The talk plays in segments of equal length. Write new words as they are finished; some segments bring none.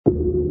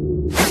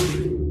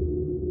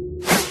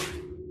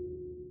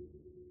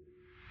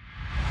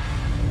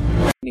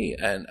Bahraini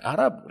and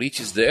Arab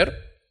reaches there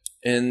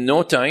in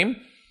no time.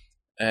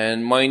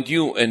 And mind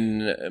you,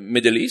 in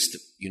Middle East,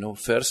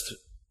 first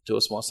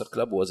Toastmaster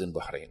Club was in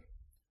Bahrain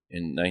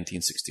in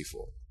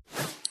 1964.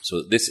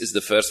 So this is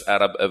the first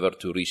Arab ever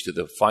to reach to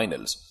the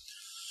finals.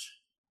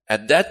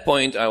 At that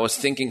point, I was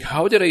thinking,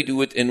 how did I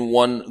do it in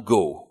one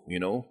go?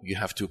 You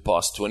have to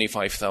pass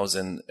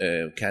 25,000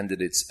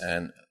 candidates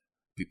and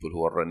people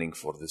who are running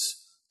for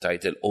this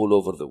title all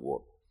over the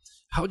world.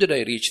 How did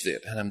I reach there?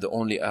 And I'm the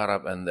only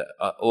Arab, and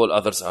all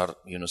others are,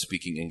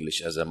 speaking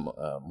English as a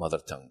mother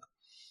tongue.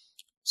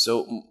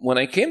 So when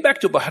I came back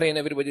to Bahrain,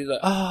 everybody's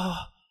like,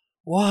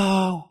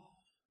 wow,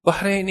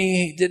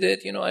 Bahraini did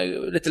it. I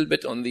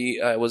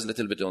was a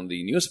little bit on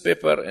the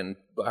newspaper and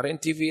Bahrain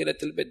TV a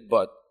little bit,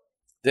 but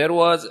there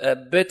was a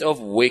bit of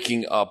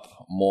waking up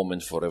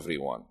moment for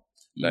everyone.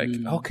 Like,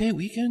 okay,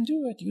 we can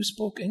do it. You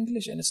spoke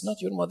English and it's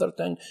not your mother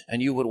tongue,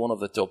 and you were one of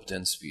the top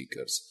 10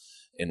 speakers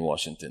in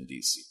Washington,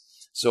 D.C.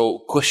 So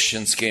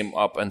questions came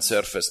up and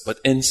surfaced, but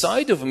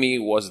inside of me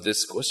was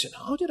this question: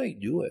 how did I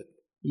do it?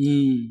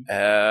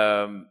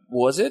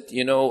 Was it,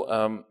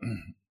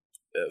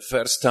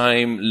 first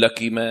time,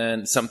 lucky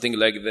man, something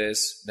like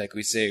this, like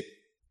we say?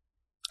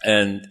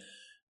 And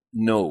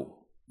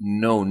no,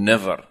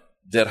 never.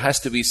 There has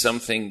to be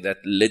something that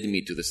led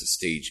me to this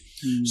stage.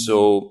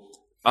 So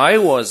I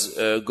was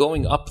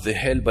going up the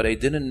hill, but I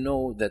didn't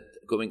know that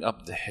going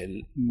up the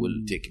hill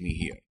will take me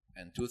here.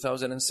 And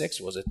 2006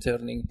 was a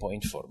turning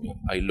point for me.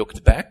 I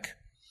looked back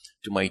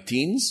to my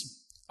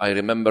teens. I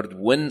remembered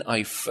when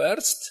I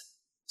first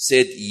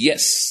said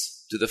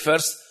yes to the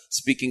first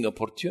speaking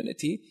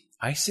opportunity.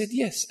 I said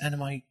yes. And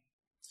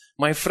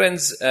my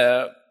friends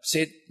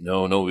said,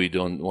 no, we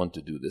don't want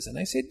to do this. And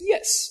I said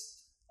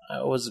yes.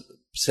 I was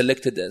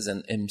selected as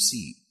an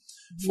MC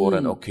for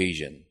an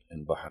occasion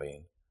in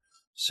Bahrain.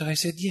 So I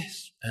said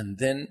yes. And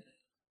then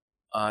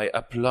I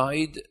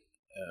applied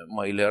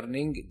my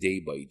learning day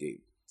by day.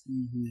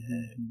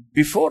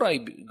 Before I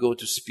go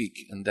to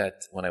speak, and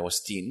that when I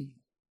was teen,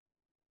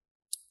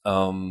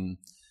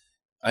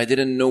 I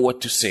didn't know what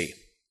to say.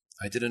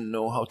 I didn't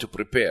know how to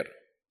prepare.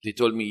 They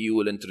told me you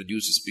will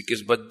introduce the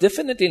speakers, but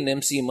definitely an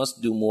MC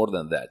must do more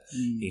than that.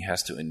 He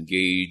has to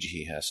engage,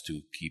 he has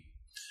to keep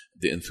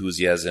the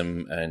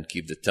enthusiasm and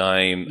keep the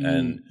time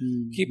and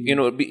keep,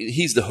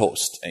 he's the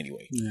host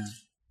anyway. Yeah.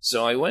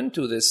 So I went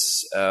to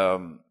this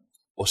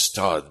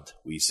Ustad,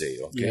 we say,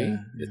 okay,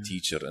 the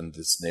teacher in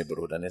this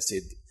neighborhood, and I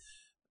said,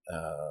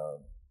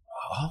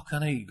 how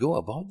can I go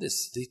about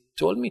this? They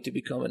told me to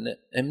become an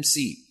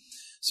MC.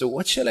 So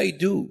what shall I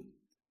do?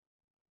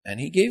 And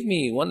he gave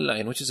me one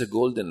line, which is a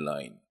golden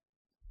line.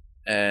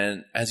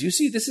 And as you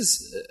see, this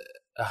is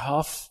a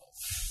half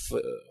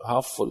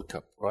full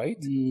cup, right?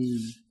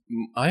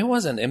 I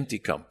was an empty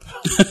cup.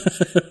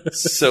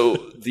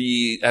 So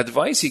the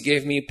advice he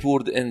gave me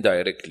poured in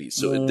directly.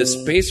 So the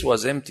space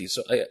was empty.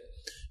 So I,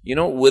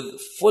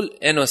 with full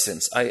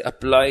innocence, I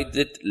applied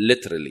it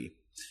literally.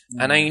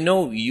 And I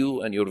know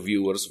you and your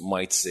viewers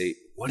might say,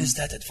 what is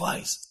that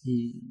advice?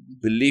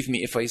 Believe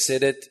me, if I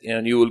said it,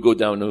 and you will go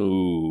down,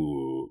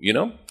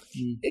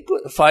 it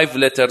was 5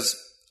 letters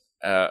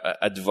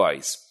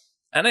advice.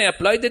 And I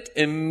applied it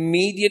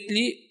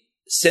immediately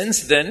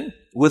since then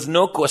with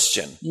no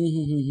question.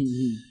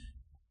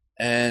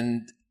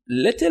 And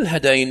little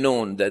had I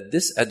known that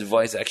this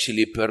advice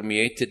actually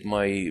permeated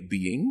my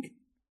being,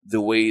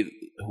 the way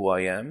who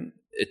I am.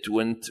 It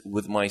went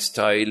with my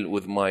style,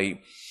 with my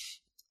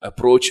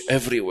approach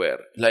everywhere.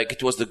 Like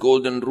it was the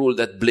golden rule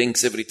that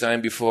blinks every time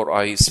before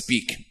I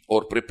speak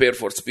or prepare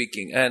for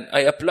speaking. And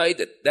I applied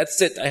it.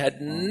 That's it. I had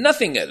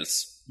nothing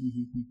else.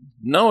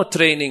 No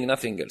training,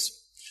 nothing else.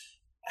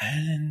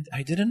 And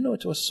I didn't know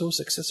it was so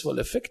successful,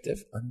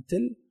 effective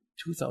until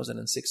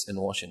 2006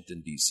 in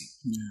Washington, D.C.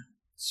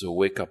 So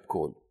wake up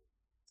call.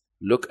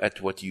 Look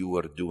at what you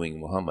were doing,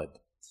 Mohamed.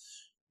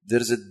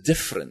 There's a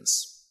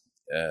difference,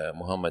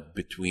 Mohamed,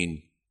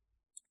 between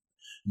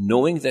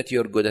knowing that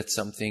you're good at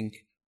something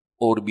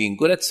or being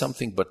good at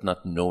something but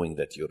not knowing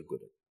that you're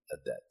good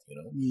at that,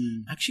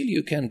 Actually,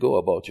 you can go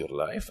about your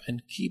life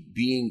and keep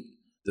being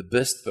the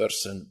best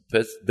person,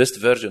 best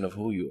version of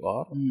who you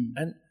are,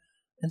 and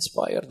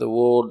inspire the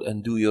world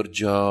and do your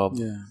job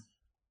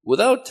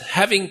without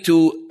having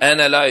to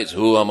analyze,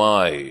 who am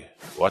I?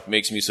 What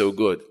makes me so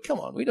good? Come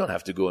on, we don't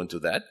have to go into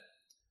that.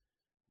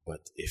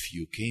 But if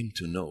you came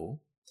to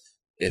know,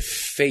 if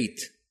fate,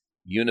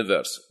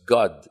 universe,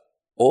 God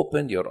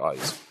opened your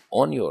eyes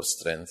on your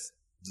strength,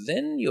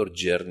 then your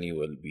journey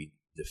will be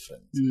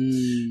different.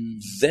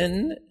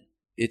 Then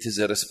it is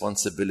a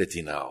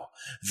responsibility now.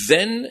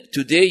 Then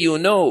today you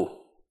know.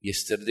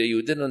 Yesterday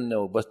you didn't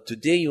know, but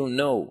today you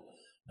know.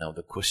 Now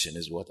the question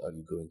is, what are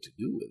you going to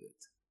do with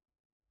it?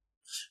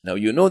 Now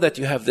you know that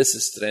you have this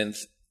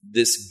strength,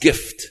 this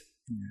gift.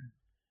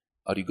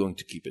 Are you going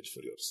to keep it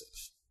for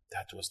yourself?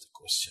 That was the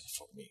question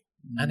for me.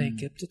 And I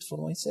kept it for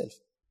myself.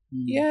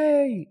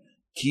 Yay!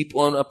 Keep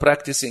on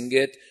practicing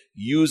it.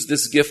 Use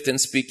this gift in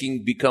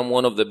speaking. Become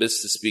one of the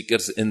best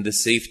speakers in the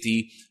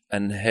safety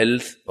and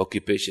health,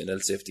 occupational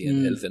safety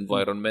and health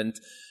environment.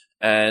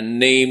 And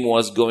name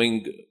was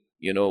going,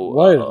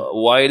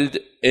 wild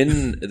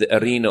in the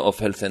arena of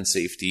health and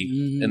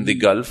safety in the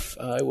Gulf.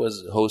 I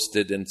was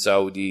hosted in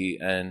Saudi,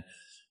 and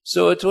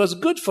so it was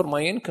good for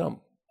my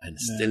income. And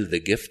still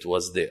the gift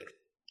was there.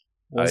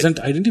 Wasn't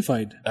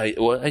identified.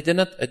 I did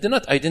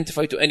not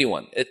identify to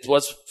anyone. It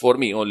was for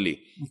me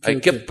only. I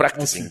kept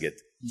practicing it.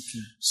 Okay.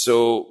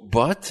 So,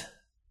 but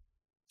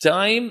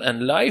time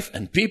and life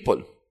and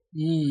people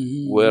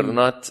were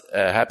not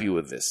happy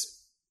with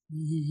this.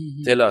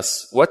 Tell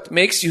us, what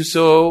makes you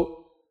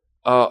so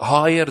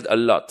hired a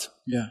lot?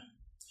 Yeah.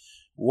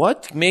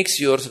 What makes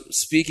your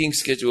speaking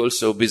schedule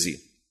so busy?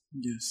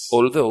 Yes.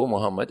 Although,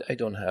 Mohammed, I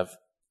don't have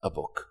a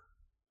book.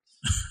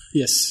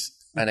 Yes.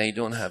 And I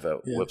don't have a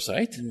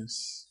website.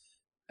 Yes.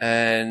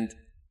 And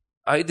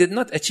I did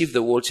not achieve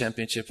the World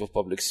Championship of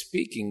Public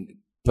Speaking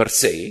per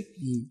se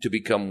to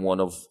become one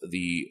of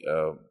the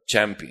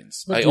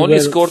champions. But I only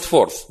scored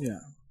fourth. Yeah.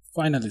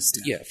 Finalist.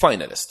 Yeah,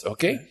 finalist.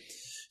 Okay. Yeah.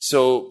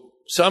 So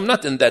I'm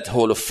not in that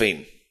hall of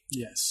fame.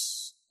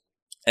 Yes.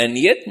 And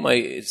yet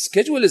my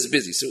schedule is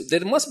busy. So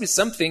there must be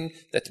something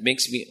that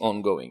makes me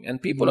ongoing.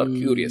 And people are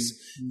curious.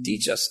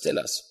 Teach us, tell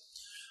us.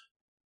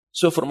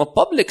 So from a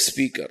public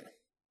speaker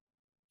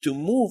to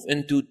move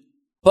into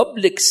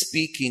public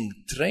speaking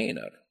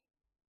trainer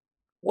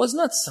was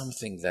not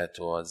something that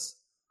was,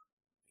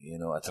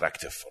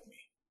 attractive for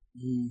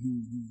me.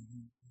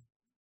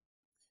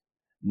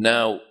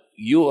 Now,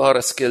 you are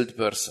a skilled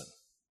person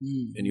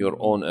in your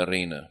own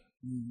arena.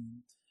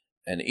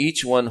 And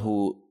each one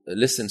who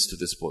listens to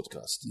this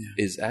podcast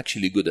is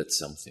actually good at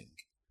something.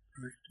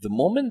 Right. The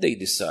moment they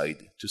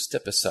decide to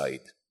step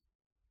aside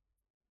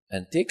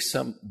and take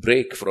some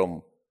break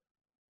from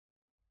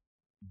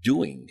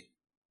doing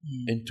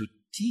into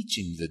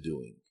teaching the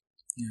doing,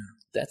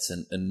 that's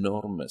an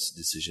enormous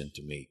decision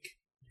to make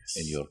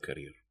in your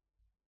career.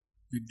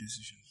 Big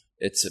decision.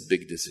 It's a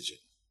big decision.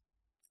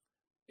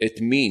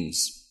 It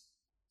means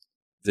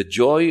the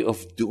joy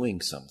of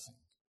doing something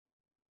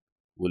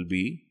will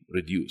be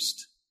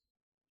reduced,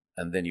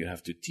 and then you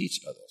have to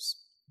teach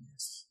others.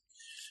 Yes.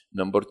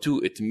 Number two,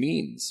 it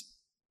means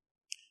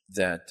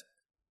that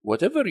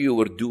whatever you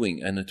were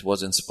doing and it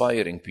was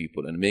inspiring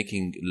people and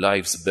making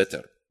lives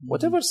better,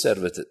 whatever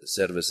service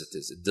it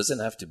is, it doesn't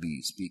have to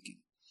be speaking.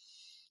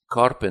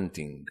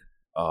 Carpenting,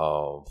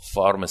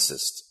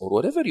 pharmacist, or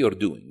whatever you're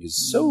doing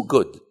is so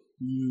good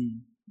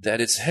that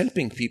it's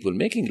helping people,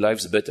 making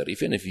lives better,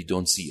 even if you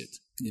don't see it.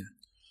 Yeah.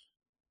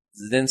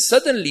 Then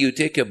suddenly you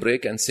take a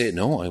break and say,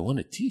 no, I want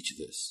to teach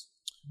this.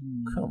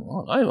 Come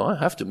on, I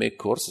have to make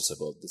courses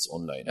about this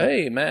online.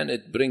 Hey, man,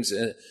 it brings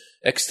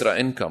extra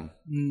income.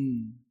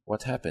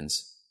 What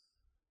happens?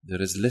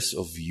 There is less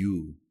of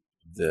you,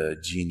 the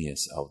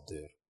genius, out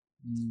there.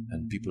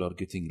 And people are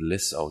getting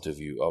less out of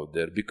you out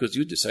there because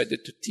you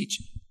decided to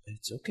teach.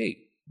 It's okay.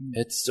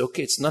 It's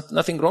okay. It's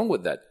nothing wrong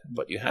with that.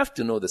 But you have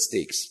to know the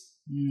stakes.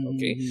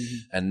 Okay?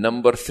 And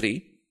number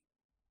three,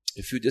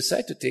 if you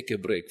decide to take a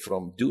break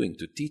from doing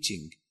to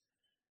teaching,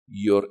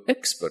 your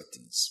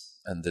expertise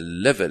and the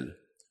level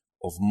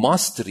of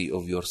mastery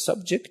of your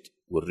subject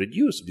will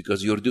reduce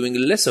because you're doing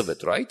less of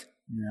it, right?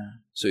 Yeah.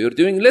 So you're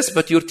doing less,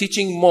 but you're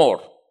teaching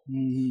more.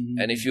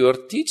 And if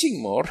you're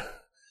teaching more,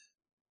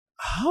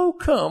 how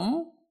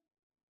come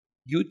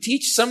you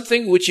teach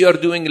something which you are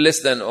doing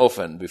less than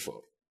often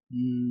before?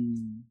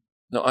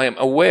 Now, I am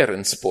aware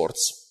in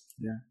sports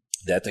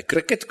that a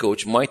cricket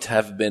coach might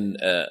have been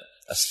a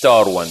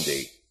star one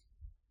day,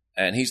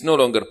 and he's no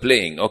longer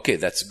playing. Okay,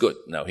 that's good.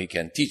 Now he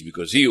can teach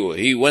because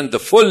he went the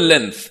full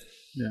length,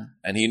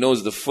 and he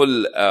knows the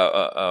full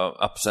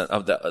ups and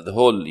of the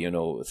whole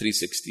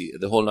 360,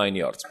 the whole 9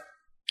 yards.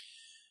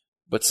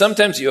 But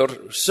sometimes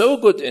you're so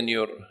good in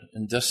your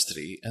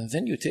industry, and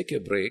then you take a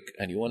break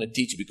and you want to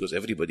teach because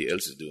everybody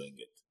else is doing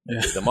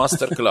it. The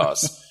master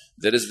class,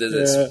 there is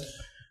this.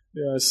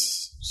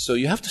 Yes. So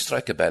you have to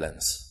strike a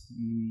balance.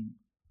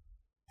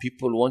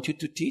 People want you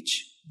to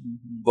teach,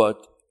 but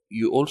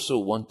you also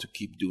want to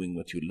keep doing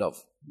what you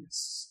love.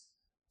 Yes.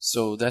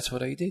 So that's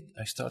what I did.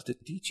 I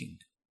started teaching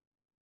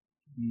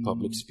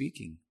public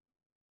speaking,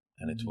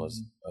 and it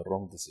was a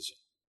wrong decision.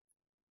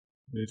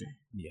 Really?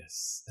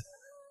 Yes.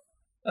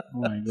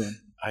 Oh my God.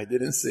 I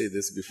didn't say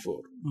this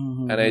before.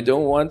 And I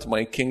don't want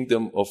my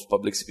kingdom of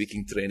public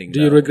speaking training.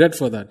 Do you regret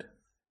for that?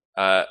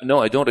 No,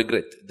 I don't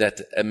regret.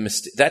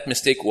 That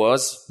mistake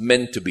was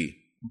meant to be.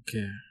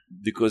 Okay.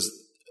 Because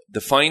the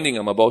finding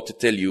I'm about to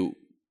tell you,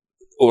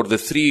 or the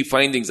 3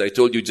 findings I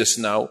told you just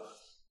now,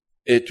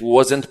 it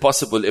wasn't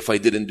possible if I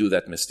didn't do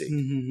that mistake.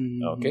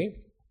 Okay?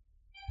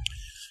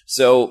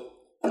 So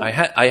I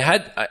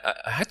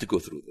had to go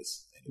through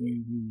this.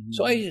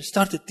 So I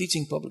started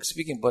teaching public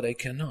speaking, but I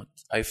cannot.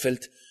 I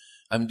felt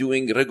I'm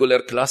doing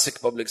regular classic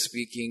public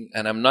speaking,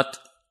 and I'm not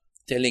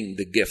telling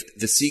the gift,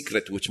 the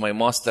secret which my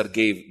master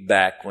gave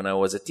back when I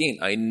was a teen.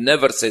 I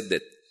never said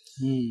that.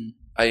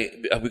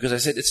 Because I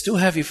said it's too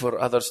heavy for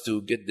others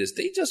to get this.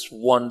 They just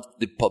want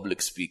the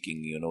public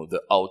speaking,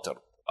 the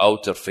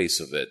outer face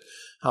of it.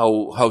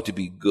 How to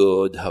be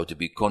good, how to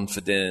be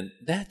confident.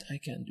 That I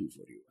can do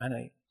for you.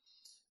 And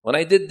when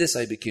I did this,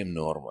 I became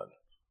normal.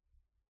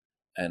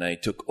 and I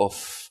took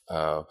off.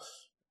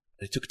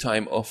 I took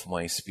time off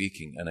my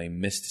speaking, and I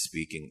missed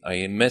speaking.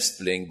 I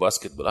missed playing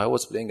basketball. I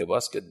was playing a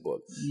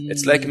basketball.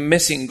 It's like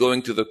missing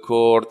going to the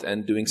court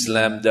and doing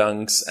slam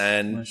dunks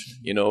and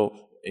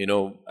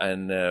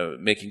and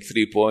making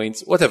 3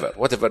 points.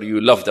 Whatever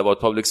you loved about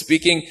public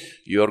speaking,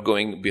 you're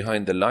going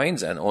behind the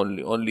lines and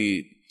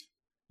only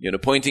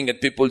pointing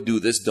at people. Do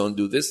this, don't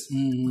do this.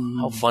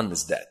 How fun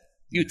is that?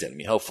 You tell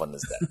me, how fun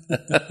is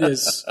that?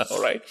 Yes. All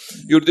right.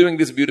 You're doing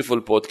this beautiful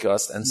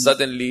podcast, and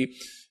suddenly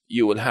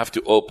you will have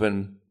to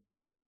open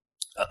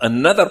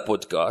another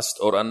podcast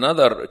or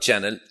another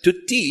channel to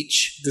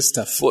teach This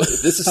stuff.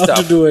 This How stuff.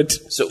 to do it.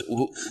 So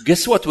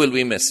guess what will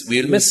we miss?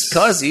 We'll miss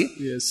Kazi,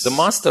 the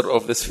master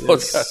of this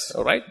podcast.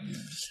 All right.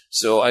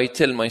 So I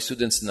tell my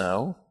students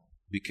now,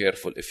 be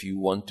careful. If you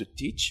want to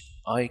teach,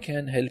 I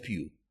can help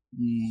you.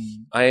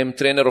 I am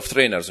trainer of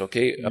trainers,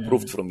 okay?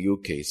 Approved from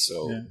UK.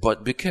 So,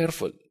 but be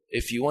careful.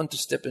 If you want to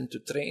step into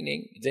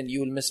training, then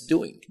you will miss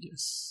doing.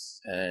 Yes.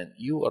 And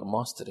you are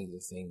mastering the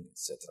thing,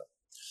 etc.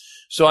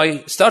 So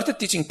I started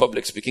teaching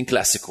public speaking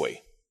classic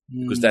way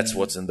because that's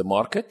what's in the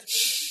market.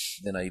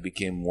 Then I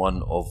became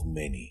one of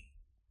many.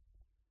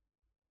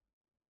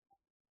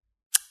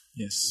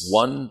 Yes.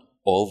 One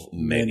of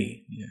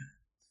many. Yeah.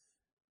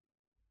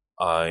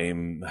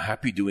 I'm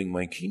happy doing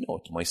my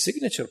keynote, my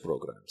signature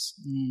programs,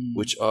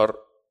 which are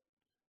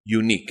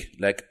unique,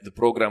 like the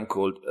program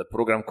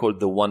called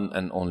the One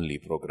and Only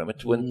program.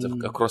 It went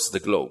across the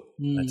globe.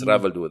 I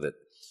traveled with it.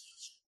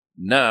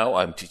 Now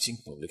I'm teaching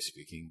public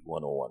speaking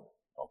 101.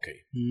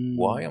 Okay,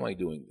 why am I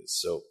doing this?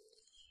 So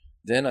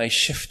then I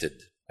shifted.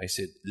 I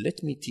said,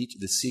 let me teach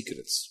the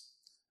secrets.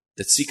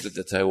 That secret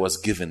that I was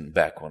given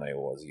back when I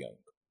was young.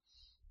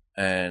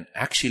 And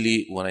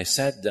actually, when I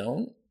sat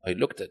down, I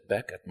looked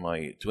back at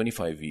my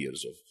 25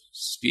 years of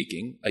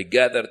speaking. I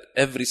gathered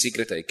every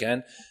secret I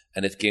can,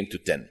 and it came to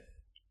 10.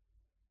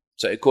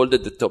 So I called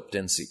it the top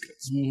 10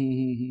 secrets.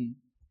 And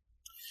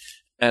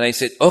I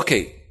said,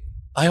 okay,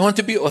 I want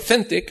to be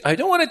authentic. I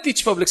don't want to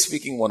teach public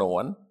speaking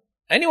 101.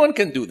 Anyone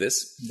can do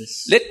this.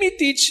 Yes. Let me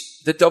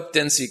teach the top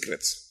 10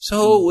 secrets.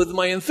 So with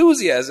my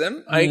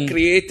enthusiasm, I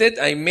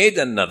made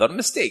another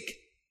mistake.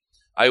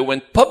 I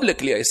went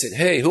publicly. I said,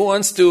 hey, who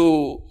wants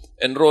to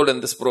enroll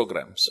in this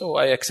program? So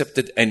I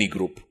accepted any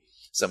group,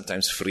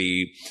 sometimes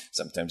free,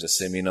 sometimes a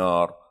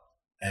seminar,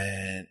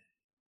 and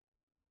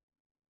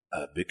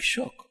a big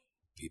shock.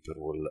 People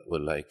were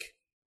like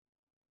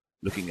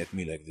looking at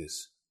me like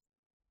this.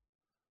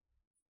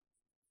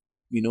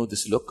 You know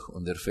this look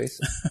on their face?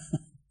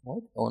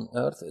 What on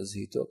earth is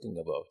he talking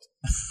about?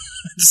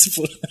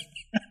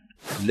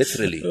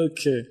 Literally.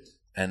 Okay.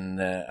 And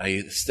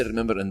I still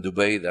remember in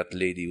Dubai, that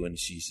lady, when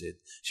she said,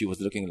 she was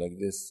looking like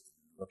this,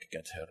 looking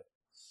at her.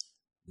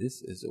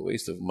 This is a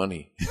waste of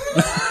money.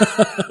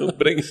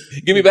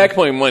 Give me back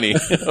my money.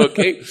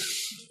 Okay.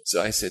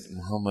 So I said,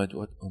 Mohamed,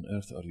 what on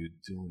earth are you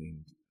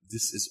doing?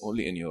 This is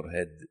only in your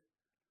head.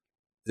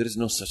 There is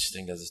no such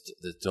thing as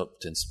the top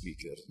 10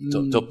 speakers,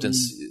 top 10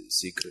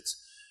 secrets.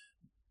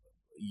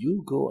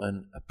 You go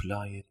and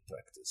apply it,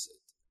 practice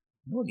it.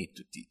 No need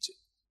to teach it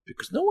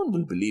because no one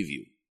will believe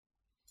you.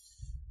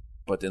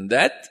 But in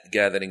that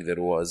gathering,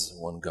 there was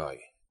one guy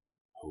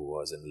who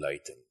was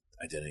enlightened.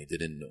 I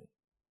didn't know.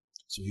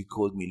 So he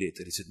called me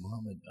later. He said,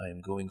 Mohamed, I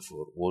am going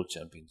for World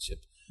Championship.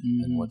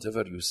 And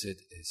whatever you said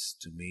is,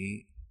 to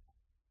me,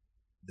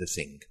 the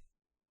thing.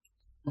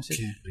 I said,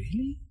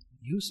 really?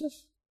 Yusuf?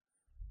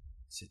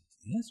 He said,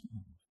 yes,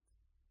 Mohamed.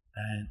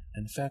 And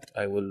in fact,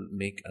 I will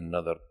make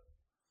another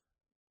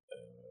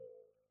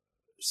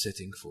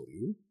setting for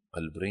you.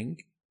 I'll bring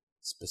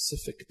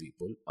specific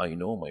people. I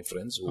know my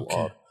friends who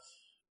are,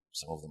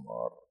 some of them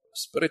are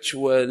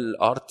spiritual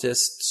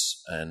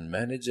artists and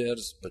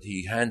managers, but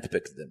he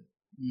handpicked them.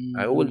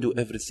 I will do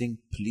everything.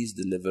 Please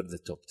deliver the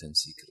top 10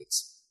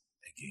 secrets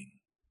again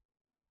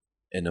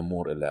in a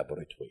more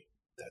elaborate way.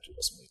 That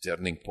was my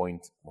turning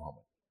point,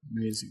 Mohammed.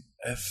 Amazing.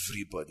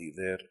 Everybody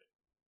there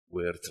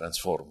were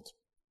transformed.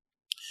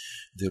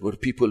 There were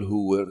people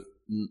who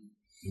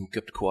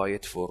kept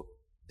quiet for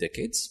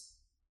decades,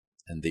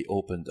 and they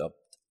opened up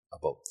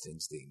about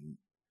things they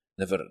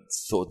never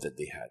thought that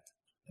they had,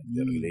 like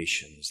their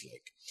relations.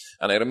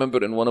 And I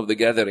remember in one of the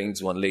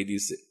gatherings, one lady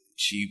said,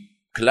 she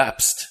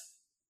collapsed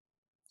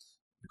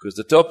because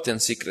the top 10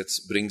 secrets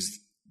brings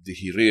the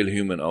real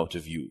human out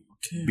of you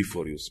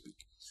before you speak.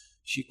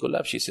 She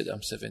collapsed. She said,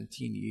 I'm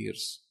 17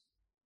 years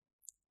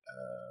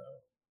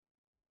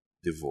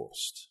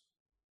divorced.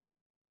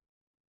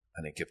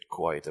 And I kept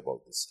quiet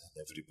about this.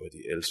 And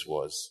everybody else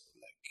was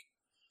like,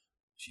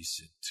 she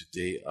said,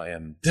 today I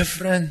am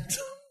different.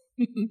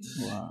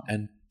 Wow.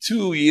 And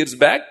 2 years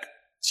back,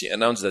 she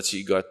announced that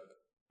she got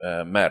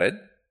married.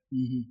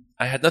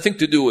 I had nothing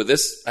to do with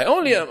this. I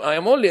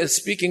am only a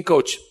speaking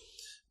coach.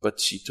 But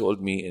she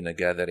told me in a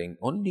gathering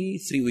only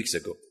 3 weeks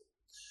ago.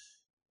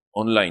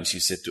 Online, she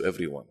said to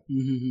everyone,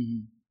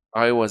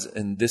 I was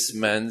in this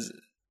man's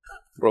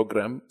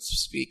program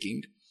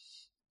speaking.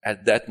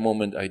 At that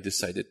moment, I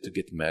decided to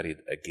get married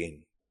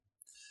again.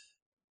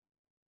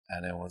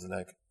 And I was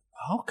like,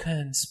 how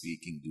can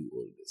speaking do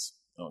all this?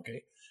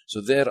 Okay.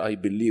 So there I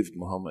believed,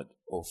 Muhammad,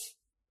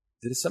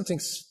 there is something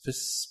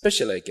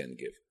special I can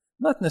give.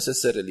 Not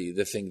necessarily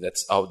the thing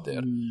that's out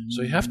there.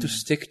 So you have to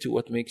stick to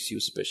what makes you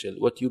special,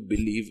 what you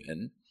believe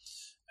in.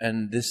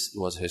 And this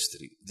was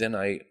history. Then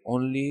I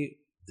only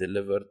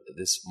delivered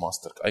this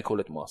master. I call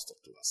it master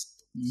class.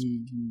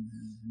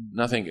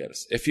 Nothing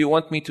else. If you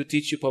want me to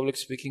teach you public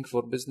speaking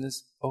for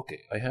business,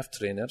 okay, I have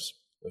trainers,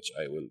 which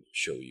I will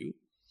show you.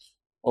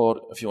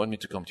 Or if you want me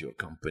to come to your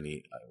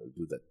company, I will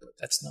do that. But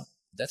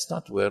that's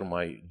not where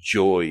my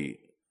joy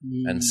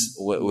and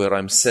where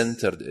I'm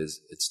centered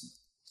is.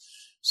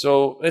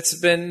 So it's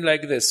been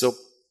like this. So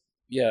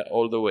yeah,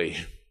 all the way.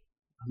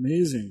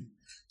 Amazing.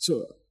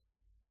 So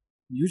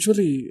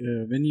usually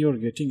when you're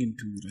getting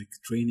into like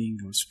training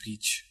or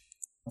speech,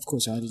 of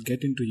course I'll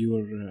get into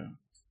your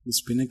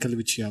this pinnacle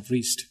which you have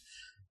reached.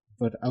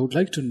 But I would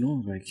like to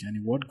know, like,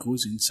 what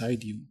goes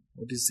inside you?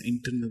 What is the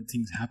internal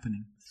things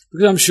happening?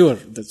 Because I'm sure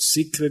the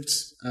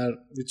secrets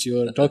which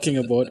you are talking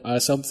about are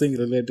something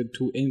related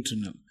to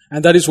internal.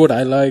 And that is what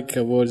I like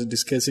was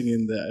discussing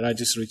in the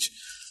Rajesh Rich.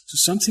 So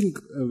something,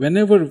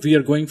 whenever we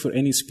are going for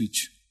any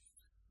speech,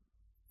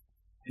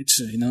 it's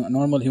a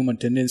normal human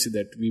tendency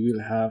that we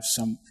will have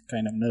some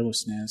kind of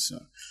nervousness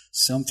or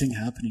something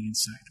happening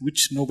inside,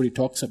 which nobody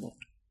talks about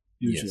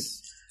usually.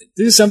 Yes.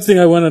 This is something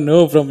I want to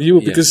know from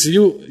you because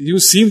you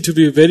seem to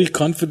be very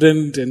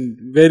confident and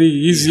very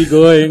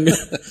easygoing.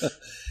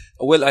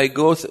 Well,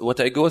 what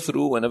I go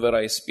through whenever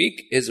I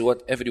speak is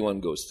what everyone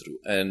goes through,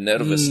 and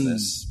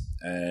nervousness,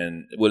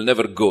 and will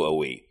never go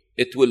away.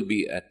 It will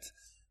be at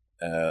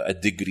a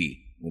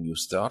degree when you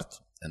start,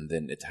 and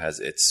then it has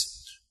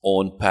its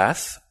own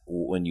path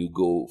when you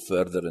go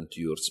further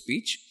into your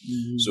speech.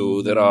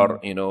 So there are,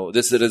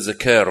 there is a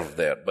curve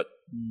there,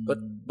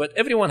 but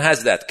everyone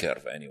has that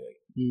curve anyway.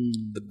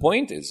 The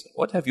point is,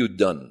 what have you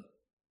done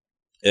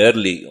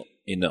early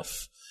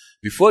enough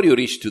before you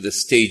reach to the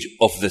stage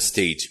of the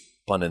stage,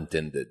 pun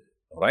intended,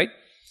 all right?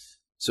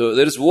 So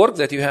there is work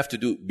that you have to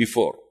do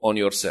before on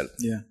yourself.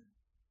 Yeah.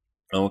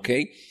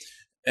 Okay?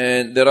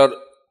 And there are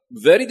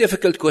very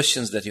difficult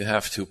questions that you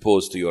have to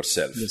pose to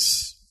yourself.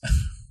 Yes.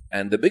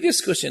 And the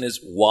biggest question is,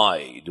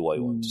 why do I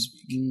want to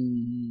speak?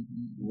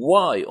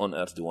 Why on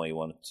earth do I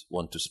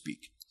want to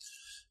speak?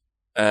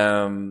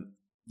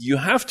 You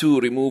have to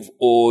remove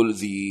all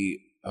the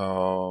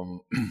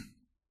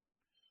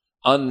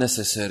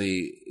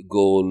unnecessary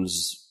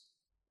goals,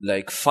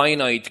 like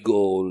finite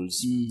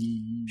goals,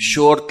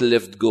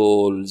 short-lived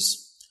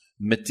goals,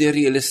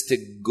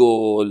 materialistic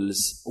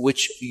goals,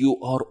 which you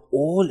are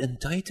all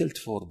entitled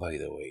for, by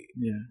the way.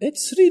 Yeah.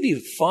 It's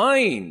really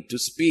fine to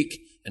speak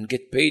and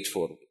get paid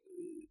for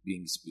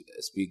being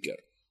a speaker.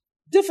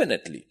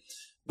 Definitely.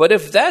 But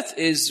if that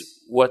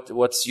is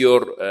what's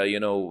your,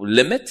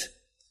 limit,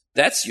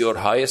 that's your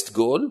highest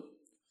goal,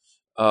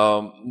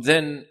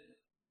 then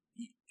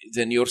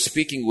your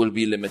speaking will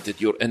be limited,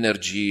 your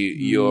energy,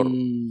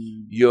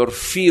 your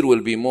fear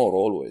will be more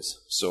always.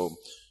 So,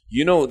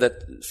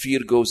 that fear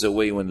goes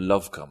away when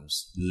love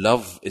comes.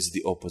 Love is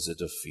the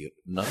opposite of fear,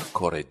 not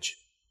courage.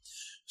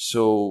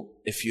 So,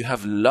 if you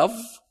have love,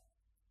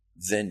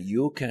 then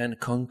you can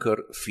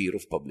conquer fear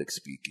of public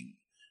speaking.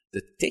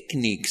 The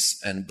techniques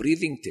and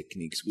breathing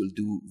techniques will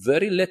do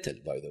very little,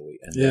 by the way,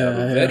 and they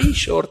are very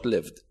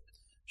short-lived.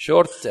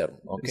 Short term,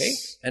 okay?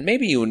 Yes. And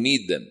maybe you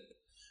need them.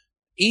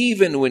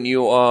 Even when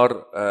you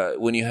are,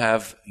 when you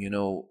have,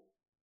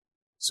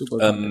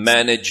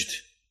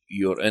 managed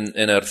your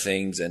inner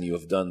things and you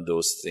have done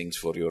those things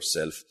for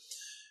yourself.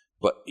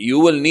 But you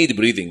will need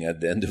breathing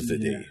at the end of the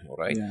day, all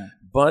right? Yeah.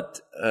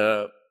 But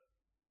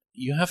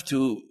you have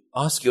to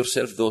ask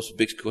yourself those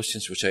big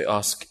questions which I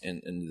ask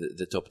in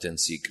the top 10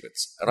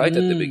 secrets, right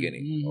at the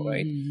beginning, all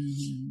right?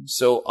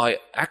 So I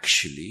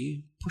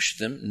actually push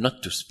them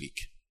not to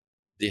speak.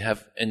 They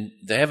have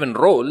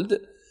enrolled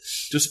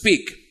to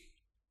speak,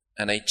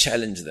 and I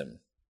challenge them.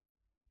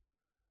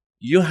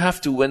 You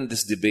have to win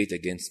this debate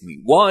against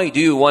me. Why do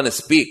you want to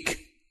speak?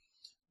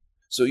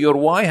 So your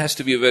why has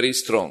to be very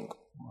strong.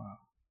 Wow.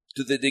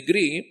 To the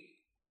degree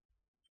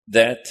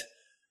that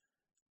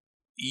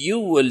you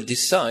will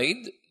decide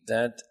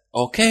that,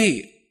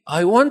 okay,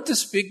 I want to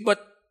speak,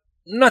 but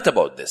not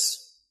about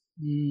this.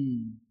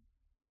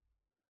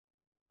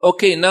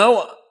 Okay,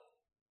 now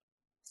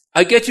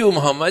I get you,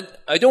 Mohammed.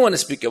 I don't want to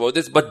speak about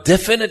this, but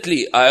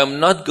definitely I am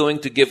not going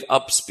to give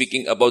up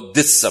speaking about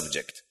this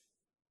subject.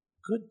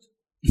 Good.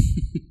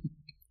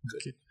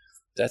 Okay.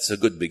 That's a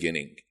good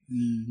beginning.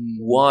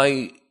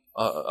 Why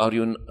are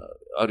you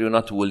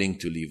not willing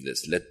to leave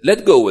this?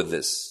 Let go with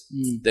this.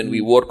 Then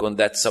we work on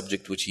that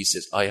subject which he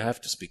says, I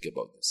have to speak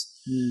about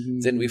this.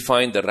 Then we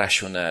find the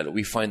rationale.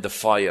 We find the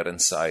fire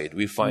inside.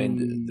 We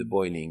find the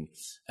boiling.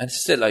 And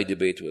still I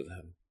debate with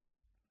him.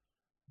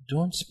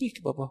 Don't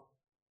speak, Baba.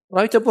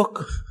 Write a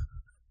book.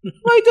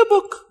 Write a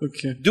book.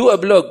 Okay. Do a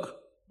blog.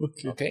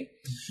 Okay.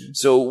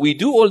 So we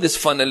do all this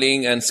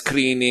funneling and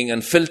screening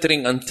and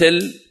filtering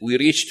until we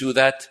reach to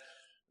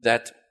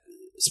that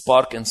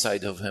spark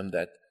inside of him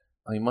that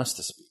I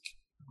must speak.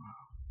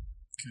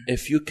 Okay.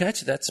 If you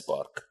catch that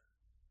spark,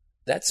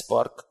 that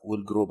spark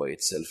will grow by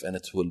itself and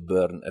it will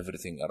burn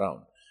everything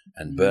around.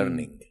 And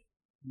burning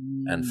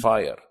and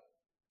fire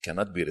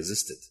cannot be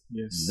resisted.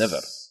 Yes.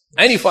 Never.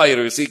 Any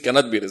fire you see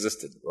cannot be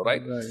resisted, all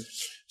right? Right.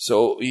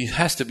 So it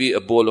has to be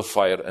a ball of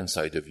fire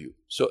inside of you.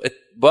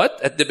 But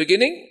at the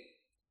beginning,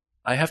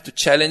 I have to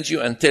challenge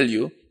you and tell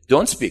you,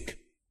 don't speak.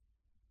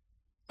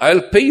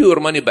 I'll pay you your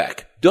money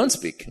back. Don't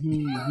speak.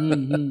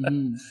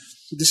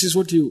 So this is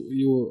what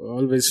you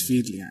always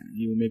feel. Yeah.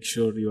 You make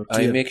sure you're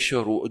clear. I make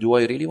sure, do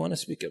I really want to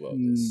speak about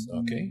this?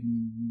 Okay.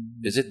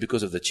 Is it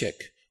because of the check?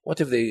 What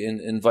if they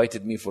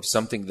invited me for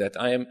something that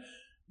I am,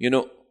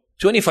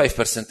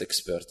 25%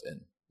 expert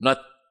in, not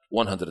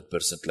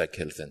 100% like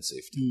health and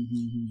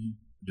safety?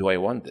 Do I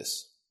want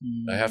this?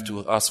 I have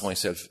to ask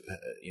myself,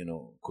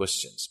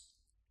 questions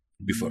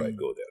before I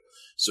go there.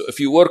 So if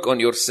you work on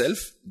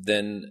yourself,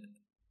 then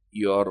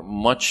you are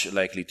much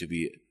likely to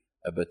be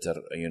a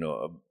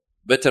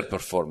better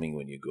performing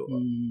when you go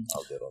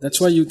out there. That's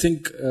why you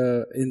think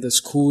in the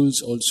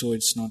schools also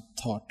it's not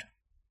taught.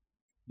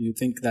 Do you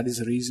think that is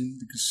the reason?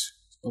 Because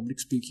public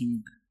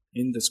speaking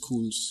in the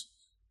schools,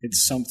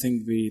 it's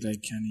something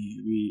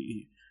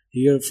we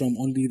hear from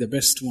only the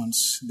best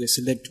ones. They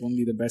select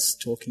only the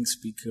best talking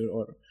speaker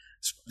or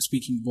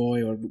speaking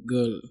boy or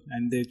girl,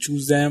 and they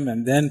choose them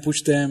and then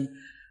push them.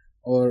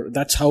 Or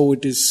that's how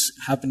it is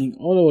happening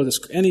all over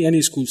the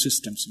any school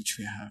systems which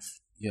we have.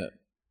 Yeah,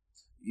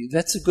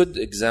 that's a good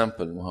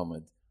example,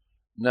 Mohamed.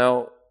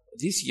 Now,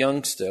 these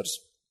youngsters,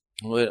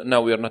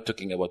 now we are not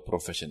talking about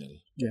professional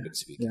public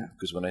speaking.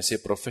 Because when I say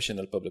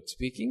professional public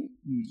speaking,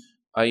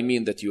 I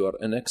mean that you are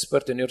an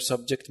expert in your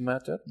subject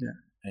matter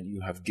and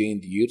you have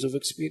gained years of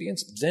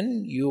experience.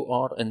 Then you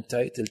are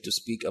entitled to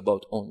speak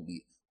about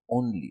only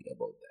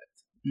about that.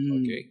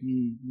 Okay,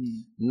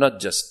 not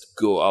just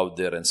go out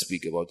there and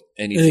speak about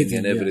anything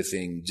and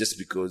everything just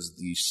because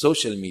the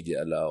social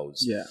media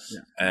allows,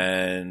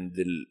 and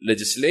the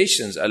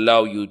legislations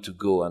allow you to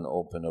go and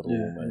open a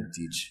room and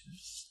teach,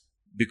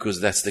 because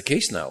that's the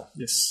case now.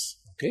 Yes.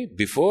 Okay.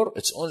 Before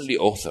it's only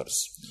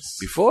authors. Yes.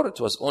 Before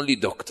it was only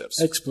doctors.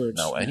 Experts.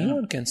 Now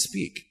anyone can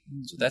speak.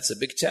 So that's a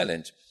big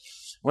challenge.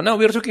 Well, now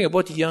we're talking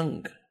about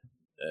young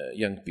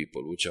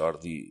people, which are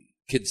the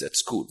kids at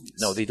school.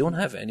 Now they don't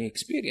have any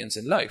experience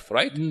in life,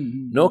 right?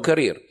 No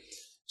career.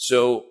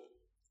 So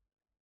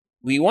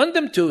we want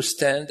them to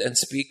stand and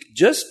speak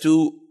just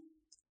to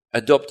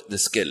adopt the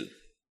skill.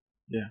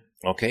 Yeah.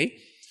 Okay.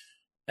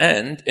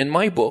 And in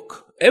my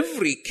book,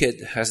 every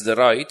kid has the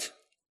right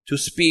to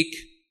speak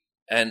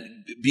and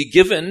be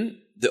given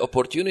the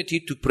opportunity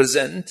to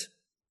present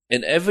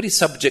in every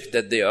subject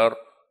that they are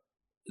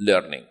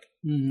learning.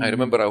 I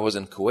remember I was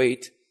in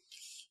Kuwait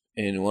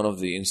in one of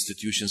the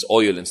institutions,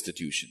 oil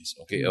institutions,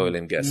 oil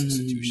and gas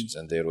institutions,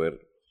 and there were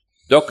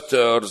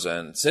doctors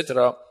and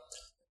etc.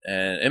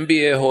 and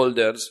MBA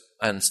holders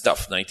and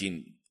staff,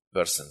 19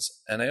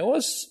 persons. And I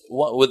was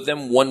with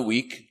them 1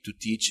 week to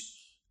teach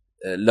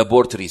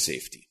laboratory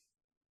safety.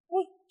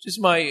 Which is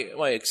my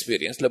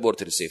experience,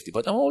 laboratory safety.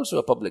 But I'm also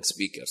a public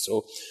speaker.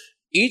 So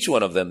each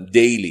one of them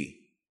daily,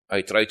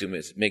 I try to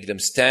make them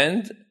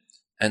stand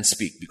and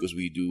speak, because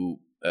we do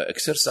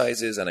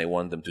exercises and I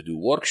want them to do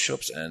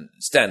workshops and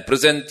stand,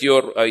 present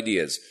your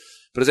ideas,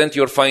 present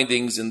your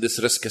findings in this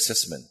risk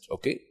assessment.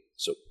 Okay.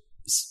 So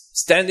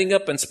standing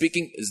up and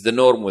speaking is the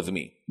norm with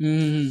me.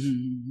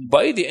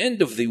 By the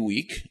end of the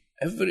week,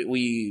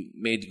 we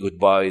made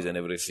goodbyes and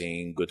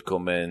everything, good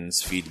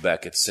comments,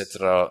 feedback,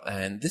 etc.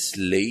 And this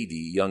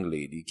young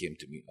lady came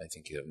to me, I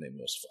think her name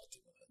was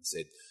Fatima, and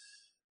said,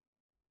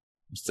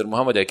 Mr.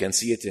 Mohammed, I can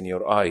see it in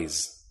your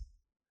eyes.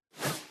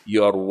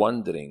 You are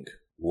wondering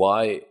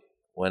why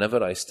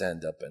whenever I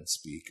stand up and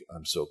speak,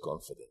 I'm so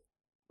confident,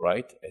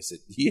 right? I said,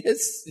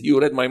 yes, you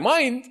read my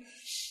mind.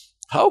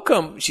 How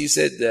come? She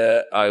said,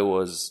 I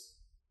was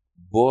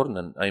born,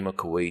 and I'm a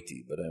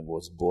Kuwaiti, but I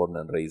was born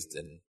and raised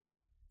in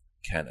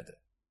Canada.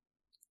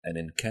 And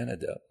in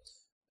Canada,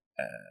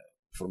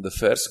 from the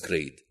first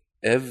grade,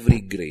 every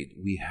grade,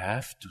 we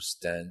have to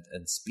stand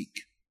and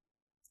speak.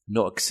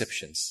 No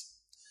exceptions.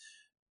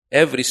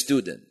 Every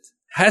student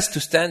has to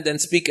stand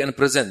and speak and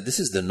present. This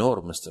is the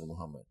norm, Mr.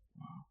 Mohammed.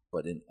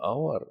 But in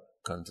our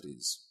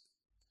countries,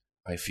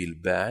 I feel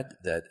bad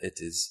that it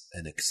is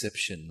an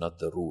exception, not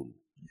the rule.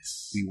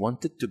 Yes. We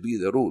want it to be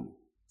the rule.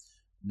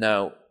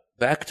 Now,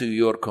 back to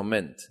your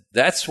comment.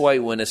 That's why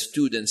when a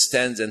student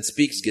stands and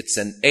speaks, gets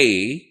an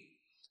A,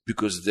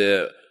 because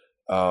the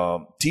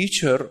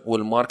teacher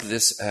will mark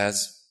this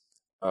as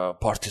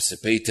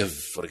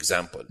participative, for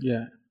example.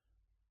 Yeah.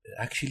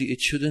 Actually, it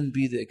shouldn't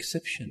be the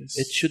exception. Yes.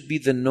 It should be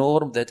the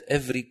norm that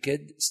every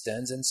kid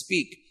stands and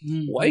speak.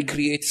 Why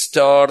create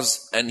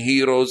stars and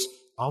heroes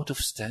out of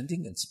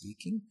standing and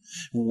speaking?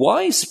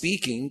 Why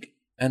speaking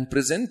and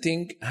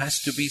presenting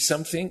has to be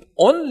something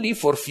only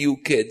for few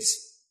kids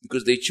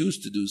because they choose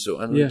to do so,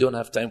 and we don't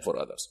have time for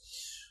others?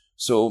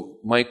 So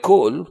my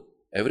call,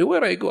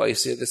 everywhere I go, I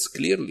say this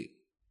clearly.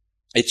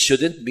 It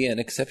shouldn't be an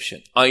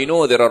exception. I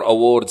know there are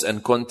awards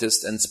and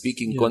contests and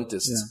speaking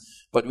contests,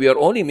 but we are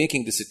only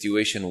making the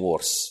situation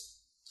worse.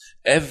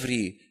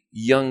 Every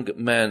young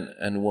man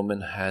and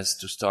woman has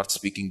to start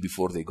speaking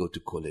before they go to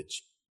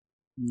college.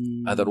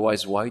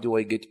 Otherwise, why do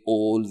I get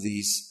all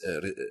these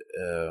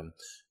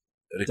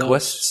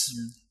requests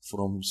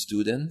from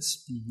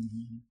students?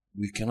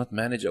 We cannot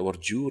manage our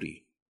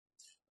jury.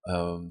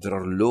 There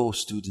are law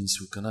students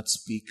who cannot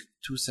speak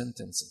 2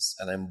 sentences,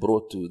 and I'm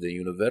brought to the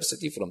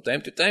university from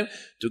time to time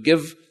to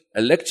give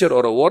a lecture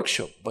or a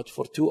workshop, but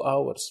for 2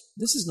 hours.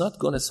 This is not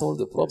going to solve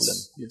the problem.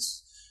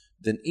 Yes.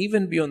 Then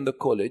even beyond the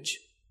college,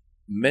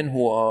 men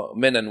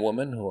and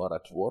women who are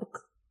at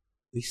work,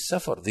 they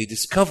suffer. They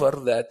discover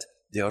that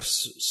they are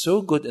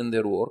so good in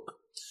their work.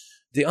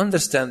 They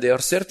understand, they are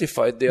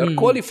certified, they are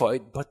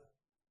qualified, but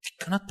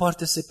they cannot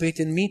participate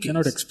in meetings.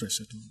 Cannot express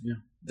it. Yeah.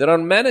 There are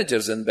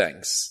managers in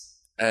banks.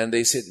 And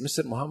they said,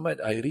 Mr. Mohammed,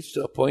 I reached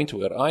to a point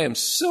where I am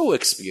so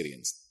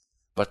experienced.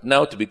 But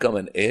now to become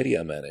an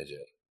area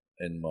manager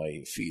in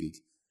my field,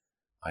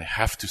 I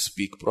have to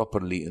speak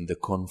properly in the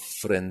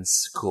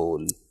conference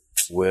call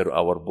where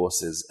our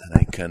boss is, and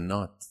I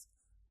cannot.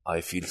 I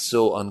feel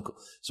so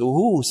So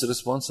who's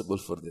responsible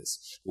for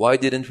this? Why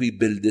didn't we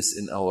build this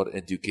in our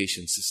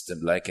education system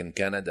like in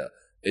Canada?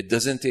 It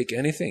doesn't take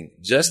anything.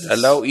 Just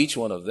allow each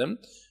one of them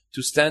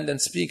to stand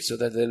and speak so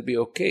that they'll be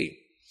okay.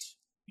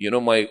 You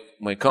know,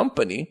 my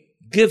company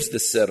gives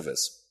this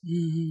service,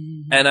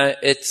 and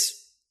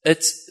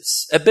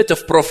it's a bit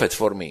of profit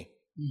for me.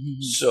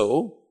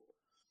 So,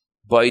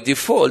 by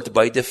default,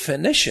 by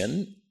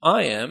definition,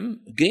 I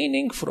am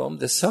gaining from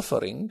the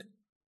suffering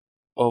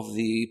of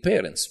the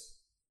parents.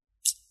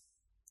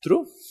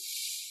 True?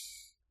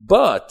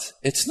 But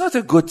it's not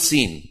a good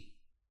scene.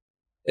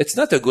 It's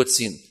not a good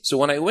scene. So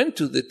when I went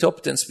to the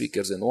top 10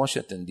 speakers in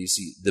Washington,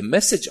 D.C., the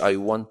message I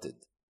wanted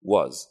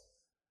was,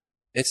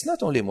 it's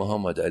not only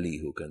Muhammad Ali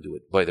who can do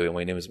it. By the way,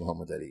 my name is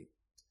Muhammad Ali.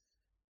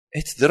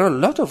 There are a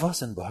lot of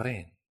us in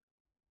Bahrain.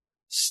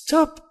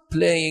 Stop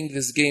playing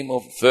this game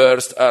of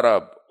first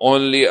Arab,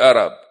 only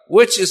Arab,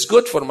 which is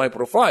good for my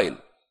profile.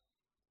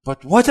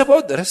 But what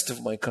about the rest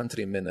of my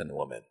countrymen and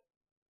women?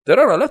 There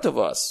are a lot of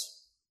us.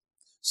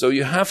 So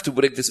you have to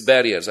break these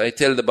barriers. I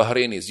tell the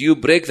Bahrainis, you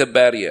break the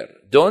barrier.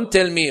 Don't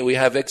tell me we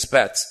have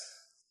expats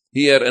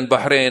here in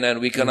Bahrain and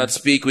we cannot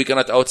speak, we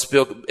cannot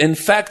outspeak. In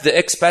fact, the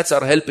expats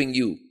are helping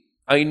you.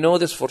 I know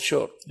this for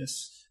sure.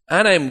 Yes.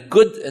 And I'm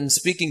good in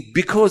speaking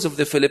because of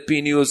the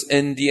Filipinos,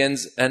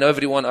 Indians, and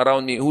everyone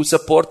around me who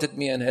supported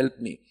me and helped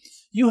me.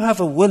 You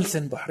have a wealth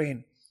in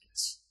Bahrain.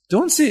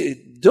 Don't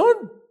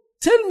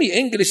tell me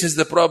English is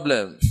the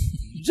problem.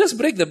 Just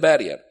break the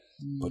barrier.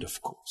 But of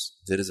course,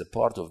 there is a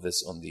part of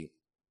this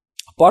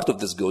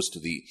goes to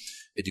the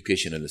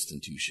educational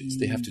institutions.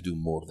 They have to do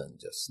more than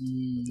just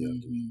what they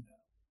are doing.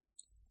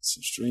 It's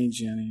so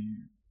strange,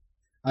 Yani.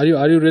 Are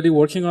you really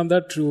working on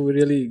that to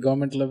really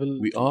government level?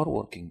 We are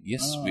working.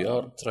 Yes, we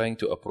are trying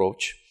to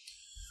approach.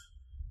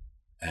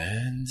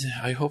 And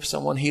I hope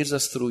someone hears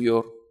us through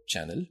your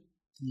channel.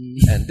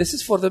 And this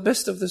is for the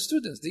best of the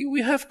students.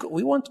 We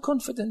want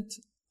confident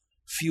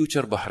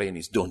future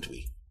Bahrainis, don't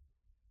we?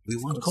 We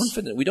want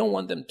confident. We don't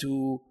want them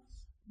to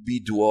be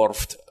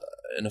dwarfed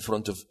in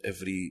front of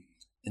every.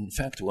 In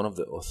fact, one of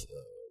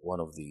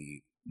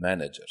the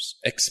managers,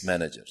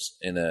 ex-managers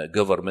in a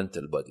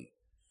governmental body,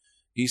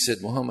 he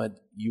said, Mohammed,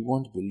 you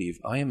won't believe,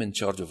 I am in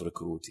charge of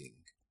recruiting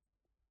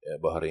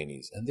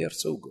Bahrainis, and they are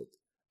so good,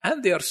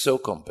 and they are so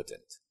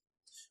competent.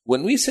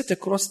 When we sit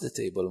across the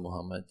table,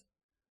 Mohammed,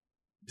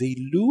 they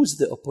lose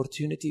the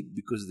opportunity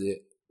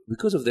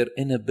because of their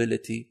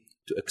inability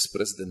to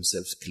express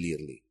themselves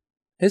clearly.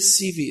 His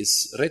CV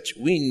is rich.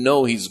 We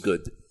know he's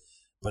good.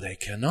 But I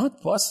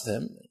cannot pass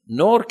them,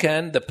 nor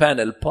can the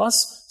panel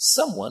pass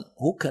someone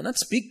who cannot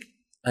speak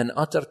and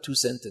utter 2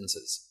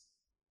 sentences.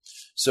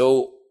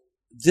 So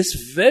this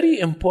very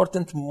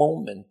important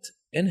moment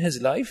in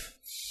his life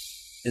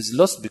is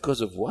lost because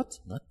of what?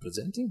 Not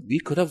presenting. We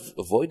could have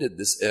avoided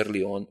this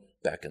early on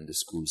back in the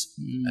schools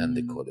and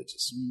the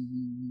colleges.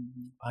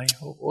 I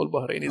hope all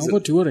Bahrainis... How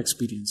about your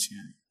experience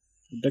here?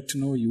 I'd like to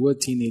know your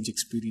teenage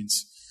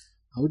experience.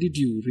 How did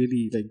you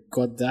really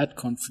got that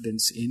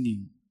confidence in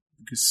you?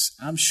 Because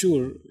I'm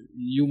sure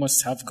you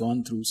must have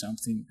gone through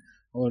something,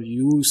 or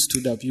you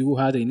stood up, you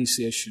had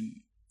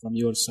initiation from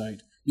your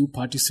side, you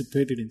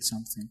participated in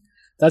something.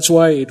 That's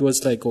why it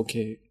was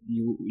okay,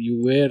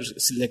 you were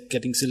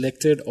getting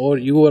selected, or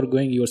you were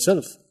going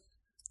yourself.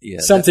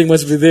 Yeah, something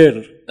must be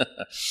there.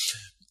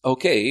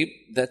 Okay,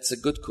 that's a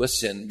good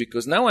question,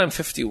 because now I'm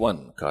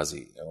 51,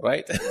 Qazi,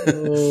 right?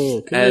 Oh,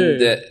 okay.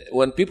 And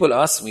when people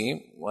ask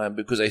me,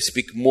 because I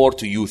speak more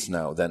to youth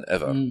now than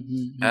ever,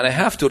 and I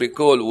have to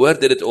recall, where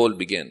did it all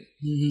begin?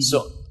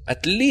 So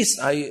at least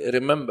I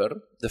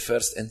remember the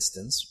first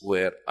instance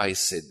where I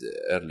said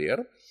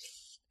earlier,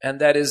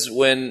 and that is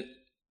when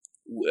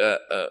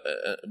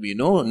we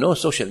know no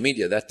social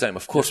media that time.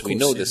 Of course, we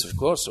know this, of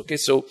course. Okay,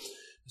 so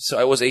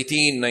I was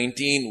 18,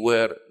 19,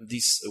 where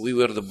we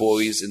were the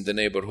boys in the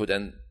neighborhood,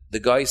 and the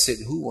guy said,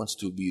 who wants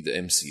to be the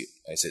MC?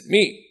 I said,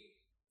 me.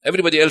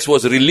 Everybody else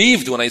was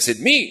relieved when I said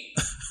me.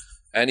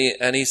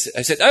 I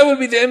said, I will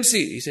be the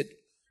MC. He said,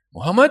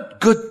 Muhammad,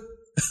 good.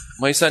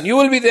 My son, you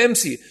will be the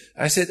MC.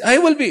 I said, I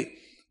will be.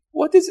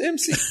 What is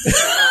MC?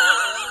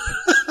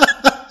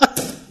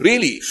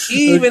 Really,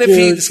 even if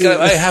he described,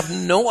 I have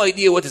no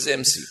idea what is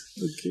MC.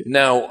 Okay.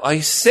 Now,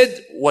 I said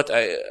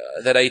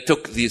that I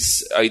took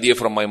this idea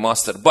from my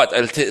master, but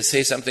I'll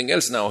say something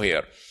else now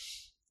here.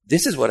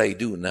 This is what I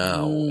do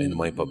now in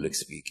my public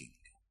speaking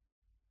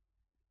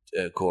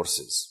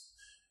courses.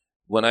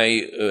 When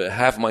I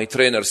have my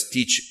trainers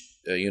teach,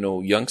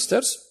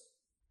 youngsters,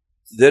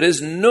 there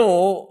is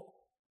no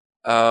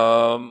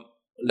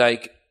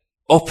like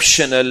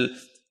optional,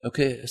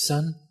 okay,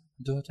 son,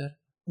 daughter,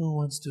 who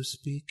wants to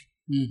speak?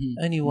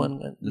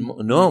 Anyone?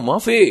 No,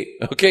 Mafi.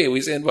 Okay, we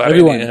say in Bahrain.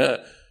 Everyone.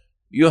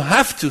 You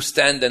have to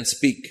stand and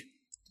speak.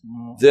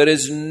 Wow. There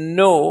is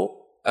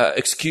no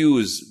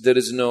excuse. There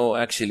is no,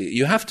 actually,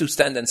 you have to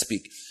stand and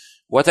speak.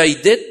 What I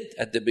did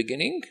at the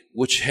beginning,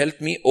 which helped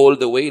me all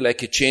the way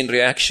like a chain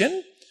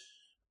reaction,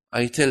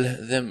 I tell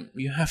them,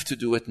 you have to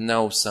do it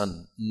now,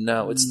 son.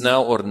 Now. It's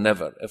now or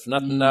never. If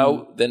not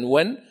now, then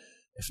when?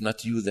 If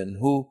not you, then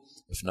who?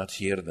 If not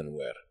here, then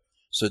where?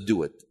 So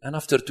do it. And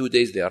after 2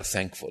 days, they are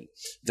thankful.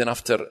 Then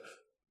after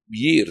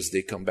years,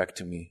 they come back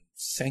to me.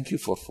 Thank you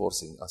for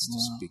forcing us to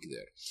speak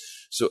there.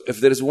 So if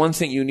there is one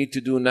thing you need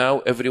to do now,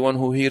 everyone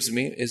who hears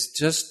me, is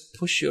just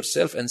push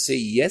yourself and say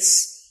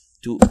yes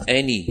to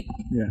any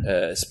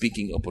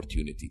speaking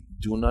opportunity.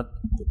 Do not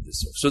put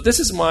this off. So this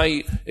is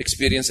my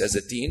experience as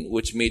a teen,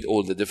 which made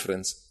all the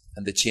difference,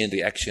 and the chain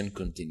reaction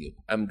continued.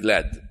 I'm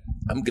glad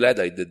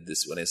I did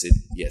this when I said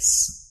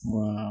yes.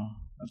 Wow,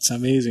 that's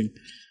amazing.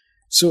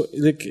 So,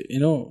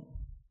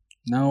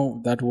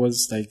 now that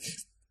was like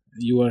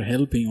you are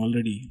helping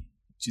already,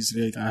 which is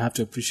like I have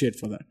to appreciate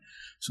for that.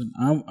 So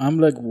I'm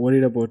like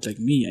worried about like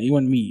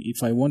even me,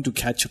 if I want to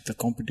catch up the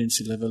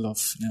competency level of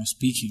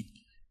speaking,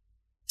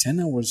 10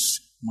 hours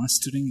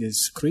mastering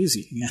is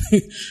crazy.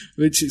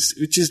 which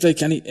is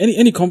like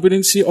any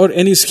competency or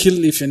any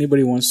skill, if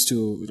anybody wants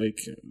to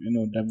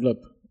develop,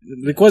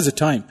 it requires a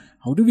time.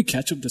 How do we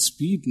catch up the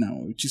speed now?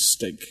 Which is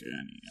like,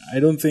 I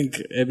don't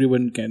think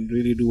everyone can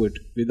really do it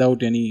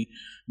without any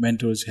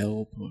mentor's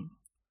help.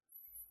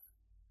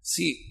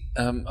 See,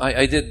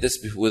 I did this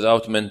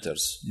without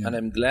mentors, and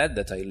I'm glad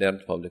that I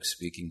learned public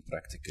speaking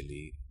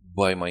practically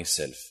by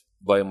myself,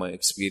 by my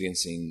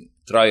experiencing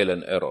trial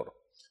and error,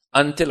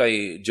 until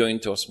I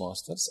joined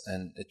Toastmasters,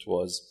 and it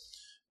was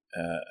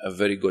a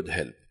very good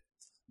help.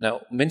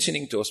 Now,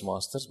 mentioning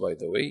Toastmasters, by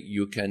the way,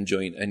 you can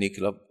join any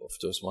club of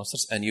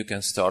Toastmasters and you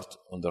can start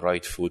on the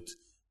right foot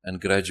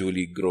and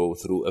gradually grow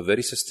through a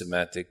very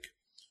systematic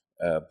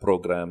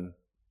program,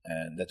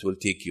 and that will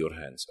take your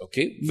hands.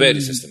 Okay?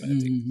 Very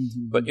systematic.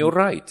 But you're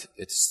right.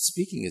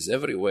 Speaking is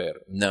everywhere.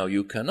 Now,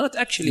 you cannot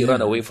actually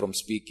run away from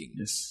speaking.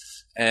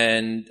 Yes.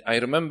 And I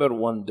remember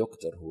one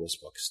doctor who was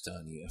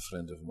Pakistani, a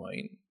friend of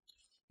mine.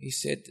 He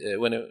said,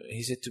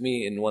 he said to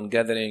me in one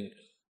gathering,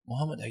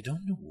 Mohamed, I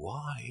don't know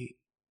why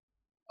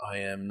I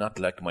am not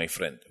like my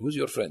friend. Who's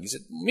your friend? He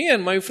said, me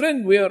and my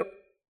friend, we are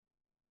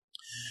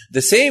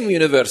the same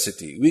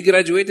university. We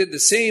graduated the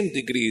same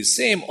degrees,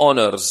 same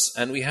honors,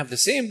 and we have the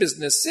same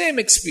business, same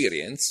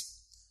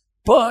experience.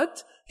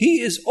 But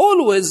he is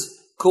always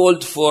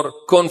called for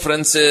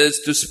conferences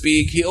to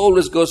speak. He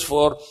always goes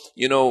for,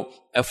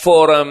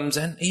 forums,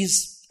 and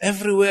he's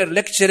everywhere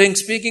lecturing,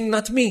 speaking,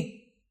 not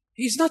me.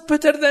 He's not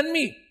better than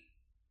me.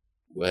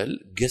 Well,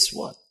 guess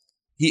what?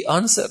 He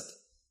answered.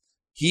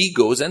 He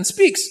goes and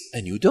speaks,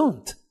 and you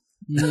don't.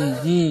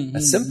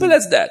 As simple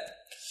as that.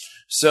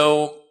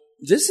 So,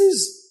 this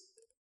is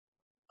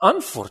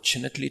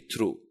unfortunately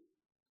true.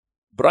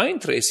 Brian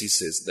Tracy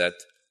says that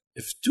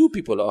if two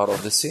people are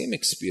of the same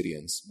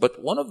experience,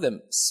 but one of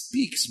them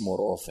speaks more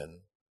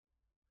often,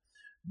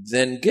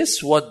 then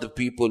guess what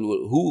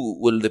who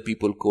will the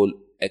people call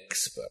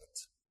expert?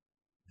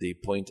 They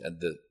point at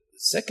the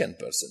second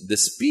person, the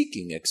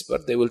speaking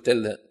expert. They will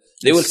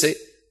say,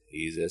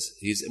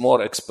 he's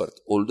more expert,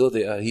 although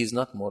he's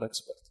not more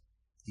expert.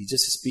 He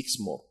just speaks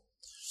more.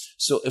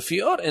 So if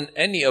you are in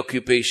any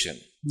occupation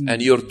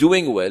and you're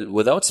doing well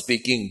without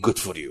speaking, good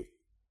for you.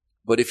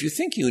 But if you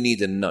think you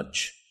need a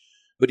nudge,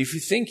 but if you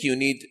think you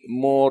need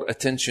more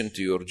attention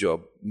to your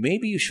job,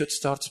 maybe you should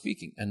start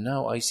speaking. And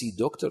now I see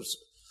doctors,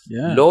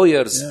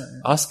 lawyers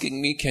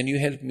asking me, can you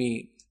help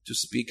me to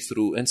speak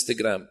through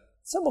Instagram?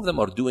 Some of them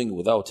are doing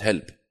without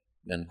help,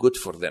 and good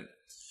for them.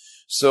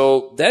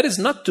 So that is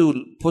not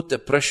to put the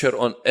pressure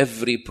on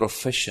every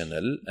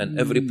professional and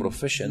every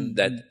profession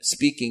that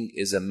speaking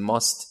is a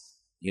must,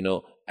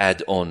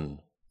 add on.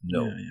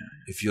 No.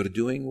 If you're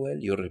doing well,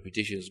 your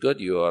reputation is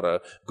good, you are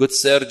a good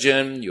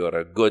surgeon, you are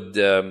a good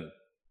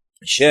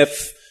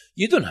chef,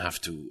 you don't have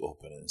to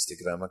open an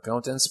Instagram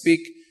account and speak.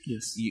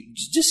 Yes. You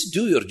just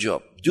do your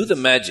job. Do the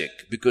magic,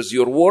 because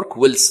your work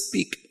will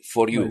speak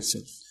for you.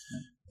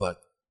 But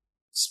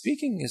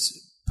speaking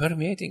is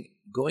permeating,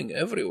 going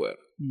everywhere.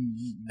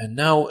 And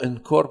now in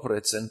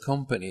corporates and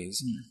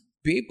companies,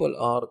 people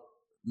are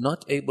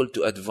not able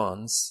to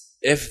advance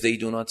if they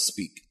do not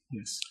speak.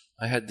 Yes.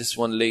 I had this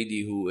one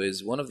lady who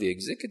is one of the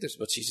executives,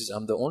 but she says,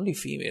 I'm the only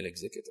female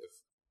executive.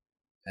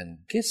 And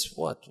guess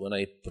what? When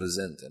I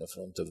present in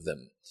front of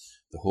them,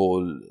 the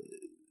whole,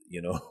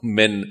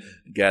 men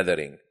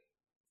gathering.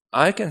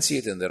 I can see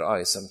it in their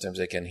eyes. Sometimes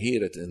I can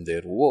hear it in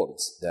their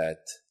words that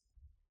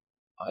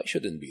I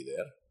shouldn't be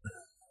there.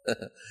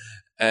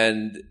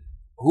 And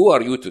who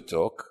are you to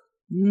talk?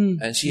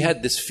 And she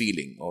had this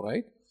feeling, all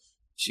right?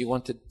 She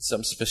wanted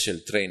some special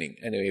training.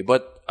 Anyway,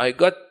 but I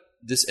got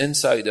this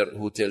insider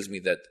who tells me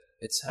that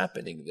it's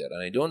happening there.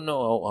 And I don't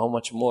know how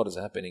much more is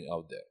happening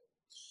out there.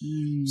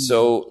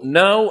 So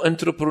now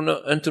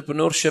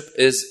entrepreneurship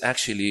is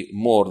actually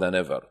more than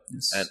ever.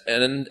 Yes.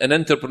 And an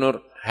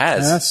entrepreneur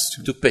has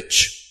to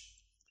pitch.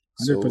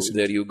 100%. So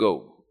there you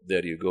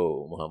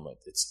go, Mohammed.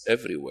 It's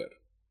everywhere.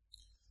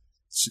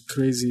 It's a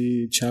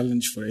crazy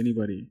challenge for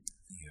anybody.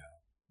 Yeah.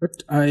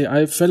 But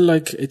I felt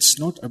like it's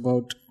not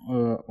about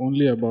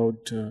only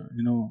about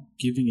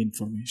giving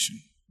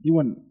information.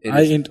 Even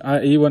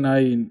I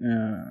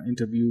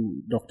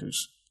interview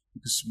doctors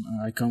because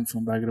I come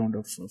from background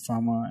of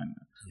pharma and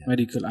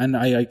medical, and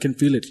I can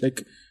feel it.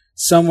 Like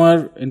some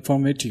are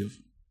informative,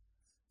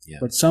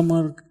 but some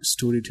are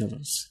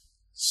storytellers.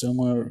 Some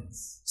are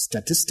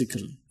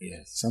statistical.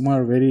 Yes. Some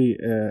are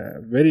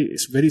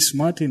very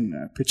smart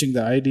in pitching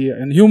the idea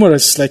and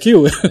humorous like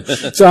you.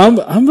 So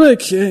I'm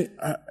like,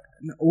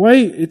 why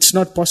it's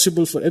not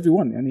possible for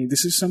everyone? I mean,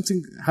 this is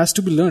something has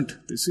to be learned.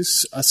 This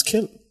is a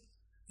skill.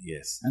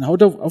 Yes.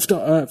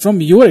 And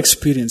from your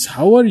experience,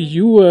 how are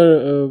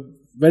you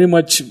very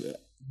much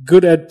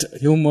good at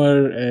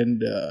humor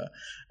and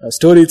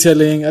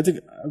storytelling? I think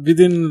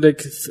within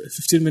like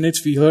 15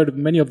 minutes we heard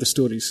many of the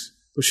stories.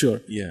 For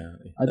sure. Yeah.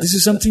 This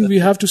is something we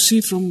have to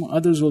see from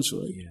others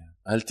also. Right? Yeah.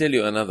 I'll tell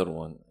you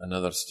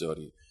another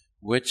story,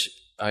 which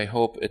I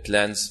hope it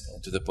lands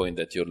to the point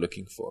that you're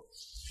looking for.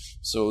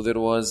 So there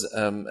was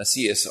a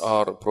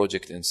CSR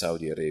project in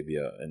Saudi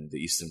Arabia in the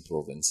Eastern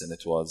Province, and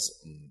it was,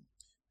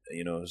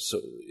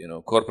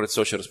 corporate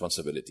social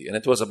responsibility, and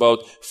it was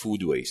about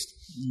food waste.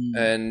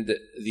 And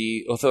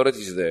the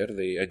authorities there,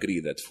 they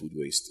agree that food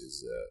waste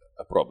is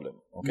a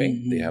problem.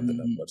 Okay, they have the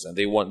numbers, and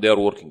they are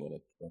working on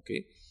it.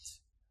 Okay.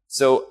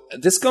 So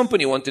this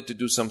company wanted to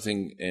do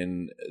something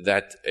in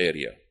that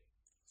area,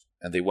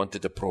 and they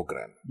wanted a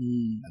program,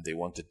 and they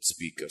wanted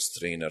speakers,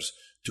 trainers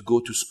to go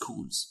to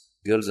schools,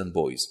 girls and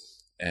boys,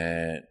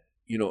 and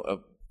a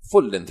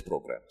full-length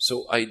program.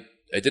 So I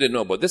didn't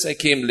know about this. I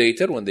came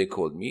later when they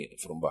called me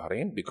from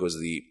Bahrain, because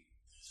the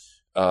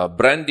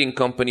branding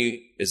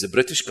company is a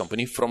British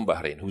company from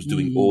Bahrain who's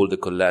doing all the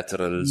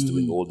collaterals,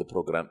 doing all the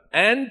program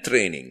and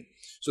training.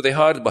 So they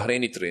hired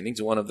Bahraini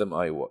trainings. One of them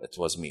it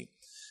was me.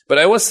 But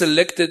I was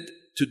selected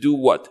to do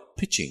what?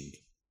 Pitching.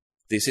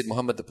 They said,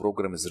 Mohammed, the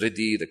program is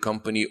ready, the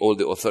company, all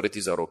the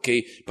authorities are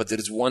okay, but there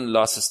is one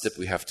last step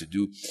we have to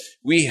do.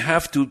 We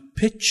have to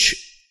pitch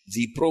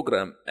the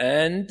program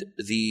and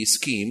the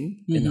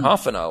scheme in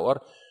half an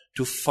hour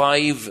to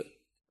 5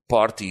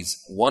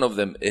 parties. One of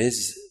them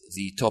is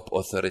the top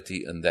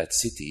authority in that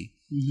city.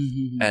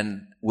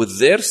 And with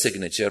their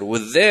signature,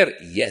 with their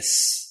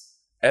yes,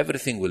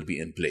 everything will be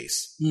in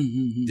place.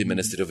 The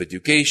Ministry of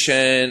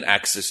Education,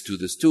 access to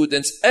the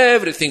students,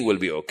 everything will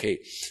be okay.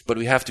 But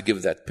we have to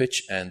give that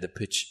pitch, and the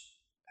pitch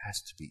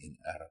has to be in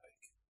Arabic.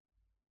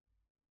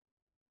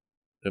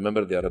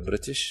 Remember, they are a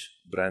British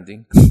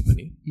branding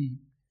company.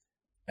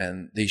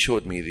 And they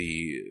showed me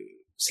the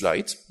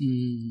slides.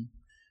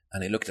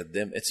 And I looked at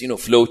them. It's,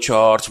 flow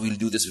charts. We'll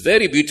do this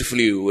very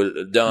beautifully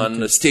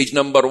done. Stage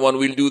number 1,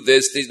 we'll do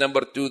this. Stage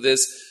number 2,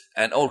 this.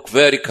 And all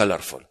very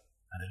colorful.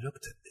 And I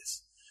looked at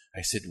this.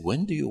 I said,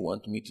 when do you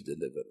want me to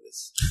deliver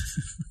this?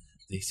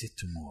 They said,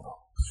 tomorrow.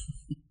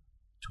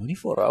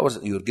 24 hours?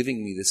 You're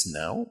giving me this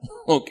now?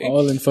 Okay.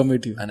 All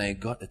informative. And I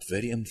got it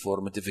very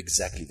informative.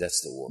 Exactly.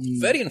 That's the word.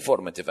 Very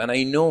informative. And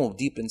I know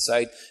deep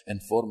inside,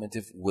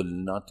 informative will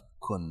not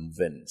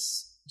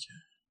convince.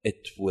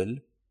 It will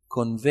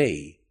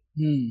convey.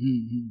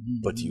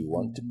 But you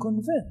want to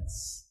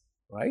convince,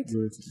 right?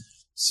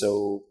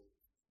 So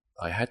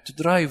I had to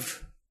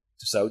drive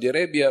to Saudi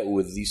Arabia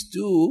with these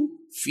 2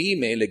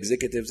 female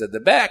executives at the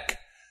back.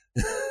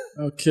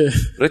 Okay.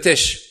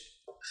 British.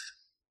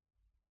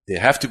 They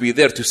have to be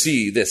there to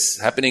see this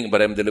happening,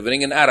 but I'm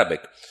delivering in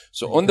Arabic.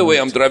 So on the way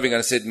I'm driving, and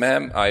I said,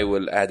 ma'am, I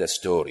will add a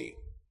story.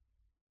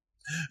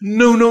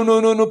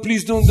 No,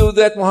 please don't do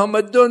that,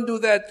 Mohammed, don't do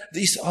that.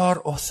 These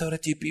are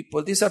authority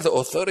people. These are the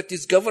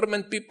authorities,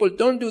 government people.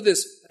 Don't do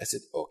this. I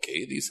said,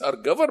 okay, these are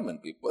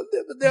government people.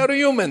 They are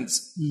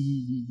humans.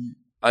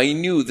 I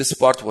knew this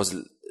part was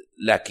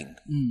lacking.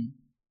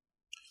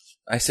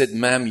 I said,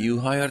 ma'am, you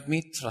hired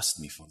me. Trust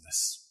me for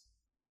this.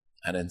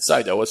 And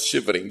inside I was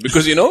shivering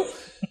because,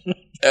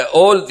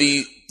 all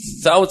the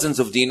thousands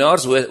of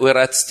dinars were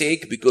at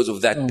stake because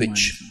of that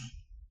pitch.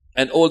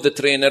 And all the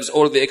trainers,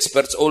 all the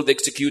experts, all the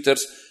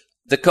executors,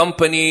 the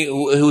company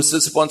who's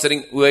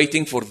sponsoring,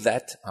 waiting for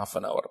that half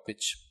an hour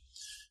pitch.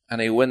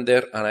 And I went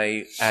there and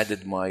I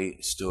added my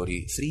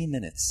story 3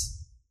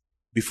 minutes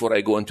before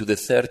I go into the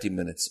 30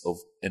 minutes of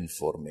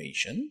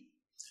information.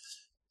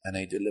 And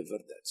I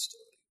delivered that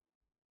story.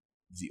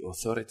 The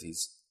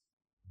authorities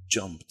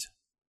jumped.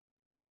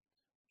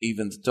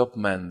 Even the top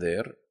man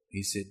there,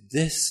 he said,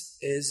 this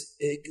is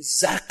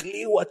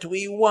exactly what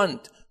we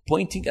want.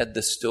 pointing at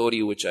the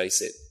story which I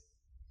said.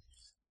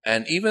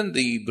 And even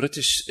the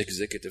British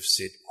executive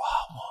said,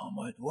 wow,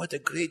 Mohammed, what a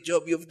great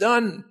job you've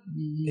done.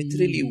 It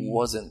really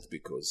wasn't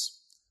because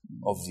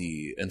of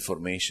the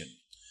information,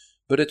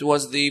 but it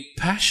was the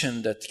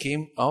passion that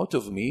came out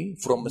of me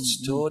from a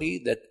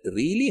story that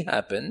really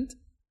happened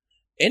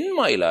in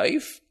my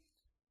life.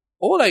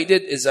 All I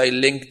did is I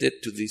linked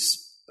it to this,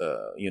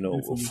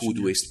 food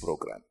waste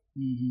program.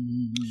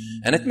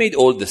 And it made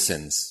all the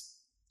sense.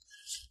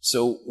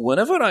 So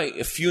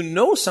if you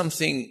know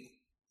something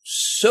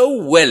so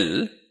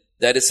well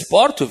that is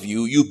part of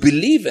you, you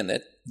believe in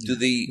it to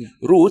the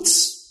roots,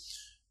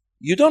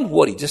 you don't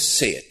worry, just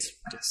say it.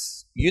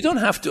 Yes. You don't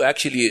have to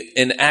actually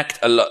enact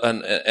a lot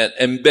and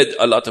embed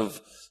a lot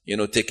of,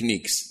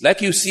 techniques.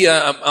 Like you see,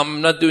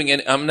 I'm not doing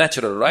any, I'm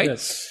natural, right?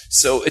 Yes.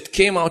 So it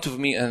came out of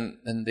me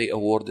and they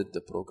awarded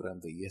the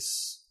program the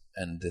yes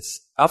and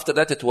this. After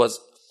that, it was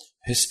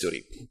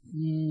history.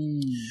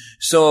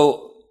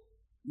 So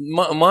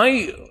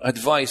my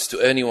advice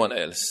to anyone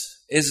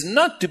else is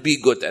not to be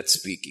good at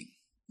speaking.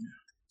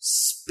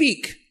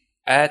 Speak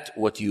at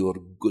what you're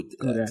good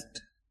at.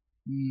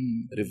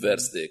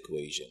 Reverse the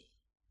equation.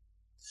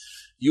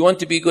 You want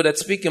to be good at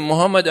speaking,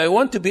 Mohammed, I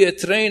want to be a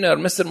trainer.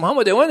 Mr.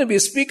 Mohammed, I want to be a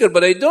speaker,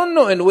 but I don't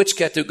know in which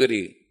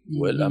category.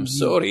 Well, I'm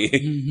sorry.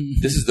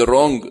 This is the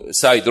wrong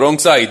side.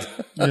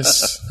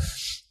 Yes.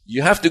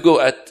 You have to go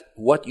at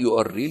what you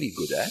are really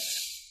good at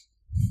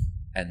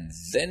and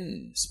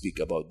then speak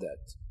about that.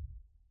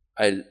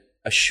 I'll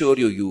assure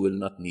you, you will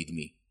not need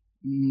me.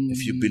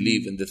 If you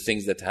believe in the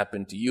things that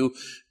happen to you,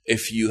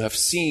 if you have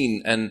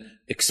seen and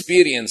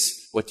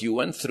experienced what you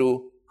went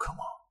through, come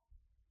on.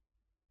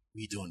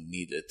 We don't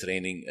need a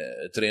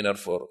trainer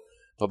for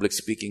public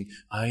speaking.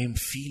 I am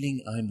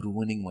feeling I'm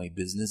ruining my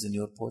business in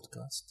your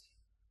podcast.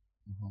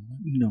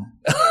 No.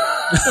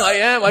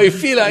 I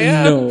feel I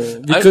am.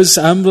 No, because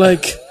I'm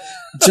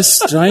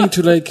just trying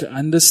to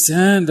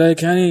understand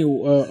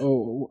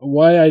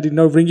why I did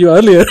not bring you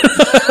earlier.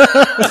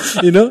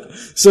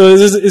 So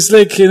it's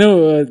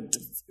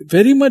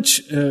very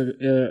much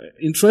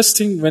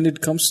interesting when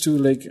it comes to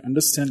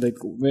understand a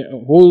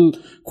whole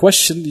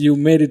question. You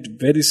made it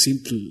very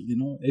simple.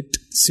 It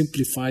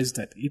simplifies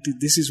that.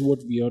 This is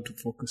what we are to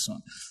focus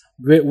on.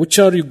 Which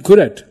are you good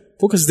at?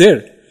 Focus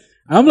there.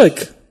 I'm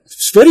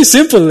it's very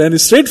simple and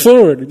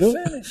straightforward.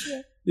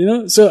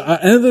 So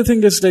another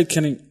thing is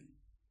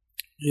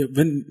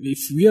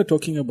if we are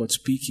talking about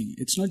speaking,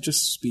 it's not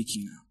just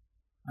speaking.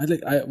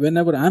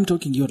 Whenever I'm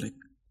talking, you're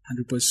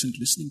 100%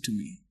 listening to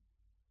me.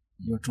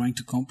 You're trying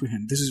to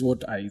comprehend. This is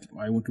what I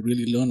want to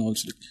really learn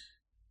also.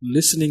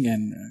 Listening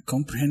and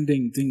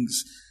comprehending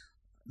things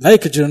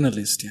like a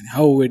journalist and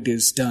how it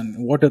is done.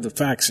 What are the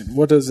facts and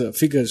what are the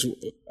figures?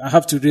 I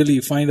have to really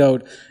find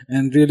out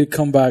and really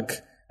come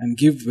back and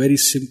give very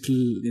simple,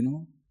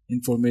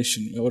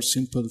 information or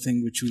simple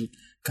thing which will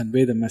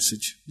convey the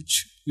message,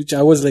 which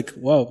I was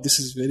wow, this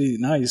is very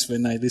nice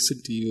when I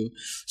listened to you.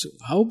 So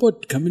how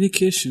about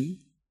communication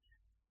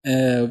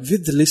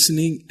with the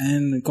listening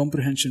and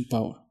comprehension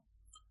power?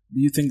 Do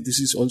you think this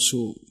is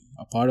also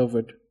a part of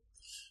it?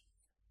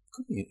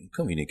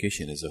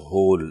 Communication is a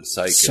whole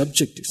cycle.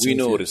 Subject itself, we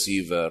know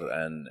receiver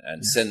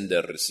and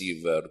sender,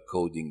 receiver,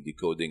 coding,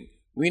 decoding.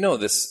 We know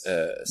this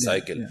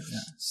cycle.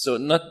 So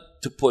not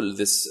to pull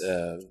this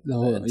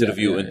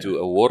interview into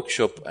a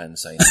workshop and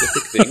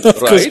scientific thing,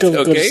 right?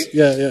 Okay.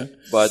 Yeah.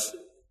 But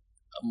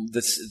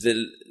the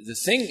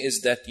thing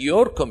is that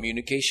your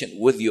communication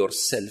with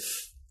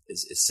yourself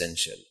is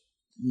essential.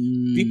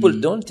 People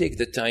don't take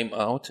the time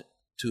out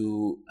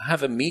to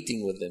have a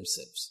meeting with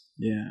themselves.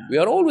 Yeah. We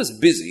are always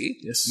busy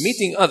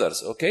meeting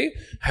others, okay?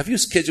 Have you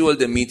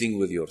scheduled a meeting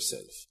with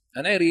yourself?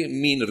 And I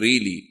mean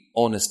really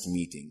honest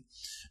meeting.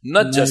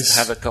 Not just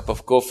have a cup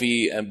of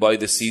coffee and by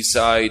the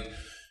seaside.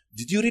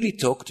 Did you really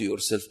talk to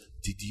yourself?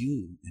 Did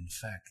you, in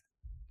fact,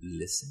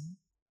 listen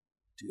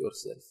to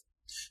yourself?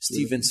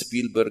 Steven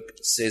Spielberg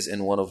says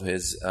in one of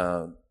his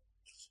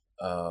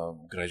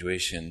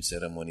graduation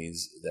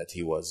ceremonies that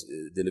he was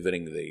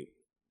delivering the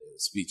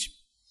speech,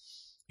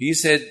 he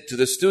said to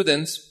the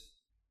students,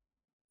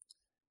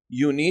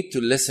 you need to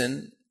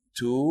listen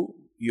to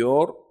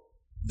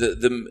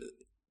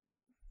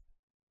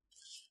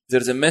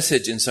there's a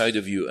message inside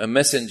of you, a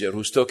messenger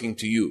who's talking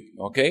to you,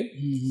 okay?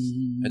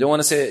 I don't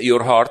want to say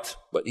your heart,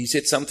 but he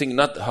said something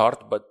not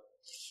heart, but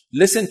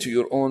listen to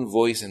your own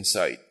voice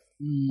inside,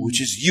 which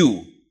is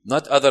you,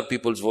 not other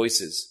people's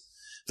voices.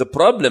 The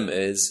problem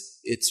is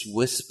it's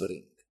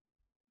whispering.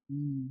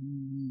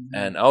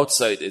 And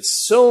outside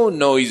it's so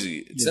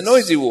noisy. It's a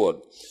noisy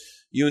world.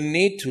 You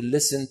need to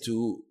listen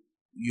to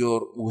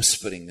your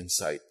whispering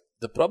inside.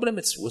 The problem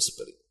is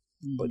whispering,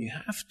 but you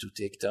have to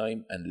take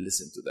time and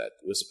listen to that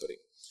whispering.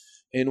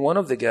 In one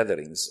of the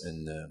gatherings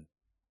in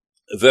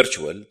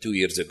virtual 2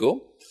 years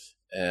ago,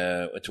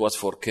 it was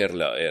for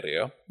Kerala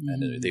area,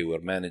 and they were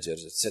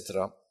managers,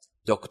 etc.,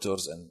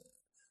 doctors, and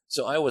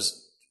so I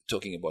was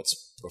talking about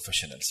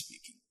professional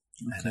speaking.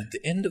 And at the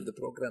end of the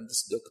program,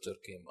 this doctor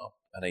came up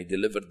and I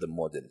delivered the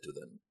model to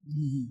them,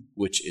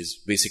 which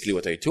is basically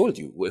what I told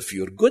you. If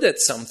you're good at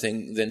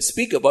something, then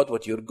speak about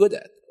what you're good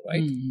at,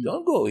 right?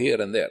 Don't go here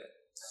and there.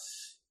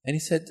 And he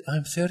said,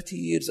 I'm 30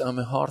 years, I'm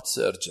a heart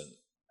surgeon.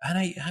 And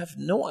I have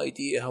no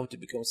idea how to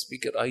become a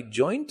speaker. I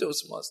joined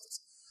Toastmasters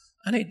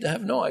and I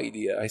have no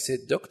idea. I said,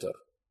 doctor,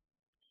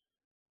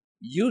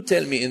 you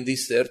tell me in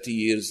these 30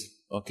 years,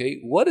 okay,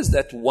 what is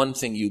that one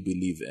thing you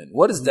believe in?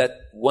 What is that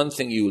one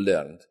thing you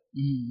learned?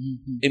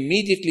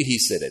 Immediately he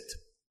said it.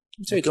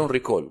 Which I don't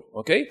recall,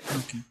 okay?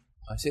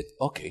 I said,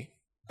 okay,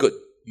 good.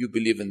 You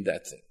believe in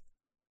that thing.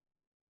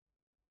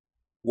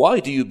 Why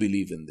do you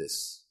believe in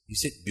this? He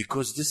said,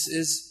 because this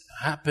is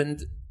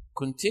happened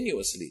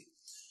continuously.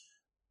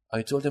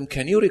 I told him,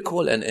 can you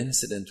recall an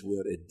incident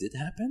where it did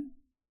happen?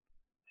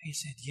 He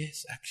said,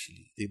 yes,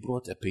 actually. They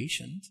brought a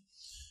patient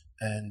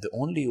and the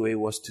only way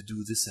was to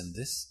do this and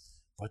this,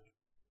 but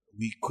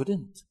we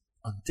couldn't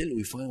until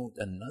we found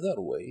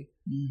another way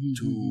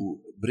to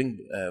bring,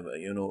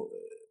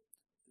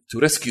 to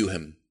rescue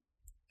him.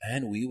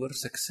 And we were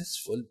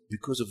successful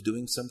because of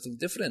doing something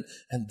different.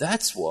 And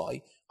that's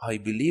why I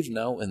believe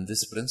now in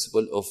this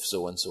principle of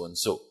so and so and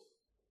so.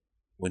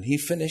 When he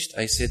finished,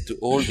 I said to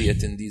all the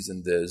attendees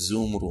in the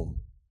Zoom room,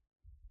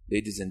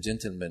 ladies and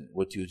gentlemen,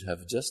 what you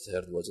have just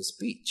heard was a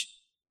speech.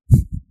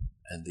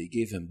 And they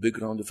gave him a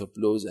big round of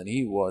applause and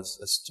he was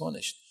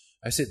astonished.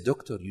 I said,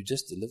 doctor, you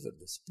just delivered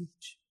the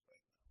speech.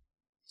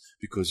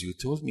 Because you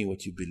told me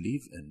what you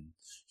believe in.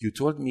 You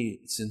told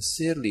me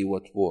sincerely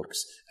what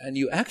works. And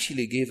you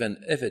actually gave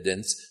an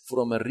evidence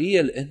from a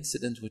real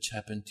incident which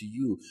happened to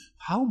you.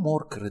 How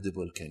more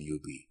credible can you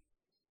be?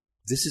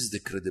 This is the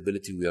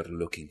credibility we are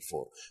looking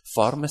for.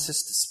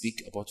 Pharmacists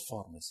speak about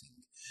pharmacy.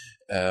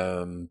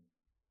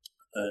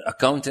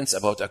 Accountants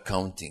about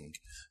accounting.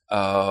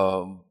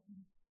 I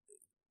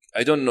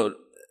don't know.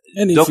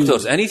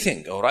 Doctors,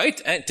 anything, all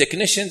right? And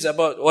technicians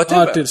about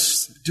whatever.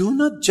 Artists. Do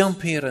not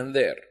jump here and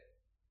there.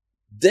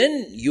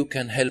 Then you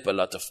can help a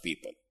lot of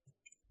people.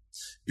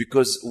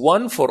 Because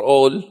one for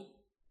all,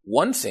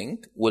 one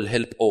thing will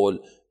help all,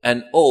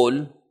 and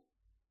all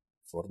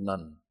for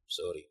none.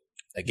 Sorry.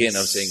 Again,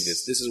 I'm saying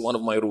this. This is one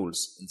of my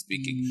rules in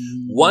speaking.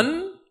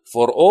 One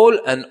for all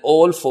and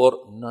all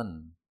for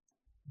none.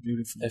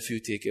 Beautiful. If you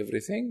take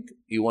everything,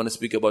 you want to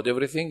speak about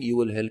everything, you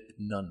will help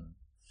none.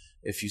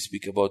 If you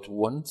speak about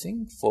one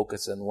thing,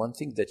 focus on one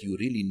thing that you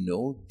really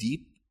know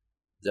deep,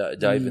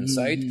 dive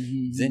inside,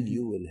 then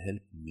you will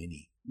help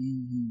many.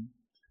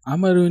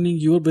 Am I ruining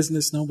your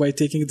business now by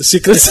taking the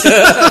secrets?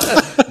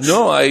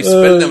 No, I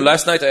spelled them.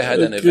 Last night I had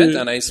an event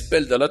and I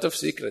spelled a lot of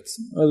secrets.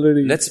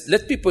 Already.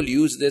 Let people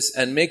use this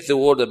and make the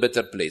world a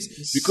better place.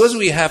 Yes. Because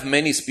we have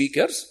many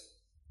speakers,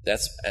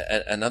 that's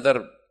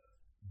another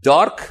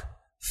dark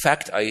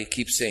fact I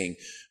keep saying.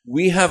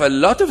 We have a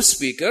lot of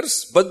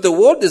speakers, but the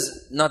world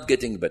is not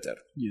getting better.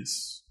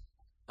 Yes.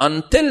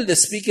 Until the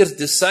speakers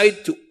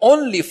decide to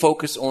only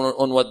focus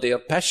on what they are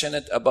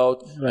passionate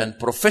about and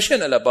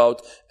professional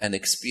about and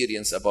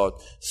experience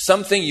about.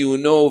 Something you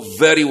know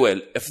very well.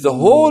 If the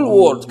whole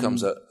world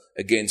comes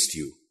against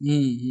you,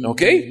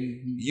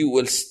 okay, you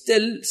will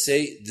still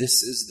say,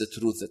 this is the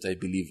truth that I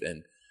believe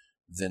in.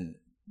 Then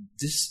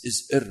this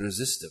is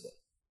irresistible.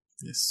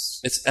 Yes.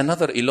 It's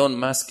another Elon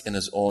Musk in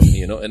his own,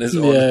 in his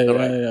own.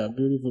 Yeah,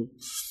 beautiful.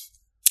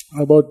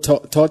 How about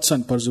thoughts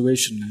on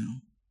persuasion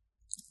now?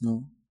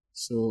 No.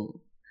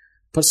 So,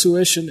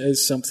 persuasion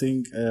is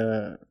something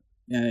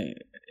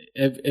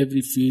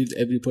every field,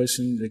 every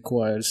person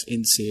requires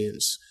in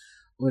sales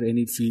or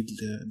any field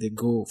they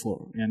go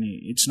for.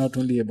 It's not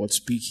only about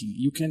speaking.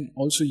 You can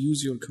also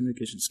use your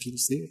communication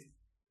skills there.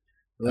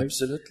 Right?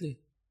 Absolutely.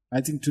 I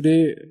think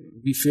today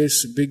we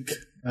face a big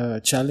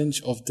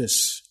challenge of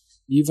this.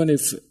 Even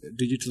if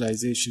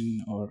digitalization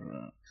or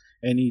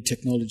any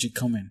technology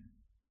come in,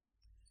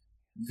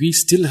 we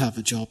still have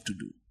a job to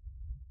do.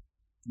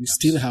 We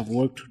still have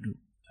work to do.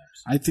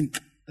 I think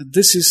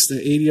this is the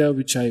area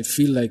which I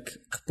feel like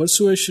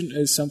persuasion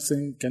is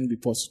something can be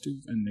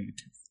positive and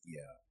negative.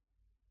 Yeah.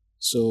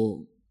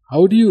 So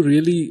how do you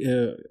really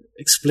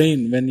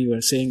explain when you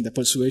are saying the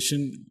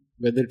persuasion,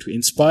 whether to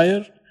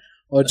inspire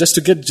or just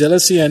to get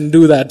jealousy and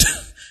do that,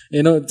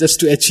 just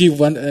to achieve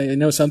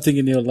one, something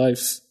in your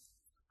life?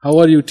 How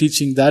are you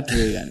teaching that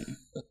way?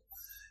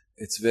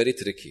 It's very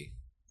tricky.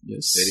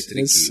 Yes. Very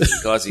tricky.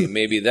 Because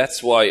maybe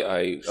that's why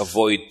I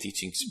avoid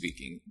teaching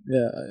speaking.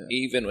 Yeah.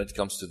 Even when it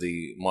comes to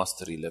the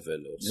mastery level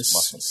or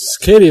master class.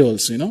 Scary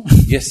also,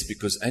 Yes,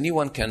 because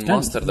anyone can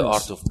master the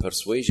art of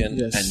persuasion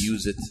and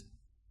use it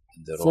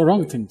in the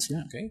wrong things.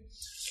 Yeah. Okay.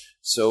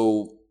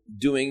 So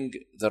doing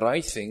the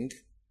right thing,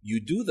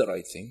 you do the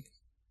right thing,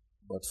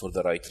 but for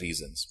the right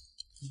reasons.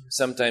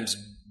 Sometimes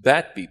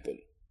bad people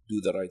do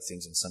the right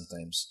things and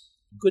sometimes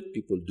good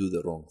people do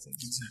the wrong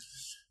things. Exactly.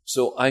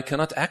 So I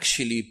cannot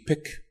actually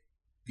pick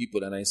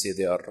people and I say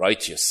they are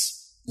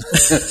righteous.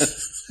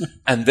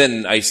 And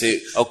then I say,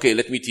 okay,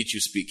 let me teach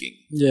you speaking.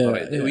 Yeah.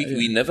 Right? We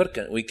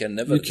can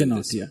never you do cannot,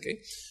 this.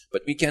 Okay?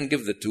 But we can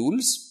give the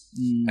tools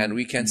and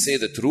we can say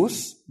the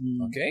truth,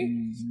 okay?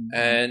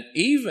 And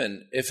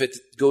even if it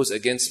goes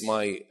against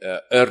my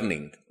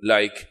earning,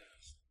 like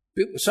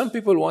some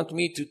people want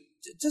me to,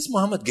 just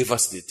Mohammed, give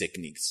us the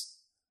techniques.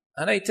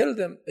 And I tell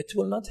them, it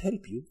will not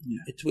help you.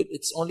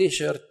 It's only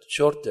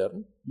short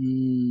term.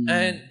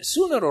 And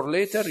sooner or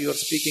later, your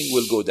speaking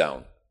will go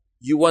down.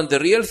 You want the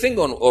real thing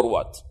or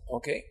what?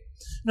 Okay?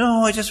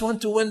 No, I just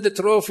want to win the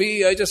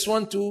trophy. I just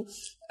want to,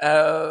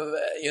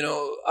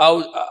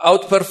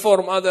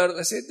 outperform others.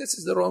 I said, this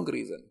is the wrong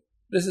reason.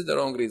 This is the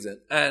wrong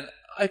reason. And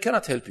I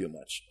cannot help you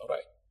much. All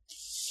right.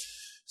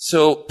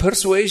 So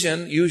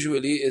persuasion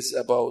usually is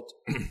about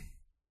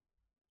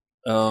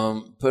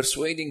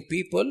persuading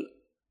people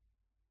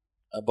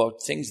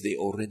about things they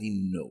already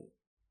know.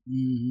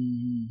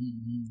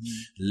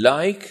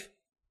 Like,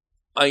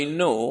 I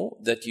know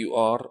that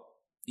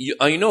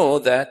I know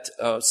that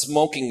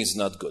smoking is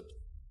not good.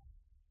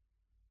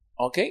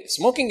 Okay?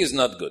 Smoking is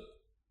not good.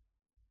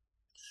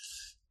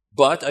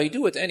 But I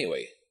do it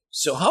anyway.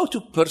 So how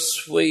do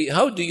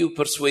you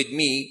persuade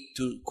me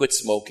to quit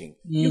smoking?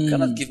 You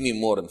cannot give me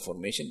more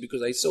information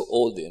because I saw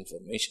all the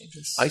information.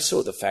 Yes. I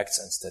saw the facts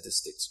and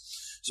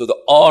statistics. So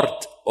the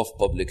art of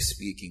public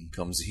speaking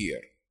comes here.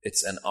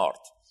 It's an art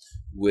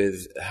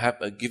with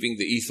giving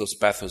the ethos,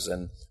 pathos,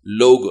 and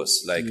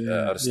logos, like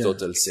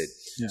Aristotle said.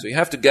 Yeah. So you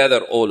have to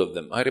gather all of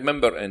them. I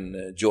remember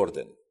in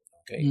Jordan,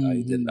 okay,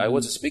 I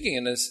was speaking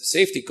in a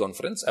safety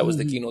conference. I was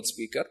the keynote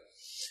speaker.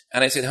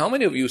 And I said, how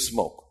many of you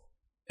smoke?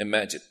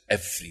 Imagine,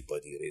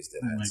 everybody raised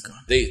their hands. Oh my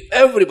God.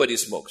 Everybody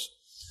smokes.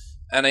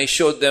 And I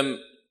showed them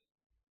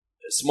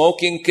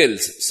smoking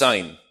kills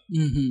sign.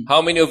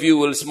 How many of you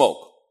will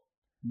smoke?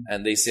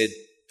 And they said,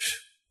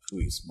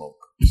 we smoke.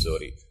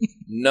 Sorry.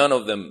 None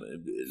of them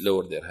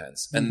lowered their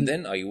hands. And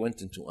then I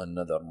went into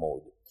another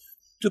mode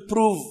to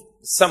prove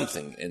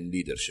something in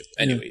leadership.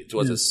 Anyway, it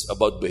was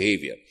about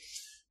behavior.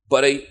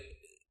 But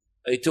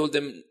I told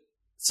them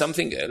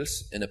something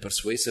else in a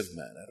persuasive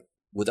manner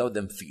without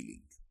them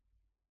feeling.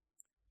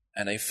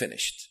 And I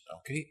finished.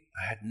 Okay?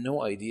 I had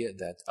no idea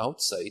that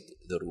outside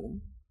the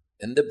room,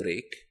 in the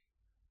break,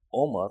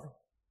 Omar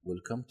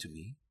will come to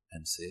me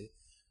and say,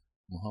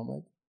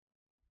 Mohamed,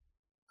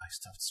 I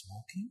stopped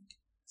smoking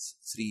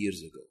 3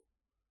 years ago.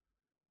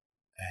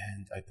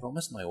 And I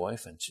promised my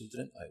wife and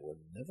children I will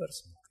never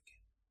smoke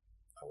again.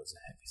 I was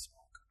a heavy smoker.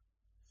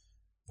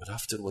 But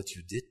after what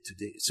you did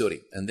today,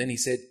 and then he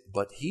said,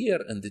 but here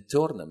in the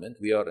tournament,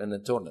 we are in a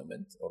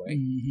tournament, all right?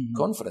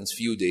 Conference,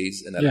 few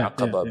days in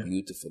Al-Aqaba,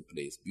 beautiful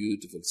place,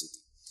 beautiful city.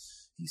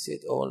 He said,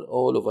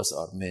 all of us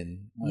are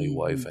men. My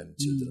wife and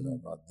children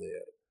are not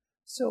there.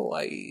 So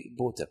I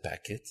bought a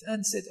packet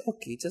and said,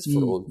 okay, just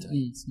for old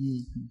times.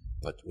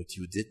 But what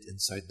you did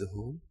inside the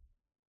hall,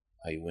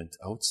 I went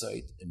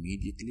outside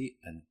immediately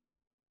and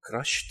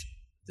crushed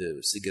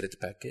the cigarette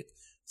packet,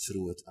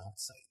 threw it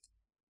outside.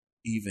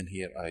 Even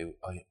here, I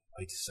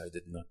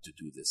decided not to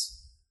do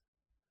this.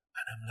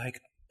 And I'm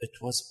like, it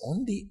was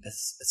only a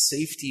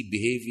safety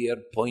behavior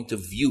point of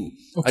view.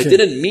 Okay. I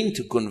didn't mean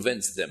to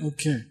convince them.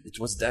 Okay. It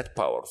was that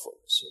powerful.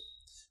 So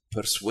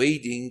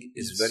persuading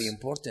is very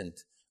important.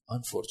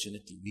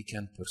 Unfortunately, we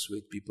can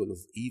persuade people of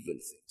evil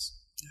things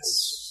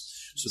also.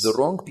 So the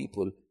wrong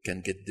people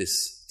can get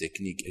this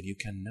technique and you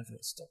can never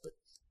stop it.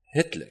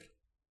 Hitler.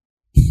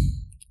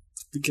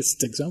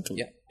 Biggest example.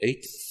 Yeah,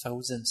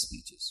 8,000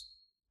 speeches.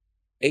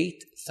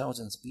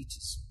 8,000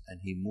 speeches.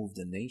 And he moved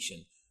the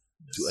nation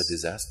to a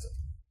disaster.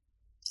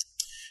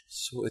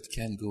 So it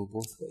can go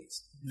both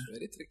ways. It's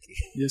very tricky.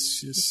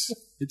 Yes.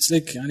 It's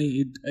like,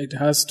 it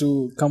has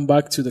to come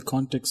back to the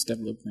context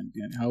development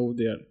and how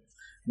they are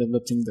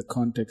developing the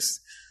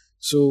context.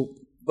 So,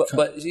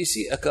 but you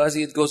see,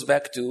 Akazi, it goes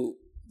back to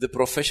the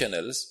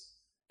professionals.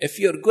 If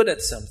you're good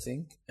at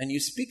something and you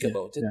speak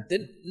about it,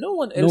 then no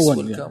one else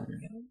will come.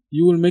 Yeah.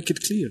 You will make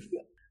it clear.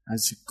 Yeah.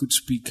 As a good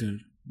speaker,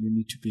 you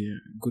need to be a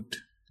good,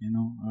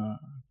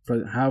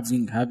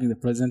 having the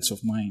presence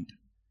of mind.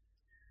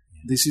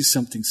 Yeah. This is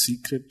something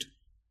secret,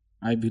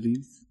 I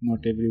believe.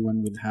 Not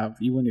everyone will have,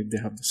 even if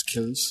they have the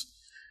skills.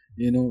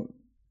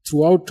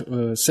 Throughout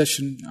a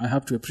session, I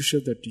have to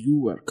appreciate that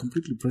you are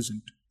completely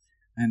present.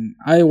 And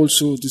I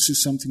also, this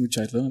is something which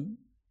I learned.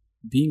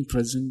 Being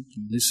present,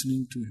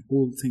 listening to the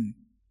whole thing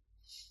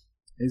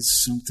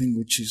is something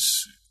which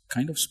is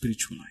kind of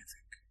spiritual, I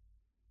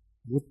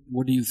think.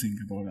 What do you think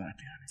about that?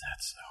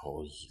 That's a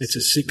whole... It's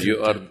a secret.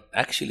 You are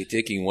actually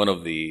taking one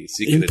of the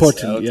secrets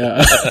important,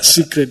 out.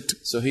 Secret.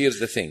 So here's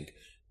the thing.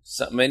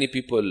 Many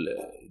people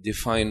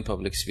define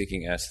public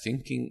speaking as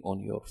thinking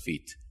on your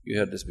feet. You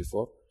heard this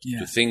before? Yeah.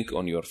 To think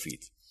on your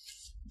feet.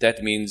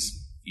 That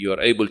means you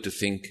are able to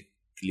think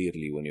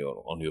clearly when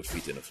you're on your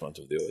feet in front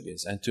of the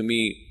audience. And to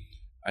me,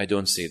 I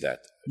don't say that.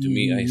 To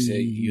me, I say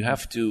you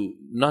have to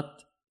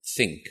not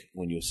think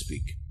when you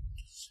speak.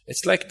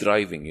 It's like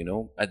driving,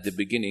 At the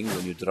beginning,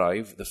 when you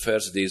drive, the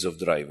first days of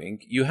driving,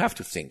 you have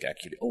to think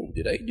actually,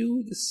 did I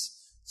do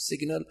this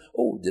signal?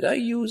 Did I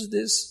use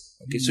this?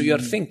 Okay, so you are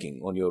thinking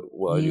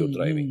while you're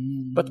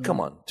driving. But come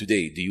on,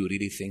 today, do you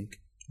really think?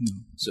 No.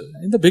 So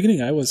in the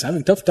beginning, I was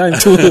having tough time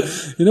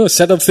to,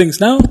 set up things.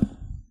 Now,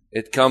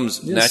 It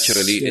comes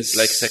naturally. yes. It's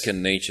like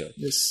second nature.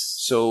 Yes.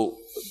 So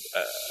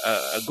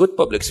a good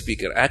public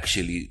speaker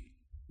actually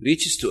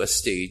reaches to a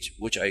stage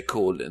which I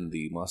call in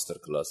the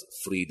masterclass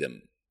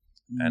freedom.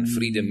 And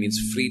freedom means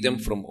freedom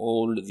from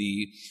all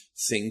the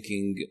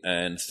thinking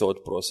and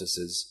thought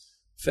processes.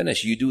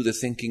 Finish. You do the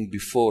thinking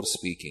before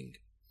speaking.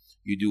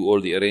 You do all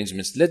the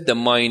arrangements. Let the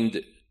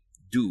mind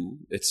do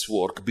its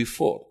work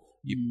before.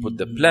 You put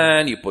the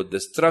plan, you put the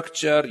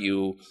structure,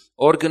 you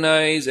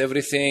organize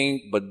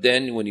everything, but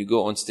then when you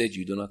go on stage,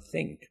 you do not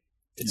think.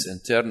 It's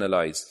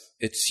internalized.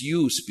 It's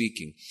you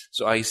speaking.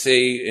 So I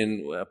say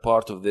in a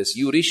part of this,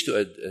 you reach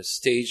to a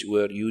stage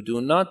where you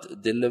do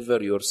not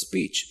deliver your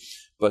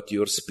speech, but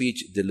your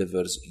speech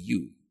delivers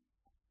you.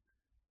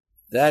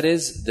 That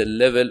is the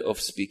level of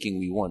speaking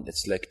we want.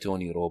 It's like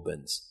Tony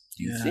Robbins.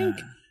 Do you think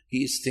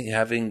he is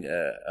having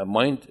a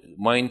mind,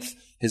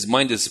 his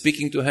mind is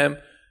speaking to him?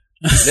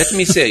 Let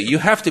me say, you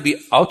have to be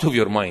out of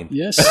your mind.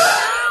 Yes.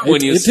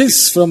 When it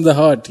is from the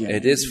heart. Yeah.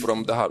 It is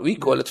from the heart. We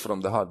call it from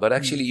the heart, but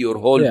actually your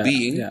whole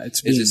being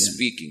is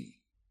speaking.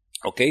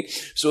 Okay?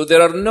 So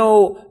there are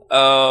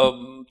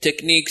no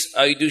techniques,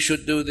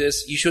 should do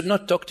this. You should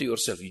not talk to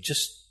yourself.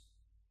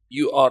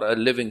 You are a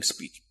living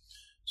speech.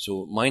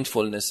 So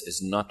mindfulness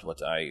is not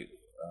what I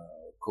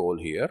call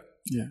here.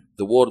 Yeah.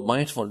 The word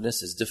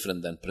mindfulness is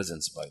different than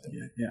presence, by the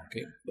way. Yeah.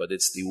 Okay, but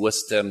it's the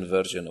Western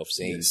version of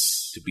saying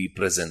to be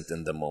present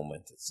in the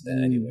moment.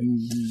 Anyway,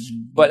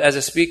 but as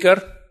a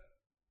speaker,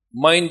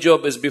 mind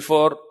job is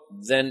before.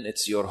 Then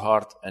it's your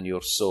heart and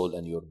your soul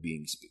and your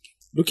being speaking.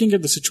 Looking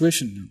at the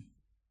situation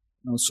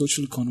now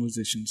social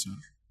conversations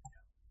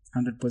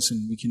are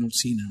 100%. We cannot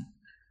see now.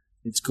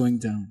 It's going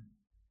down.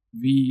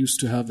 We used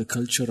to have the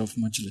culture of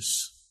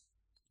majlis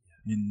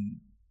in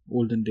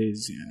olden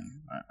days.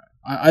 Yeah.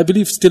 I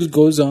believe still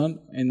goes on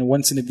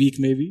once in a week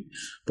maybe,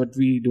 but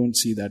we don't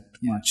see that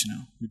much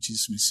now, which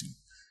is missing.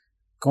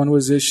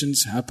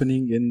 Conversations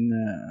happening in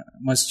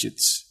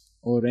masjids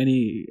or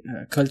any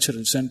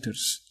cultural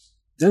centers.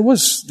 There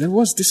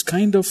was this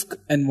kind of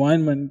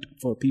environment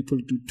for people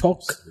to talk.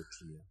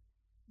 Absolutely.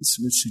 It's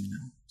missing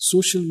now.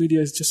 Social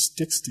media is just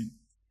texting.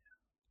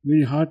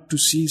 Very hard to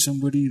see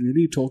somebody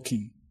really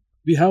talking.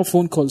 We have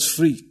phone calls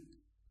free,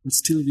 but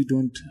still we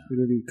don't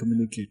really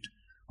communicate.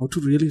 How to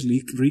really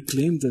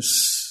reclaim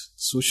this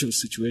social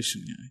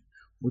situation?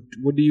 Yeah.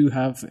 What do you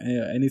have?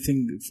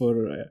 Anything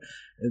for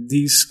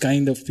these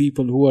kind of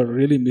people who are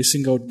really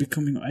missing out,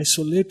 becoming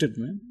isolated,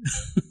 man?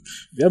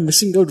 They are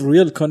missing out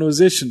real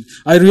conversation.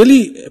 I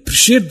really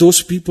appreciate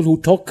those people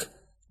who talk.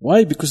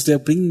 Why? Because they are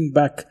bringing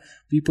back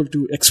people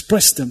to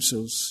express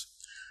themselves.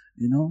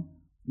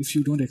 If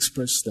you don't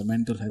express the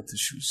mental health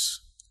issues,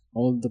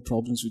 all the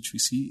problems which we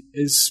see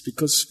is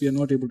because we are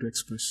not able to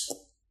express.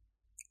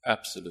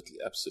 Absolutely.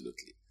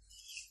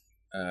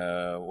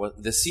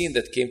 The scene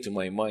that came to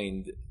my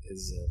mind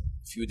is a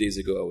few days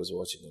ago I was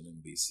watching on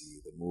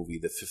NBC the movie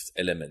The Fifth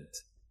Element,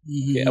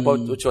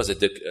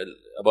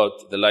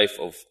 about the life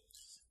of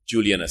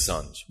Julian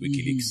Assange,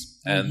 WikiLeaks,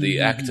 and the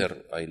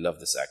actor. I love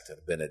this actor,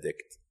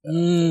 Benedict.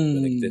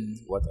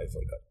 What I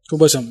forgot.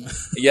 Kumbasam.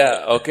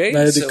 Yeah. Okay.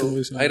 So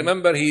Kumbasam. I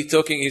remember he's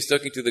talking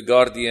to the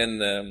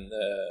Guardian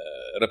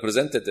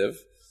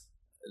representative,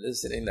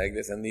 listening like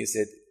this, and he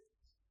said,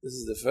 "This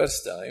is the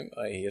first time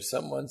I hear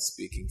someone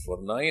speaking for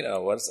 9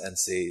 hours and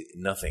say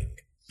nothing."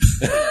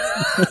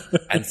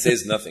 And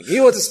says nothing. He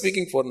was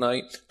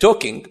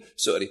talking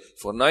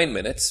for 9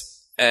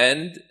 minutes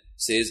and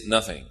says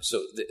nothing.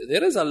 So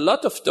there is a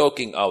lot of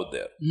talking out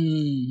there.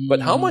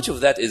 But how much of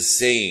that is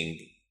saying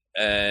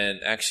and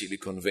actually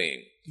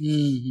conveying?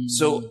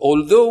 So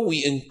although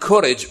we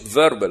encourage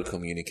verbal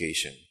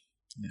communication,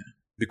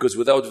 because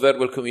without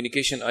verbal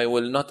communication, I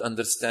will not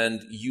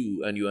understand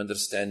you and you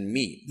understand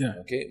me.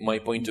 Yeah. Okay, my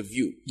point of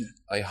view. Yeah.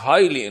 I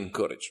highly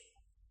encourage.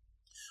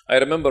 I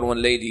remember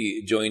one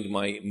lady joined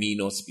my Me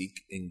No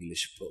Speak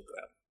English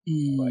program,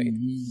 right?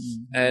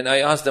 And I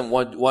asked them,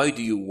 why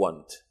do you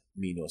want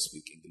Me No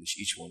Speak English,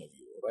 each one of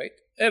you, right?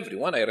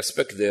 Everyone, I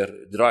respect their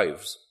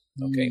drives,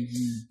 okay?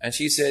 And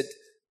she said,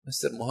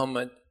 Mr.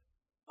 Mohamed,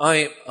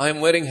 I'm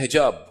wearing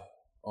hijab,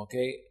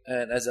 okay?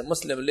 And as a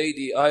Muslim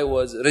lady, I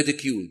was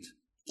ridiculed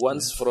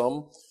once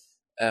from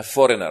a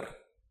foreigner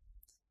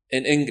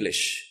in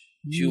English.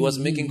 She was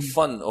making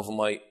fun of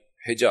my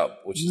hijab,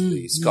 which is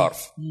the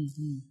scarf.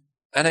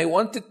 And I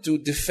wanted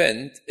to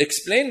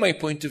explain my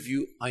point of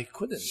view. I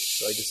couldn't.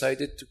 So I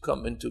decided to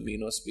come into Me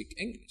No Speak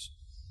English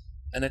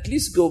and at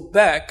least go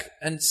back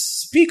and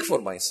speak for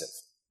myself.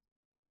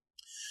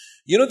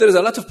 There's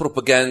a lot of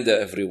propaganda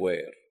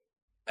everywhere.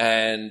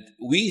 And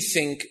we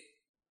think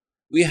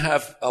we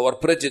have our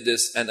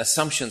prejudice and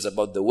assumptions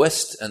about the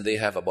West, and they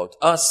have about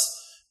us.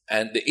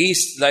 And the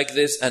East like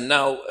this, and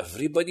now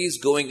everybody is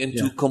going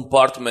into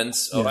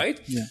compartments, all right?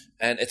 Yeah.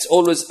 And it's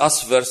always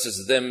us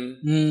versus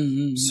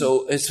them.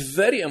 So it's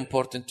very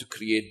important to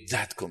create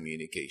that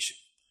communication,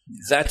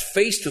 that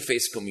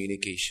face-to-face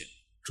communication.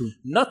 True.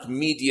 Not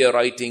media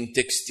writing,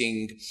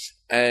 texting,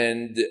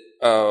 and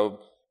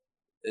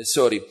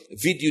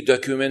video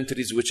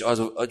documentaries which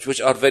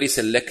are very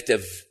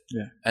selective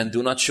and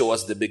do not show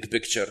us the big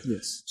picture.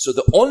 Yes. So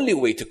the only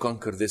way to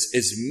conquer this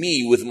is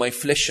me with my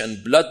flesh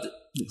and blood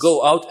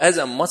go out as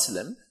a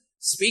Muslim,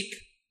 speak,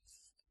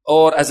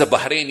 or as a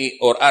Bahraini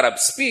or Arab,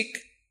 speak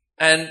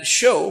and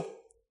show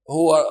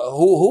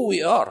who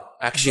we are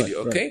actually.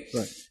 Right.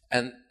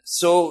 And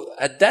so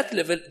at that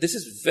level, this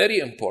is very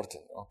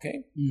important,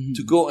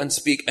 to go and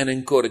speak and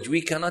encourage.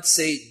 We cannot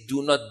say,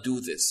 do not do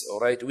this, all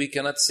right? We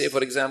cannot say,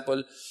 for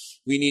example,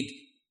 we need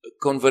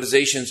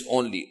conversations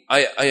only.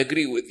 I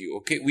agree with you,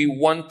 okay? We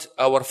want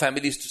our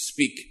families to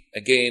speak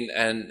again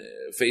and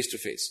face to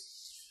face.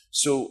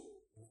 So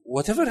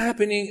what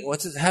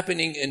is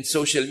happening in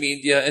social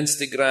media,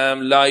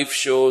 Instagram, live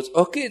shows,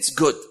 okay, it's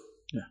good.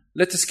 Yeah.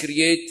 Let us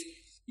create,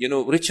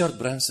 Richard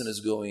Branson is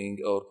going,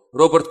 or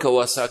Robert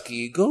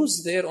Kawasaki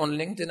goes there on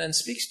LinkedIn and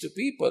speaks to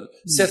people.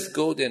 Seth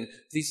Godin,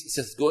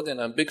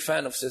 I'm a big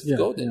fan of Seth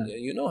Godin. Yeah.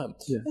 You know him.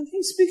 Yeah. And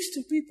he speaks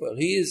to people.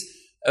 He is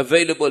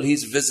available.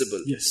 He's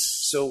visible. Yes.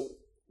 So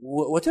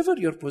whatever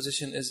your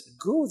position is,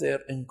 go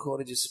there,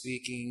 encourage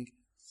speaking.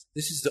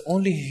 This is the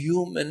only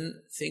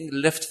human thing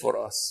left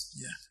for us.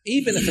 Yeah.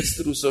 Even if it's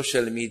through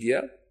social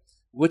media,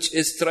 which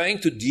is trying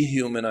to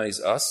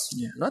dehumanize us,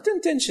 not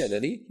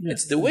intentionally. Yeah.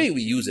 It's the way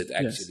we use it,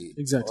 actually. Yes,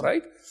 exactly. All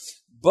right?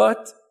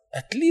 But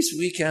at least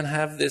we can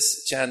have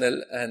this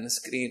channel and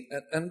screen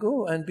and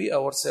go and be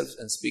ourselves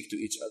and speak to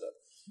each other.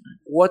 Right.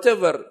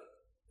 Whatever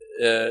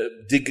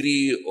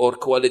degree or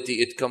quality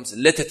it comes,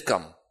 let it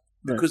come.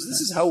 Because this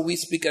is how we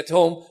speak at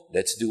home.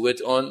 Let's do it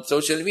on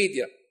social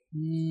media.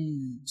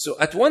 So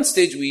at one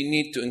stage, we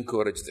need to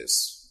encourage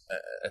this,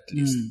 at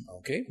least.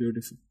 Okay?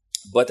 Beautiful.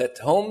 But at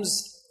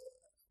homes,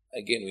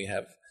 again,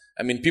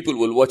 people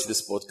will watch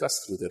this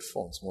podcast through their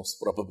phones, most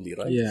probably,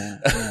 right? Yeah.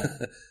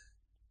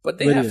 But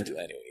they have to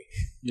anyway.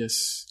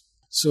 Yes.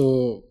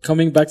 So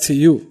coming back to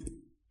you,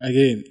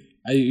 again,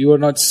 you are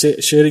not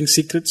sharing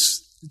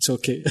secrets. It's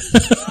okay.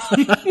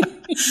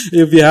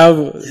 If you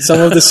have some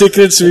of the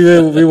secrets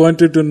we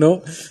wanted to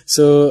know.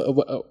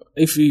 So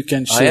if you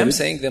can share. I am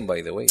saying them,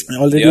 by the way.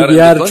 Already we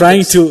are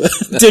trying to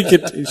take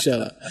it,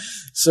 inshallah.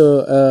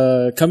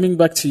 So coming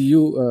back to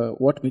you,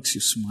 what makes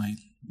you smile,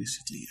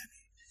 basically?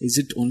 Is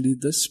it only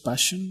this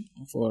passion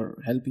for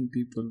helping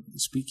people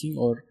speaking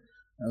or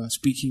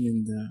speaking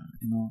in the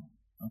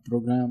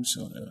programs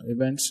or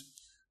events,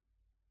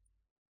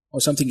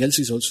 or something else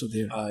is also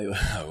there?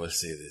 I will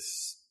say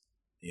this.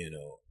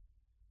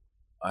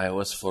 I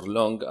was for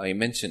long. I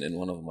mentioned in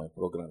one of my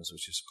programs,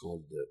 which is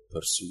called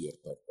 "Pursue Your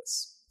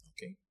Purpose."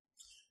 Okay,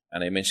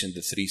 and I mentioned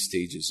the 3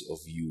 stages of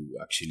you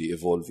actually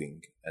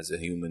evolving as a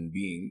human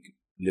being,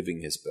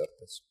 living his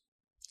purpose.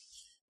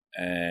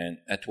 And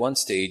at one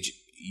stage,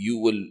 you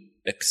will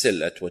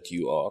excel at what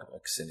you are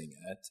excelling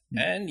at,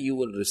 and you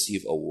will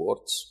receive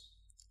awards,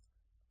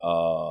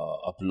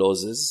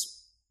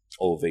 applauses,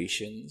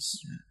 ovations,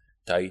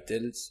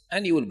 titles,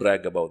 and you will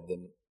brag about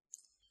them.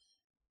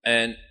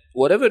 And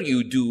whatever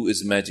you do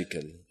is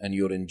magical, and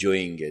you're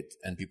enjoying it,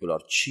 and people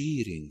are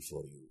cheering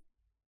for you.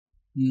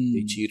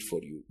 They cheer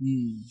for you.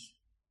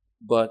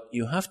 But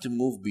you have to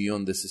move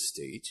beyond this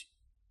stage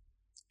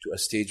to a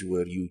stage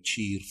where you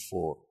cheer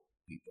for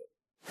people.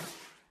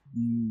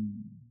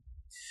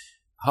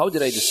 How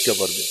did I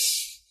discover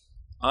this?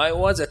 I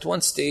was at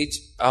one stage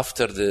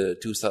after the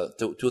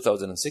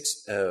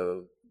 2006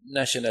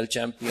 national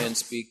champion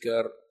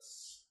speaker.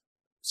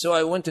 So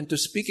I went into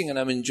speaking, and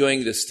I'm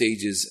enjoying the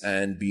stages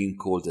and being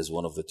called as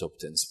one of the top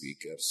 10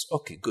 speakers.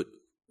 Okay, good.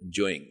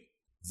 Enjoying.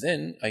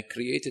 Then I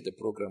created a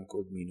program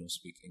called Me No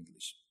Speak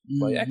English.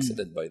 By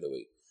accident, by the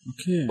way.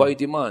 Okay. By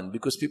demand,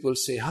 because people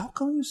say, how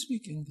come you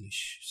speak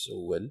English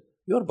so well?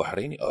 You're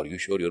Bahraini. Are you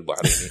sure you're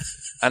Bahraini?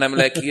 And I'm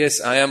like,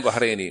 yes, I am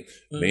Bahraini.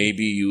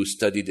 Maybe you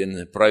studied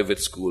in private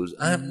schools.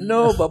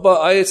 No, Baba,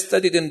 I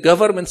studied in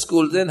government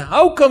schools. Then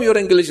how come your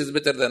English is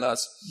better than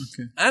us?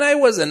 Okay. And I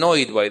was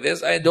annoyed by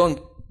this. I don't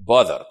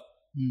bother.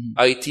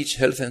 I teach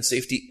health and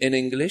safety in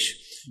English.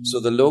 So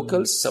the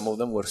locals, some of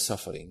them were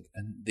suffering.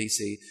 And they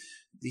say,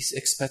 these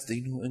expats,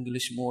 they know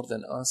English more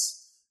than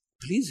us.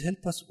 Please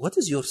help us. What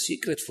is your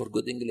secret for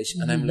good English?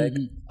 And I'm like,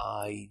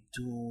 I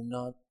do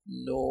not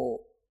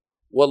know.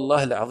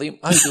 Wallah al-azim,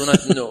 I do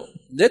not know.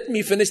 Let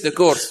me finish the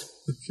course.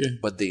 Okay.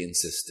 But they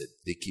insisted.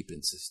 They keep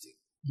insisting.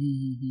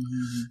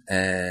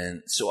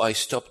 And so I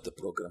stopped the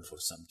program for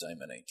some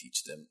time, and I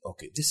teach them,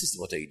 okay, this is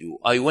what I do.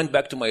 I went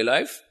back to my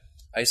life.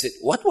 I said,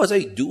 what was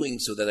I doing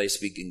so that I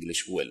speak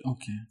English well?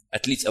 Okay.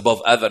 At least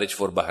above average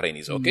for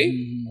Bahrainis, okay?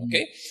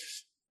 Okay.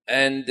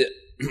 And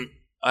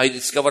I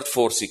discovered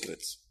 4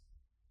 secrets.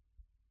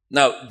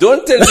 Now,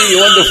 don't tell me you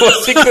want the 4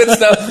 secrets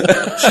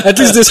now. At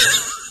least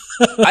this.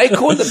 I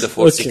called them the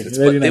 4 secrets,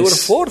 but nice. They were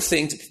 4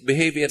 things,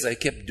 behaviors I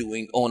kept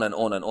doing on and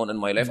on and on in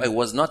my life. I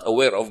was not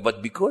aware of,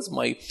 but because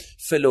my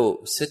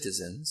fellow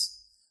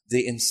citizens,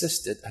 they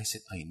insisted, I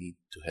said, I need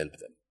to help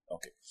them.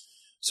 Okay.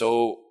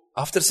 So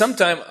after some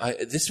time,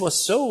 this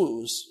was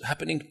so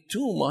happening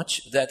too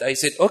much that I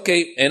said,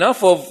 okay,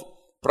 enough of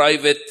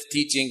private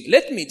teaching.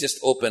 Let me just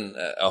open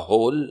a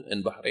hall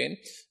in Bahrain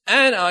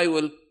and I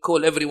will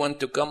call everyone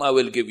to come. I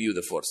will give you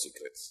the 4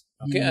 secrets.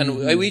 Okay,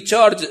 and we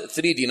charge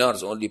 3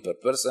 dinars only per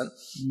person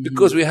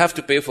because we have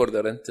to pay for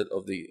the rental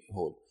of the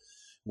hall.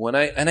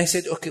 I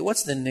said, okay,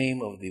 what's the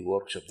name of the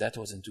workshop? That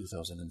was in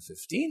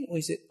 2015.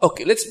 We said,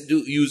 okay, let's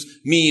use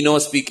Me No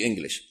Speak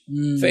English.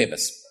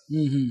 Famous.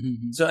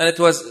 So, and it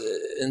was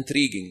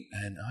intriguing.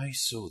 And I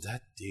saw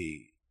that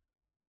day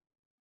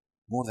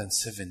more than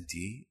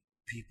 70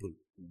 people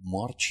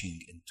marching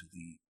into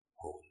the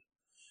hall.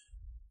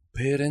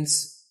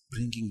 Parents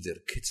bringing their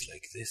kids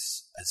like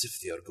this, as if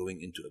they are going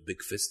into a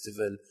big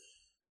festival.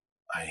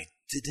 I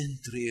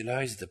didn't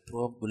realize the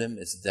problem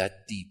is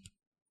that deep.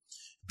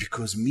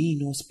 Because Me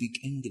No Speak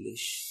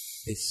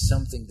English is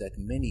something that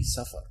many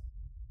suffer,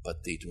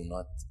 but they do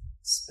not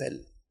spell.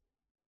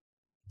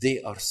 They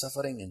are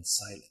suffering in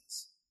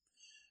silence.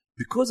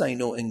 Because I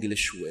know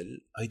English well,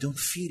 I don't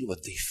feel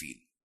what they feel.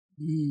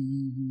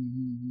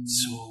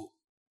 So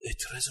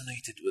it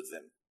resonated with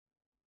them.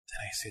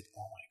 Then I said,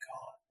 oh my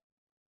God,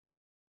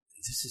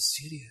 this is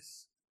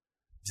serious.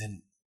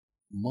 Then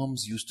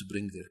moms used to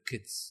bring their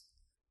kids.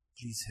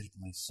 Please help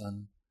my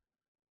son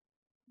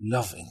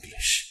love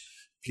English.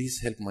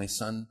 Please help my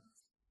son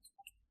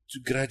to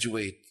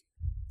graduate.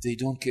 They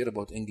don't care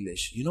about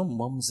English. You know,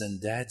 moms and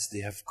dads, they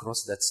have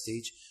crossed that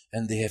stage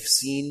and they have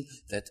seen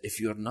that if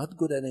you're not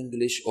good at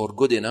English or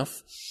good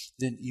enough,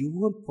 then you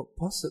will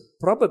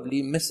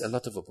probably miss a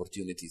lot of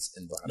opportunities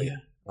in Bahrain,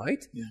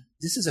 right? Yeah.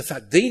 This is a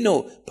fact. They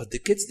know, but the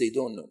kids, they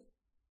don't know.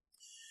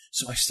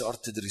 So I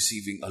started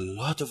receiving a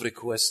lot of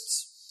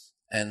requests.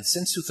 And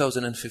since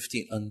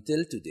 2015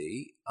 until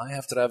today, I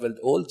have traveled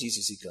all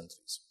GCC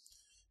countries.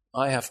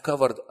 I have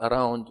covered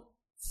around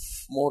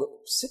more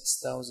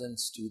 6,000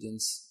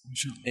 students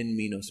in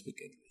Me No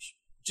Speak English.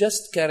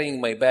 Just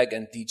carrying my bag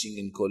and teaching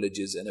in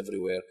colleges and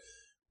everywhere.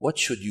 What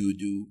should you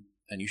do?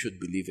 And you should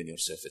believe in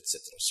yourself,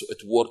 etc. So it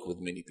worked with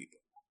many people.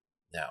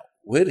 Now,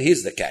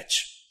 here's the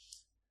catch.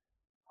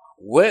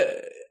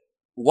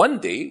 One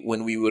day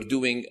when we were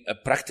doing a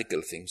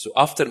practical thing, so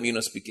after Me No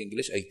Speak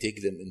English, I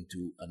take them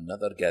into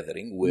another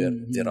gathering where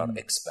there are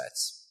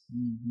expats.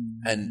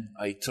 And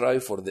I try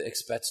for the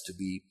expats to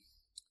be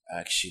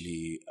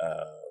actually,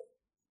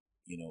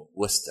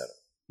 Western.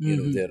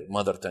 Their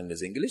mother tongue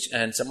is English,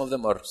 and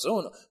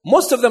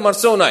most of them are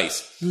so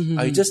nice.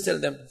 I just tell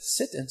them,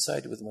 sit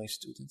inside with my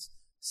students,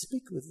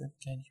 speak with them.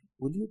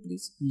 Will you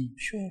please?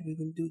 Sure, we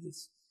will do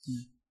this.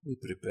 We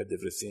prepared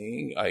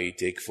everything. I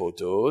take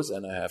photos,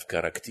 and I have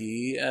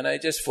karakti, and I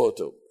just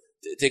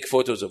take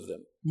photos of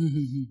them.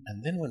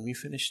 And then when we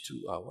finish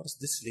 2 hours,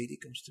 this lady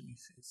comes to me,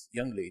 says,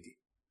 young lady,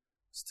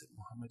 Mr.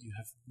 Mohamed, you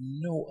have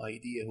no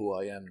idea who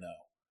I am now.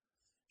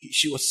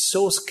 She was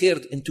so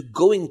scared into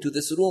going to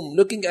this room,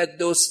 looking at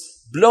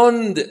those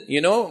blonde,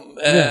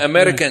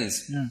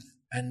 Americans. Yeah.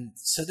 And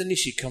suddenly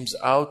she comes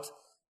out,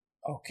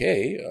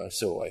 okay,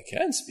 so I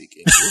can speak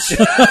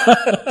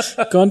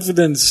English.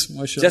 Confidence,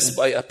 mashallah. Just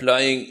by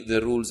applying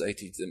the rules I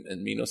teach them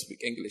and Me No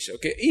Speak English,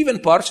 okay? Even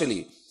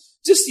partially.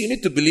 Just you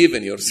need to believe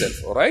in yourself,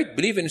 all right?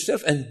 Believe in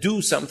yourself and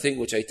do something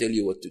which I tell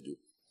you what to do.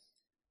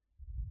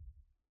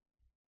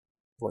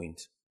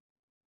 Point.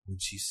 When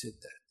she said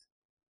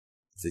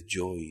that, the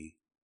joy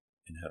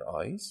in her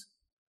eyes,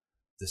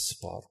 the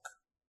spark,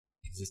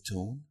 the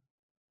tone,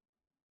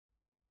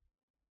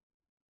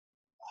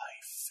 I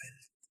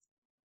felt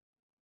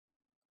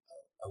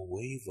a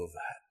wave of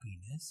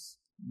happiness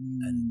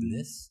and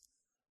bliss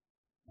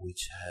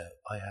which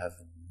I have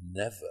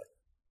never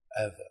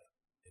ever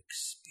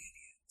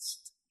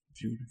experienced.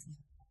 Beautiful.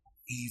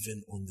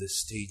 Even on the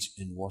stage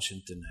in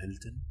Washington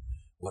Hilton,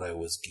 where I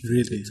was given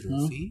the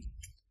trophy,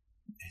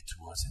 it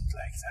wasn't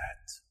like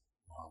that,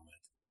 Mohammed.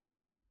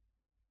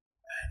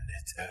 And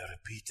it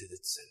repeated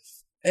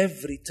itself.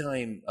 Every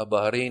time a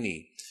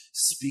Bahraini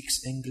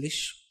speaks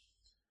English,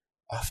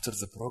 after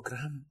the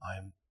program,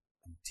 I'm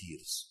in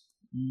tears.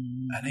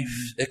 And I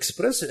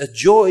express a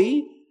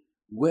joy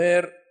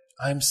where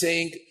I'm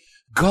saying,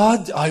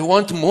 God, I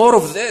want more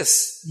of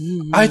this.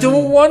 I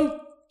don't want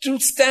to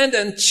stand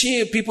and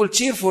cheer, people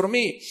cheer for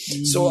me.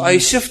 So I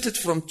shifted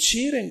from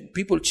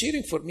people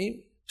cheering for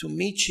me, to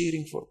me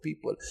cheering for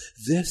people.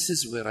 This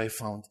is where I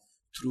found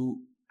true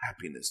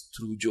happiness,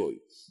 true joy.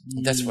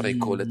 That's what I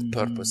call it,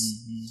 purpose.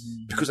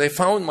 Because I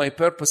found my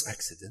purpose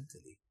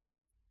accidentally.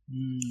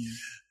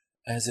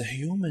 As a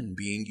human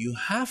being, you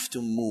have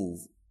to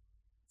move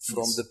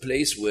from the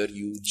place where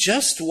you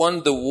just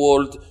want the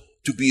world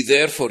to be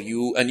there for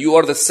you and you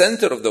are the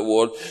center of the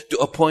world, to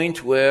a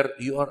point where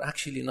you are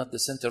actually not the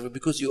center of it,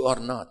 because you are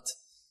not.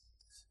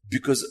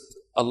 Because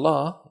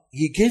Allah,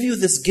 He gave you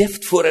this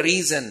gift for a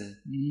reason.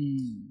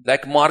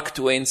 Like Mark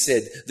Twain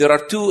said, there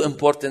are 2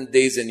 important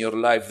days in your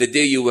life: the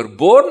day you were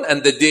born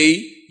and the day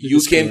you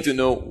came to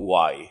know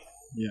why.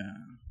 Yeah.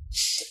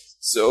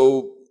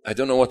 So I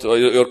don't know what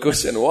your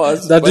question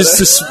was. That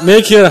is to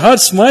make your heart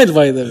smile,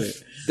 by the way.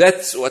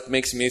 That's what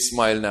makes me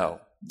smile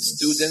now.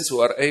 Students who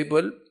are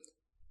able,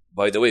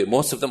 by the way,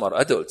 most of them are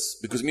adults,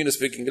 because Me No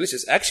Speak English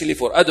is actually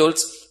for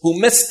adults who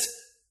missed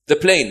the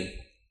plane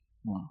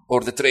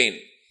or the train.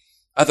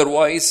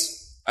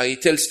 Otherwise, I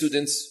tell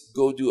students,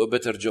 go do a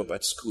better job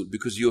at school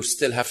because you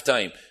still have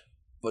time.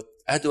 But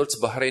adults,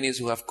 Bahrainis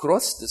who have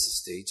crossed this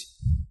stage,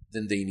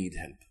 then they need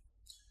help.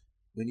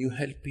 When you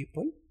help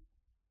people,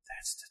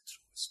 that's the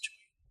truest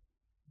joy.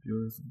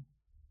 Beautiful.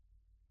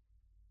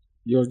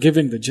 You're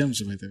giving the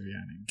gems, by the way.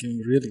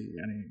 Giving really.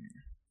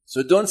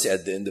 So don't say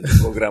at the end of the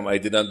program, I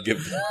did not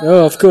give.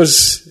 No, of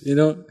course.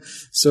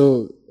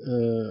 So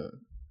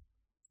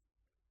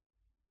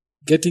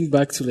getting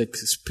back to like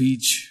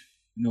speech,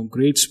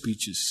 great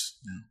speeches,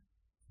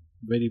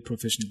 very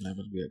professional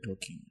level we are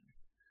talking.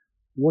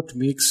 What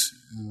makes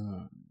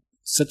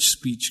such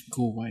speech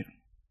go viral?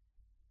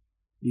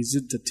 Is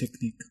it the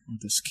technique or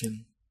the skill?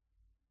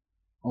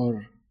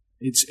 Or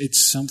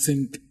it's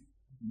something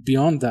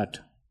beyond that,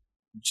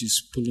 which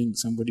is pulling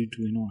somebody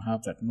to,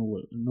 have that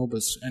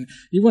nobles. And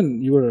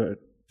even your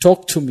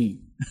talk to me,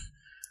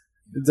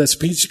 the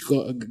speech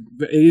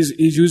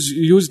is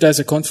used as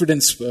a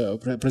confidence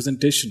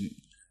presentation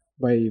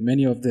by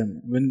many of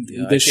them when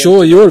they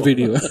show your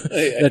video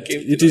that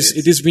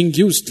it is being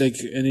used like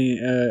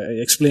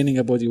explaining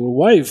about your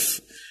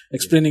wife,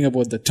 explaining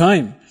about the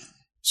time.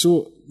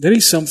 So there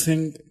is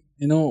something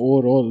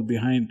overall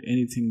behind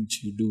anything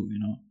which you do,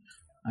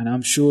 and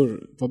I'm sure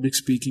public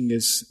speaking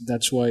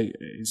that's why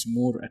is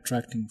more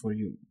attracting for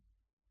you,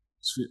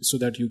 so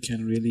that you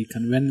can really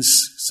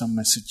convince some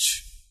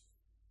message.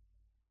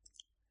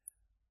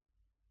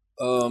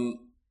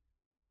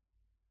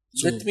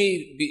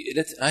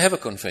 I have a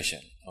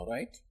confession, all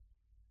right?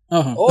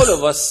 Uh-huh. All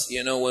of us,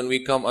 when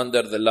we come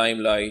under the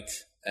limelight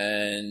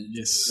and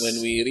yes.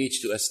 when we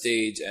reach to a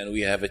stage and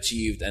we have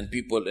achieved and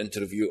people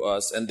interview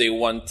us and they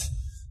want,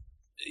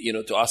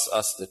 to ask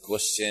us the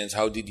questions,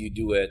 how did you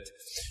do it?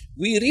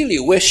 We really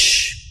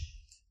wish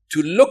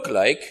to look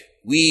like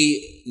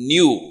we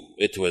knew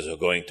it was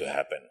going to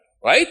happen,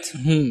 right?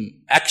 Mm-hmm.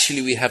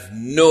 Actually, we have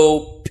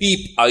no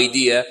peep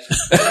idea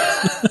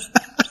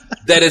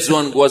that is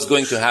one was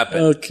going to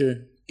happen.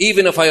 Okay.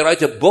 Even if I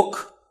write a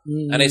book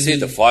and I say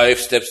the 5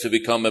 steps to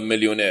become a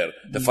millionaire,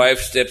 the 5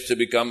 steps to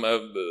become a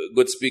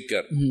good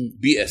speaker,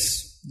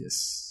 BS.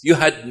 Yes. You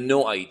had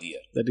no idea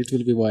that it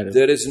will be viral.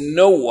 There is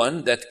no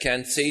one that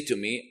can say to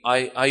me,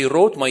 I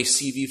wrote my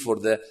CV for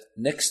the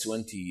next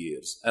 20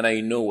 years and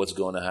I know what's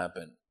going to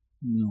happen.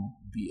 No.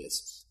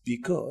 BS.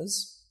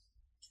 Because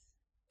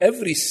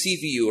every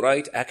CV you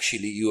write,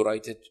 actually you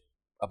write it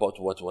about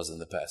what was in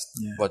the past.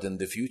 Yeah. But in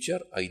the future,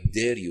 I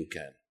dare you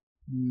can.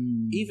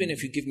 Even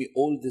if you give me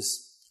all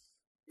this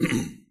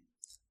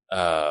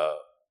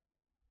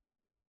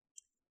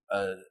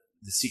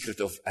the secret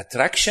of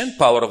attraction,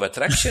 power of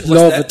attraction,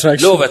 law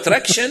of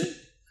attraction,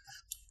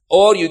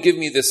 or you give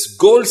me this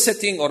goal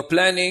setting or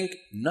planning,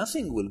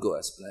 nothing will go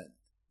as planned.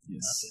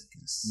 Yes. Nothing.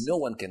 Yes. No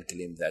one can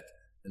claim that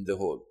in the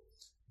whole.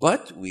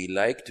 But we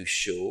like to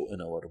show in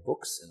our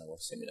books, in our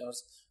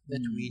seminars,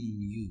 that we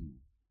knew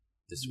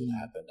this will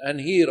happen. And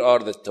here are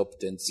the top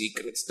 10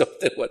 secrets, top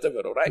 10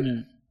 whatever, all right?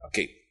 Yeah.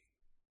 Okay.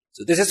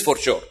 So this is for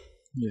sure.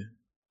 Yeah.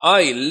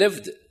 I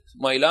lived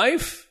my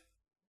life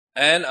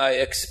and I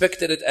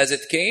expected it as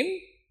it came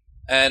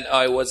and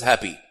I was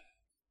happy.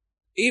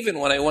 Even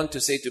when I want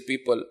to say to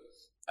people,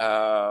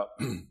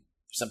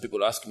 some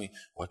people ask me,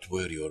 what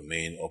were your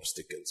main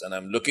obstacles? And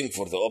I'm looking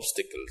for the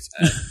obstacles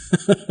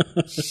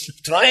and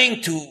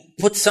trying to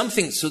put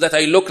something so that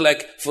I look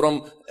like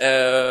from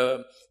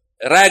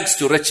rags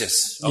to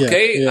riches.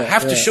 Okay? I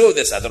have to show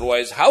this.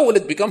 Otherwise, how will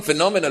it become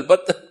phenomenal?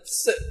 But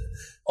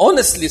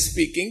honestly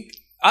speaking,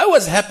 I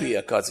was happy,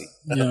 Akazi.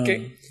 Yeah,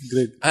 okay?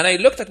 Great. And I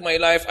looked at my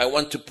life. I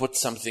want to put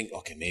something.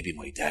 Okay, maybe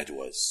my dad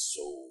was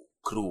so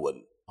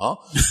cruel. Huh?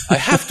 I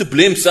have to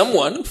blame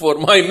someone for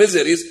my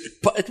miseries,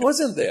 but it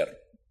wasn't there.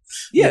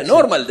 Yeah,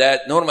 normal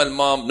dad, normal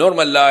mom,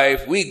 normal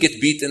life. We get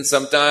beaten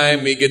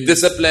sometime. We get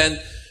disciplined.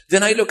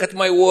 Then I look at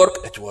my work.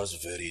 It was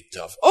very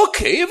tough.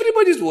 Okay,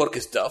 everybody's work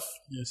is tough.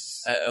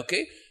 Yes.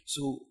 Okay,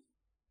 so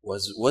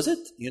was it,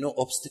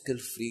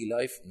 obstacle-free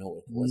life? No,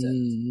 it wasn't.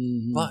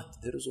 Mm-hmm.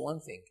 But there is one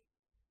thing.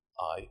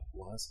 I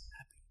was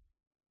happy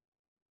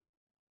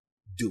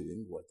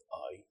doing what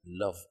I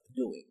love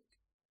doing.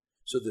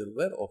 So there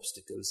were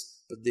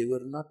obstacles, but they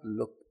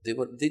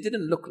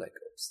didn't look like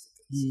obstacles.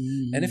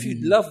 Mm-hmm. And if you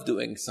love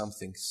doing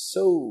something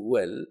so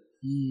well,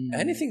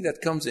 anything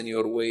that comes in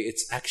your way,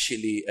 it's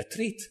actually a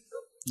treat.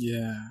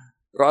 Yeah.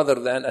 Rather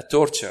than a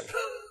torture.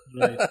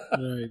 Right,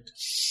 right.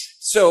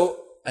 So,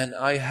 and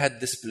I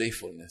had this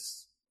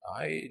playfulness.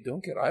 I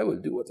don't care. I will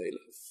do what I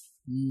love.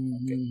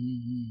 Okay.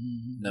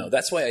 Now,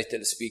 that's why I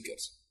tell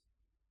speakers,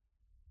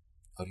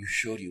 are you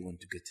sure you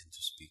want to get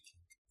into speaking?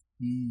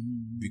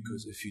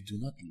 Because if you do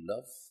not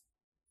love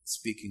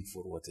speaking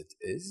for what it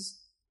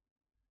is,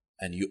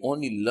 and you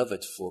only love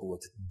it for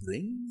what it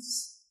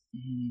brings,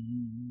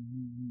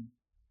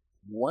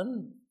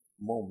 one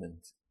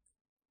moment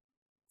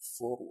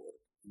forward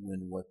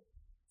when what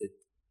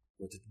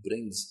it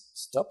brings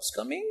stops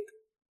coming,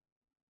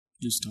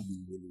 you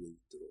will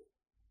withdraw.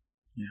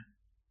 Yeah.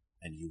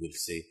 And you will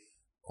say,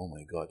 oh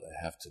my God,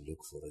 I have to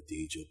look for a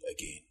day job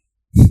again.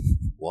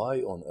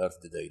 Why on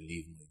earth did I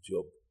leave my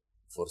job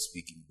for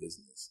speaking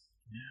business?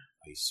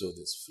 I saw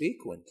this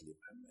frequently,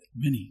 Mohammed.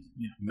 Many.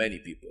 Many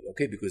people,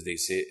 okay, because they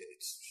say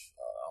it's.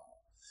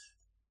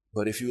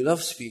 But if you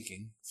love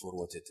speaking for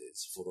what it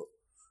is, for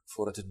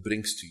what it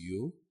brings to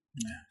you,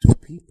 to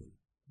people,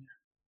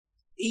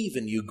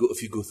 even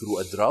if you go through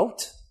a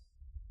drought,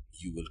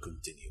 you will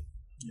continue.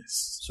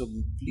 Yes. So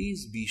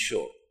please be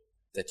sure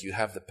that you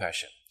have the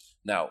passion.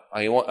 Now,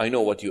 I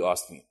know what you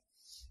asked me.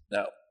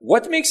 Now,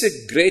 what makes a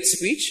great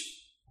speech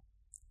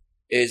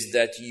is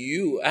that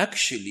you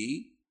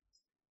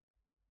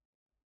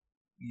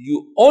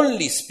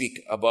only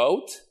speak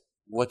about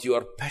what you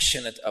are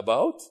passionate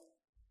about.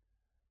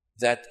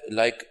 That,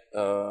 like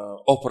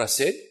Oprah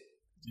said,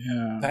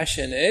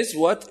 passion is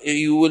what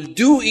you will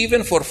do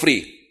even for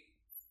free.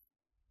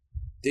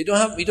 You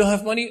don't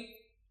have money?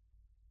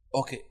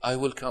 Okay, I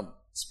will come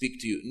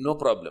speak to you. No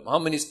problem. How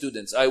many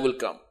students? I will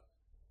come.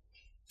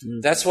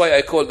 That's why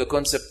I call the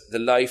concept the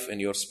life in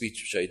your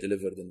speech, which I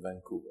delivered in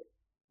Vancouver.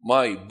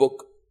 My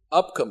book,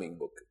 upcoming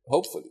book,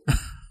 hopefully.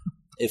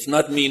 If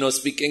not me, no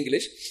speak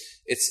English,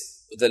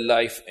 it's the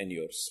life in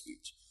your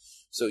speech.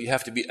 So you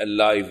have to be a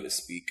live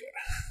speaker.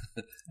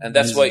 And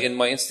that's why in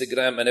my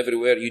Instagram and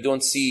everywhere, you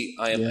don't see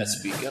I am a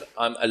speaker.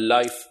 I'm a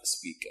life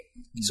speaker.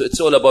 So it's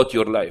all about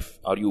your life.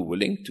 Are you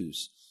willing to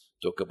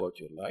talk about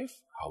your life?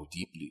 How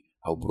deeply?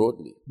 How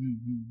broadly?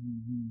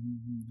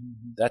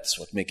 That's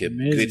what makes a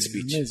great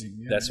speech.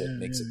 That's what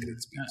makes a great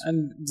speech.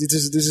 And this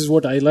is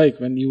what I like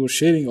when you were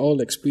sharing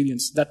all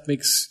experience. That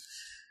makes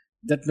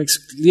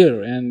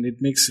clear, and it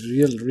makes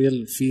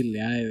real feel.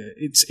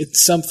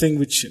 It's something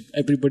which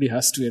everybody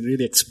has to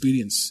really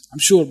experience. I'm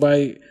sure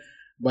by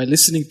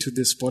listening to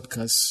this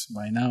podcast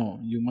by now,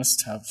 you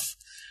must have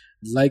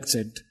liked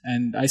it,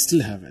 and I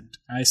still have it.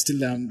 I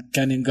still am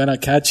gonna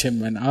catch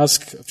him and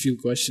ask a few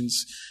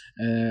questions.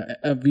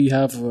 We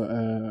have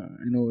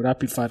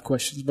rapid fire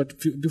questions, but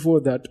before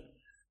that,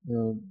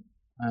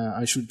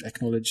 I should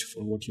acknowledge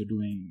for what you're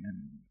doing, and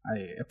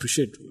I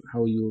appreciate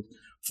how you're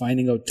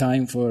finding out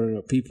time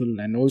for people,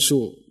 and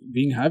also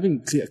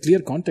having clear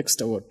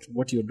context about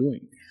what you're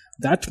doing.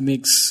 That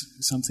makes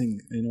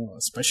something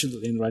special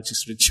in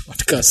Righteous Rich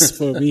podcast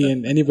for me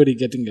and anybody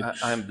getting it.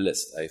 I'm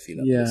blessed. I feel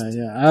blessed.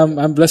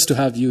 I'm blessed to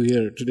have you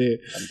here today.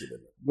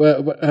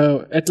 But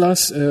at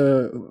last,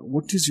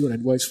 what is your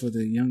advice for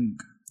the young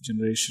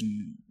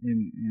generation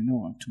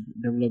to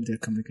develop their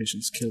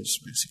communication skills?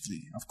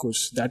 Basically, of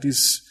course, that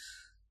is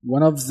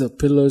one of the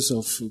pillars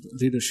of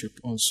leadership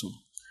also.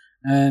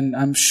 And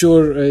I'm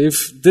sure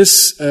if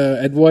this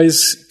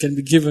advice can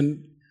be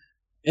given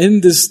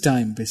in this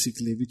time,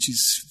 basically, which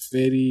is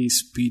very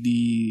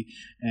speedy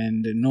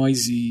and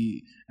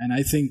noisy, and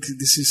I think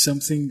this is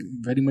something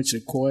very much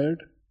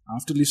required.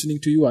 After listening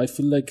to you, I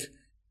feel like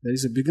there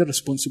is a bigger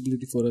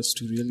responsibility for us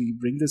to really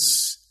bring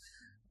this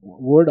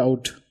word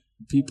out to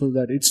people,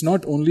 that it's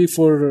not only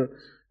for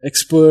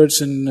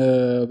experts and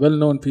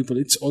well-known people,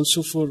 it's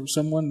also for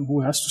someone who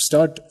has to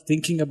start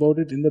thinking about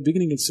it in the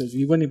beginning itself,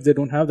 even if they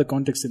don't have the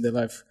context in their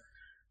life.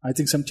 I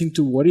think something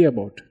to worry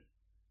about.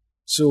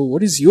 So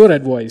what is your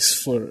advice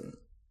for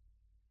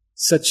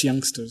such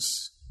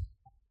youngsters?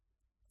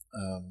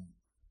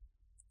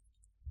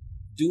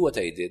 Do what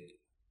I did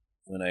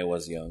when I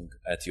was young,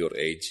 at your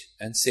age,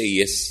 and say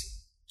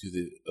yes to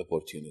the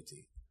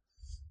opportunity.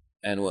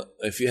 And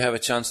if you have a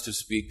chance to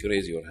speak,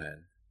 raise your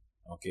hand.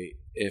 Okay?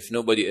 If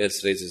nobody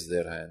else raises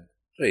their hand,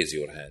 raise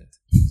your hand.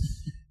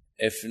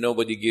 If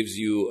nobody gives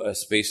you a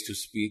space to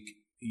speak,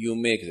 you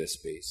make the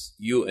space.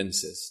 You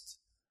insist.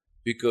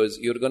 Because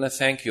you're going to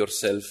thank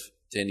yourself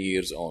 10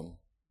 years on.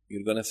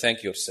 You're going to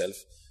thank yourself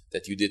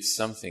that you did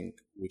something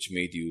which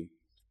made you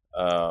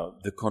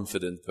the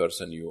confident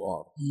person you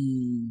are.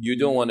 You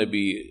don't want to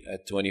be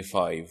at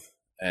 25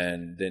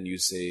 and then you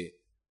say,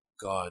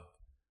 God,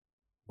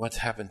 what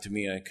happened to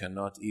me? I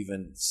cannot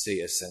even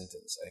say a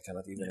sentence. I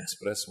cannot even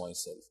express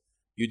myself.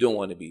 You don't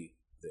want to be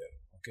there,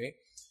 okay?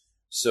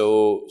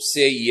 So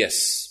say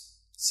yes.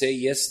 Say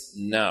yes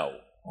now,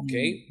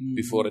 okay?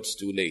 Before it's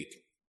too late.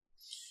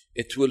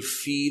 It will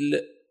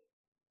feel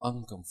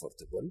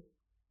uncomfortable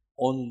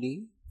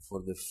only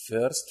for the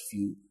first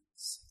few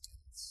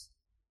seconds.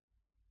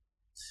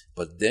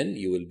 But then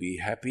you will be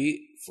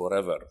happy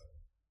forever.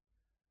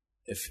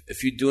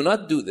 If you do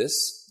not do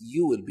this,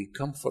 you will be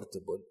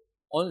comfortable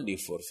only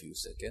for a few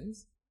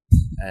seconds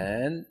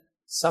and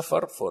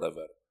suffer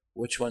forever.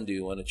 Which one do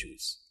you want to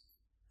choose?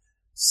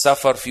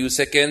 Suffer few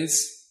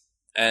seconds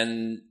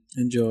and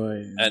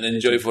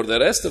enjoy for the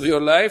rest of your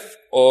life,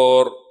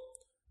 or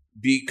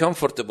be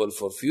comfortable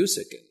for a few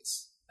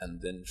seconds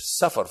and then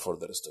suffer for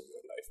the rest of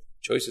your life?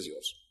 Choice is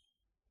yours.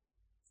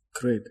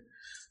 Great.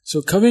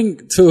 So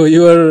coming to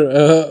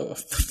your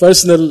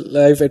personal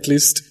life, at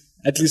least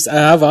I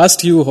have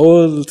asked you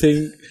whole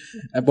thing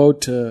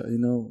about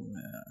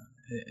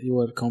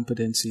your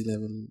competency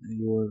level,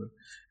 your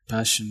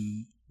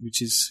passion,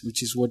 which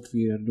is what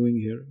we are doing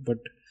here. But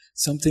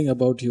something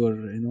about your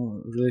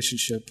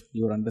relationship,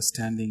 your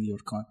understanding, your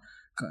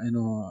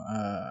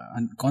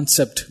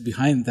concept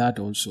behind that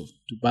also,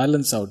 to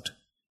balance out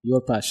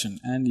your passion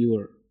and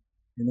your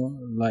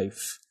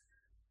life.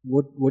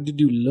 What did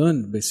you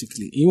learn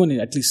basically? Even in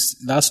at least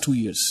last 2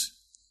 years,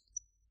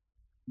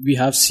 we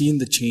have seen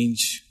the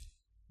change.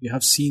 We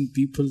have seen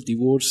people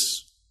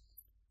divorce.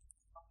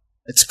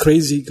 It's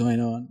crazy going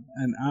on,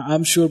 and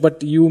I'm sure.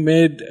 But you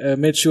made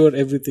sure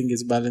everything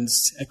is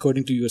balanced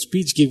according to your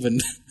speech given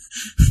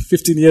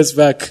 15 years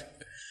back,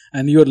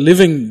 and you're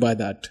living by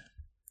that.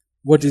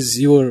 What is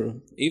your...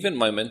 Even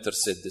my mentor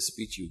said the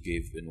speech you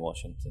gave in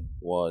Washington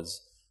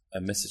was a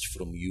message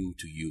from you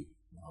to you,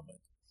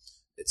 Mohamed.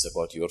 It's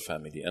about your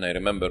family. And I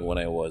remember when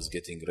I was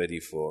getting ready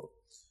for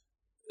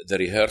the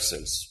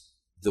rehearsals,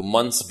 the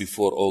months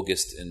before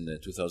August in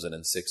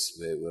 2006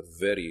 were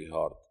very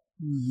hard.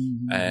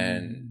 Mm-hmm.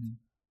 And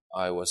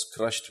I was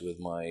crushed with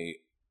I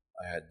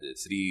had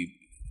 3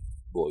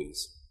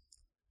 boys,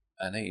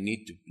 and I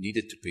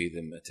needed to pay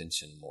them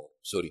attention more.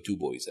 Sorry, 2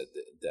 boys at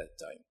that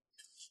time.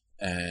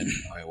 And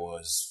I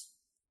was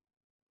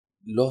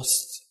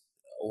lost.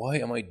 Why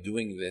am I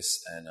doing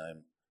this and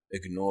I'm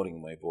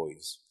ignoring my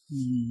boys?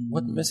 Mm-hmm.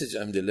 What message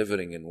I'm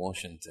delivering in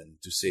Washington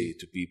to say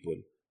to people,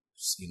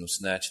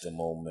 snatch the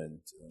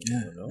moment,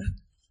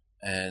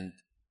 and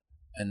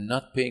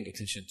not paying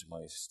attention to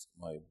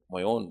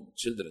my own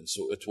children.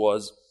 So it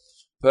was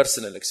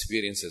personal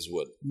experience as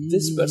well. Mm-hmm.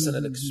 This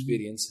personal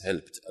experience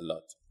helped a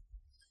lot.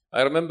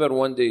 I remember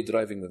one day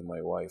driving with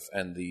my wife,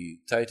 and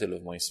the title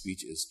of my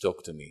speech is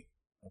 "Talk to Me."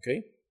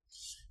 Okay,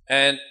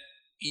 and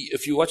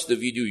if you watch the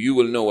video, you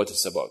will know what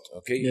it's about.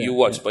 Okay, you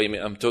watch, but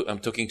I'm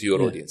talking to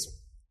your audience.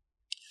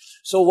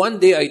 So one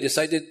day I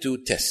decided to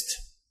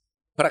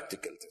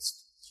practical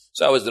test.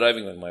 So I was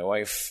driving with my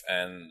wife,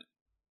 and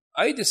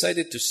I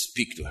decided to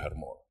speak to her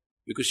more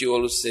because she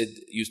always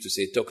used to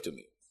say, "Talk to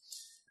me,"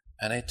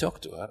 and I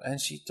talked to her,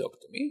 and she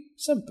talked to me,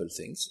 simple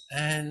things,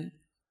 and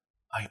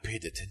I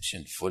paid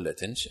attention, full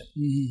attention,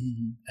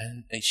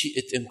 and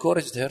it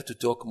encouraged her to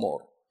talk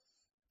more,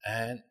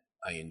 and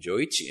I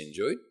enjoyed, she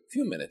enjoyed.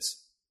 Few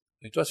minutes.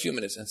 It was few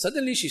minutes. And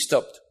suddenly she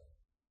stopped.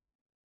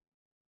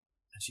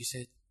 And she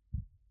said,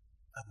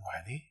 "Abu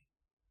Ali,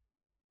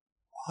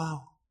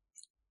 wow,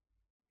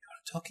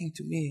 you're talking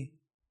to me."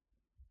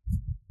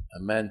 A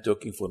man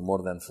talking for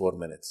more than 4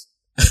 minutes.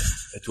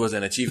 It was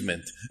an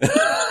achievement.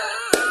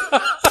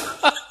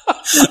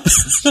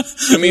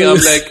 To me, I'm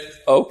like,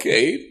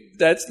 okay,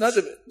 that's not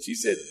a... She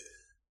said,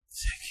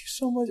 "Thank you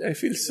so much. I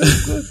feel so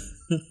good."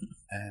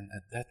 And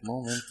at that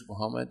moment,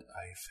 Mohammed,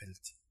 I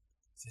felt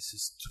this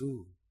is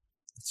true.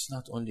 It's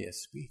not only a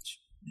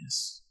speech.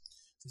 Yes,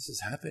 this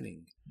is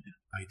happening. Yeah.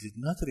 I did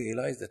not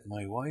realize that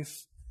my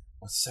wife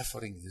was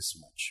suffering this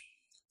much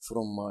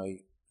from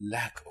my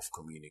lack of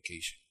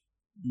communication.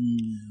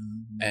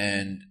 Mm-hmm.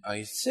 And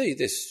I say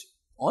this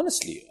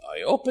honestly,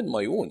 I opened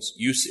my wounds.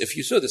 If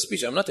you saw the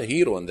speech, I'm not a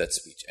hero in that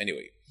speech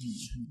anyway.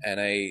 Mm-hmm. And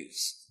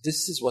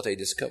this is what I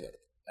discovered.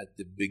 At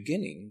the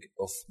beginning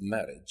of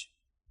marriage,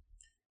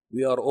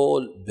 we are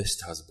all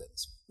best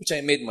husbands, which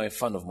I made my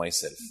fun of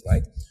myself,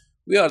 right?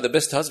 We are the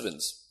best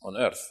husbands on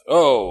earth.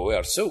 Oh, we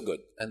are so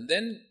good. And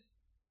then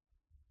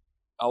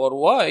our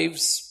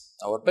wives,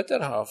 our better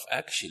half,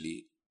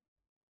 actually,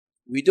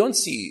 we don't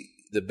see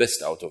the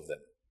best out of them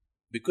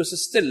because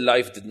still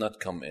life did not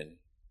come in.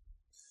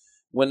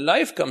 When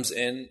life comes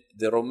in,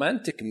 the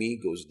romantic me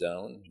goes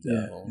down.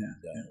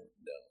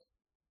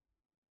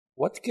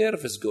 What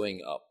curve is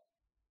going up?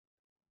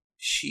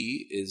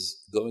 She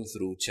is going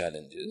through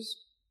challenges.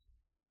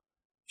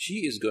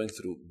 She is going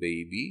through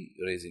baby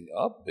raising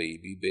up,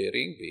 baby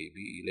bearing,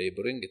 baby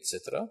laboring,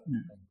 etc.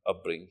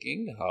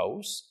 Upbringing,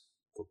 house,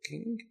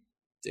 cooking,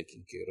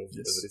 taking care of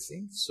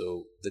everything.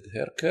 So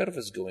her curve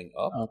is going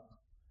up.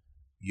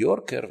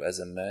 Your curve as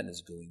a man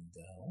is going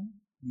down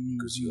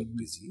because you're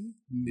busy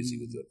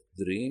with your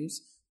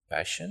dreams,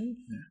 passion,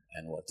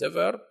 and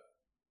whatever.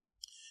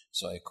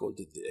 So I called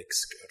it the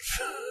X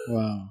curve.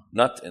 Wow.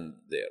 Not in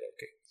there,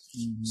 okay.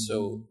 Mm-hmm.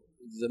 So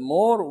the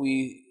more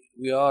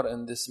we are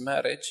in this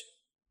marriage,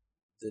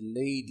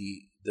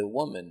 the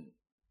woman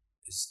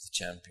is the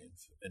champion,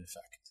 in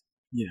fact.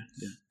 Yeah.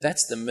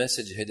 That's the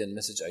hidden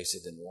message I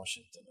said in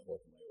Washington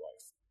about my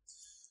wife.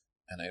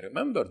 And I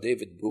remember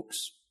David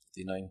Brooks,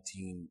 the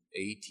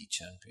 1990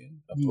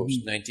 champion,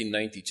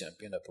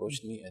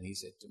 approached me and he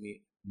said to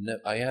me,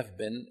 "I have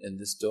been in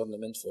this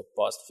tournament for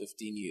past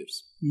 15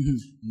 years. Mm-hmm.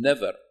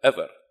 Never,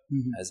 ever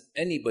has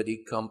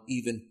anybody come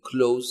even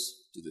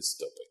close to this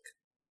topic."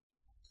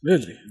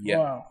 Really? Yeah.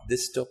 Wow.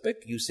 This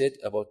topic you said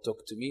about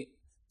talk to me,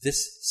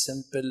 this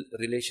simple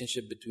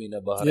relationship between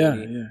a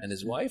Bahraini and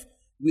his wife,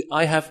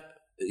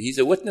 he's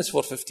a witness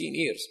for 15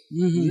 years.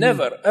 Mm-hmm.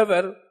 Never,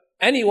 ever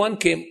anyone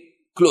came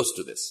close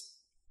to this.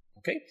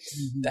 Okay?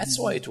 Mm-hmm. That's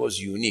why it was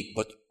unique.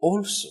 But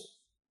also,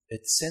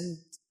 it sent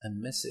a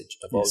message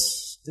about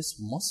this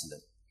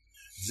Muslim,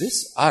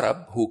 this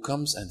Arab who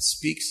comes and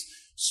speaks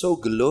so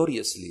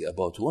gloriously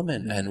about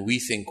women. Mm-hmm. And we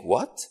think,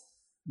 what?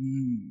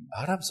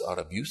 Arabs are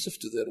abusive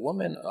to their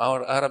women.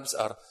 Our Arabs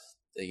are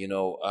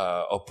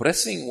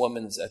oppressing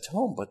women at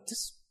home, but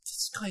this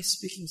guy is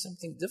speaking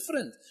something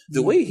different.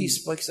 The way he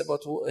speaks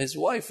about his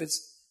wife, it's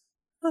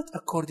not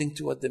according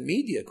to what the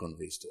media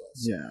conveys to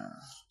us. Yeah.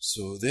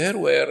 So there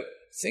were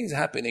things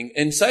happening.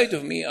 Inside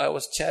of me, I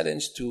was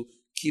challenged to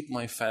keep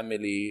my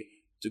family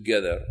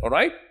together, all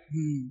right?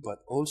 But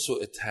also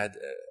it had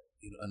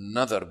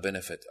another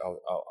benefit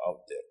out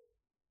there.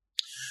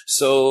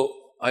 So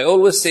I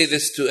always say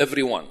this to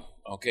everyone,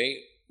 okay?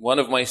 One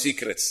of my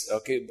secrets,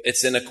 okay?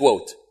 It's in a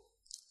quote.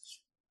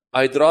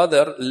 I'd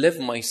rather live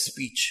my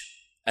speech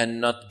and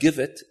not give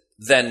it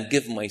than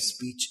give my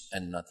speech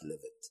and not live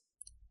it.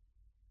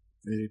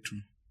 Very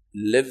true.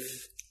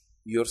 Live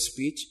your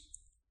speech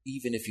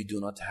even if you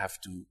do not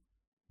have to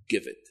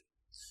give it.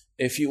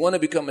 If you want to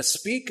become a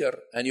speaker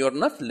and you're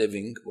not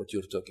living what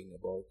you're talking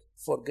about,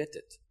 forget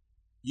it.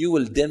 You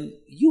will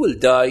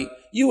die,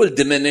 you will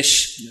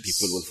diminish,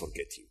 people will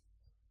forget you.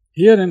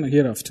 Here and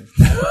hereafter.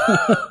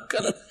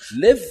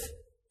 Live,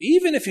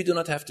 even if you do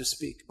not have to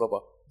speak,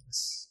 Baba.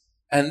 Yes.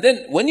 And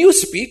then when you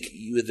speak,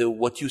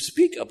 what you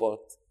speak about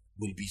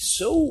will be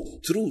so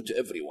true to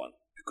everyone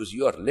because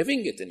you are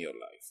living it in your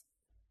life.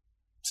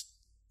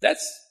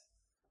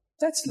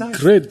 That's life.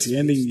 Great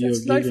ending your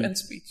life and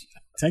speech.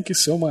 Thank you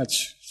so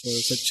much for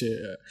such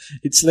a.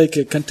 It's like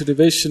a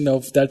continuation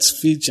of that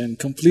speech and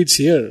completes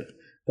here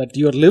that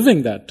you are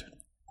living that.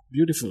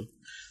 Beautiful.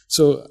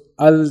 So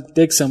I'll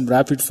take some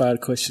rapid fire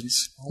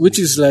questions, which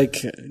is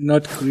like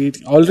not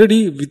creating.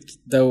 Already with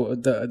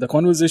the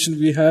conversation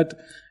we had,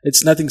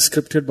 it's nothing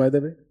scripted, by the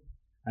way.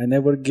 I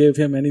never gave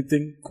him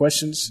anything,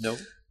 questions. No.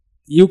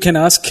 You can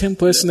ask him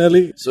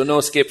personally. So no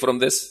escape from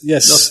this?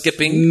 Yes. No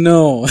skipping?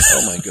 No.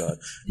 Oh my God.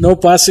 No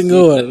passing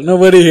over.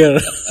 Nobody here.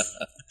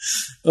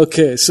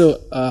 Okay. So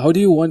how do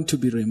you want to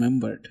be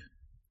remembered?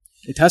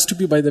 It has to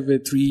be, by the way,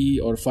 3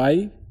 or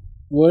 5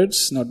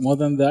 words, not more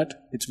than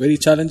that. It's very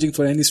challenging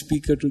for any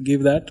speaker to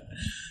give that.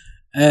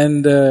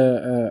 And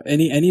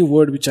any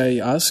word which I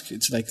ask,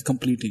 it's like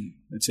completing.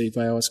 Let's say if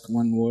I ask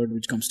one word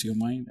which comes to your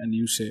mind and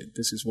you say,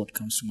 this is what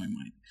comes to my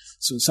mind.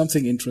 So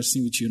something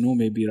interesting which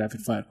may be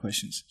rapid fire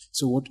questions.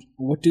 So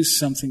what is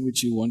something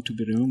which you want to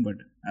be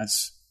remembered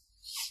as?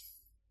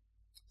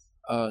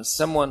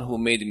 Someone who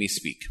made me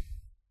speak.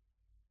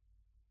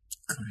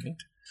 Great.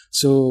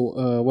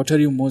 So what are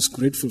you most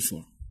grateful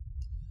for?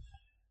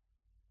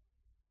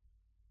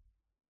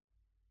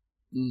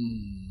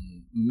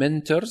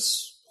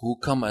 Mentors who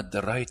come at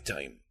the right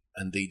time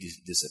and they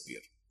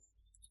disappear.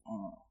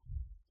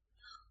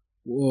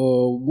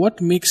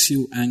 What makes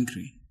you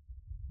angry?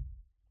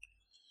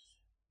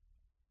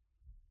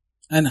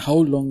 And how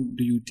long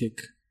do you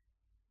take?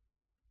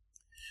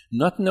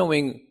 Not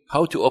knowing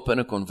how to open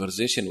a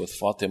conversation with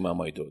Fatima,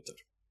 my daughter.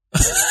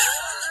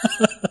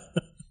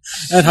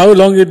 And how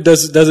long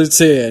does it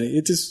say?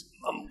 It is.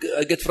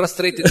 I get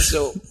frustrated.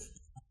 So,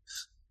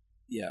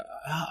 yeah,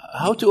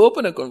 how to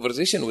open a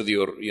conversation with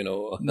your,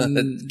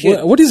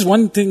 kid? What is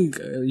one thing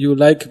you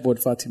like about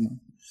Fatima?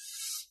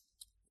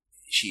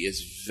 She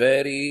is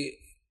very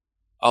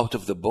out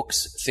of the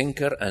box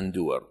thinker and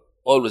doer.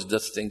 Always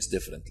does things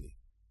differently.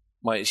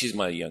 She's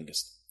my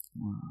youngest.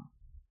 Wow.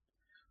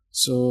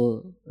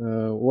 So,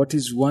 what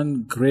is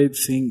one great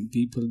thing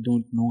people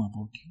don't know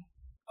about you?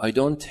 I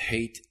don't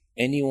hate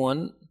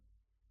anyone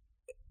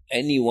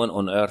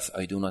on earth.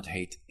 I do not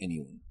hate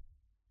anyone.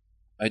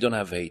 I don't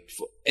have hate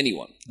for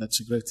anyone. That's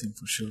a great thing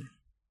for sure.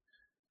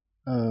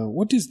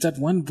 What is that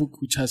one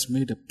book which has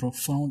made a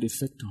profound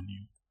effect on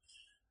you?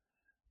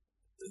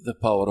 The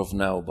Power of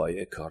Now by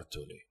Eckhart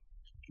Tolle.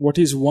 What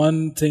is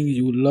one thing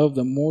you love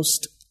the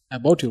most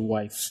about your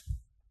wife?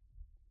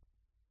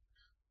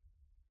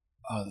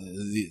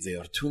 There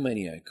are too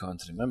many I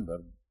can't remember,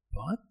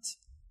 but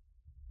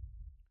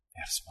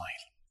her smile.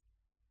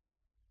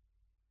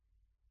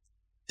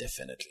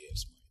 Definitely her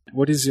smile.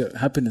 What is your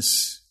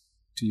happiness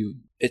to you?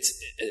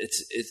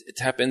 It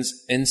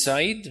happens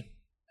inside,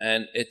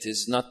 and it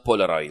is not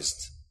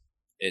polarized.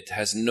 It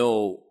has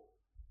no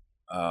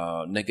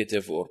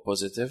negative or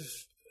positive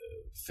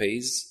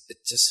phase. It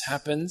just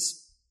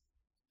happens,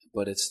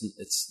 but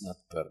it's not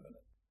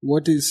permanent.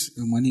 What is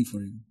money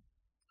for you?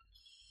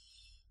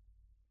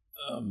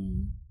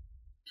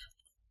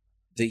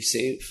 They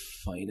say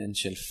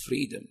financial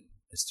freedom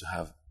is to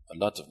have a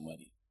lot of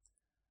money.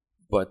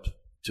 But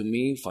to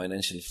me,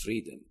 financial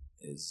freedom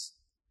is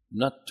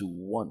not to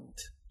want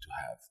to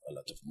have a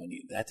lot of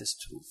money. That is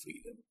true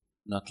freedom.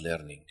 Not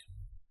learning.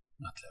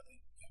 Yeah.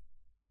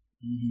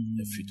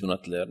 Mm-hmm. If you do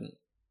not learn,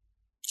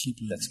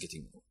 that's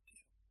getting old.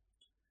 Yeah.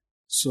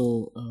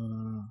 So,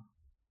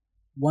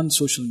 one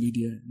social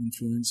media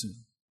influencer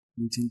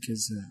you think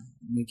is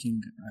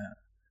making a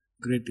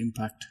great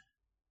impact?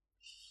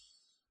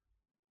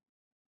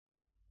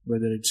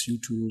 Whether it's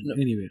YouTube,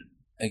 anywhere.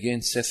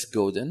 Again, Seth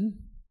Godin.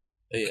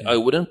 Okay. I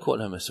wouldn't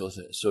call him a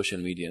social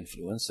media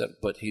influencer,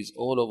 but he's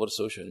all over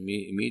social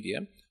media,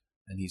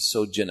 and he's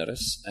so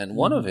generous. And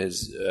one of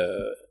his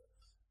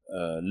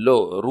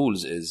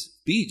rules is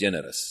be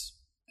generous.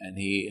 And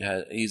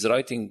he's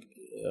writing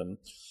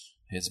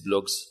his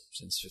blogs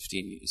since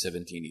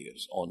 17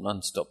 years, or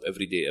non-stop,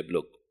 every day a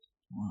blog.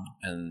 Wow.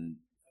 And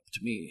to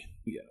me,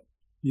 yeah.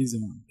 He's the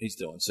one. He's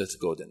the one, Seth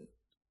Godin.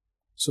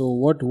 So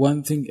what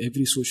one thing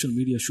every social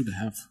media should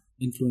have,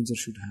 influencer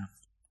should have?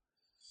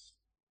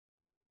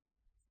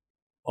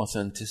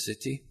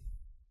 Authenticity.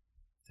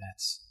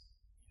 That's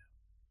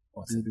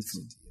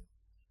authenticity.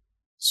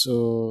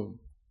 So,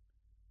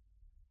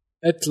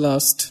 at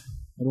last,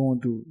 I don't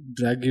want to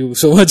drag you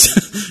so much.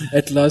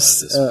 At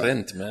last, The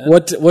sprint, man.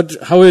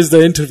 how is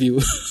the interview?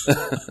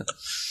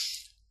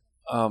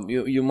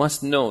 You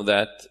must know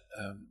that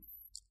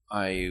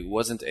I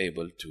wasn't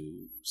able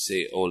to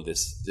say all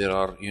this. There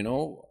are,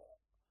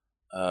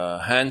 a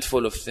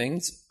handful of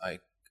things I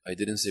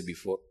didn't say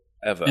before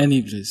ever.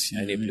 Any place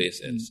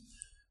else.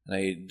 And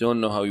I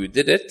don't know how you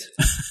did it,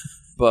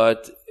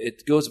 but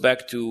it goes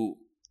back to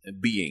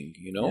being,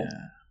 Yeah.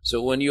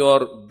 So when you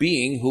are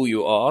being who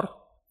you are,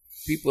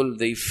 people,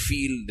 they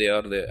feel they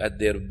are at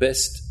their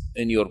best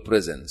in your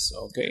presence,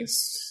 okay?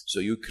 Yes. So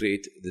you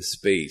create the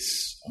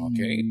space,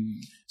 okay?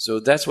 So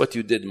that's what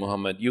you did,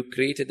 Mohammed. You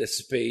created a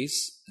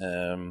space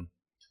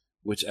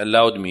which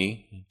allowed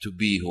me to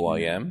be who I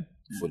am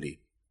fully.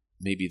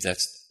 Maybe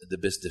that's the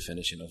best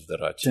definition of the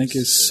Raj. Thank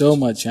you so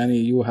much, Annie.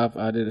 You have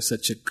added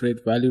such a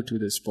great value to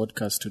this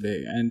podcast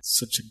today and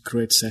such a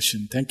great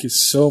session. Thank you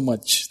so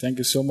much. Thank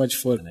you so much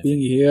for being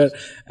here.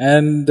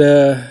 And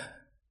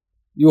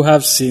you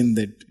have seen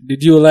that.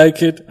 Did you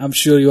like it? I'm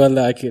sure you will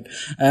like it.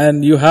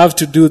 And you have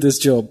to do this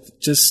job.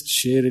 Just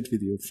share it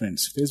with your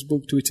friends.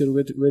 Facebook, Twitter,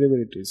 wherever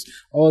it is.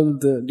 All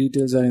the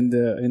details are in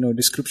the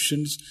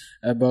descriptions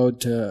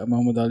about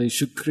Muhammad Ali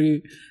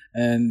Shukri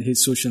and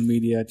his social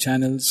media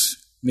channels.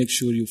 Make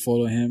sure you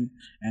follow him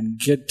and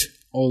get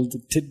all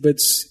the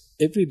tidbits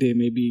every day.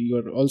 Maybe you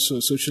are also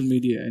social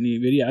media and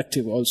you're very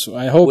active also.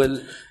 I hope. Well,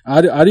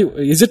 are you?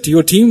 Is it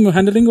your team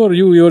handling or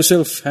you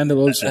yourself handle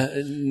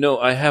also? No,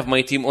 I have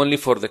my team only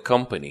for the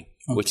company,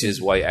 which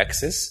is Y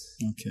Access.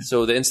 Okay.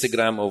 So the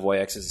Instagram of Y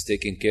Access is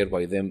taken care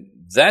by them.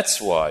 That's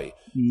why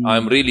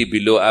I'm really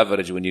below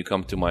average when you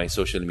come to my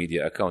social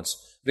media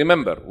accounts.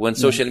 Remember, when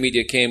social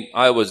media came,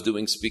 I was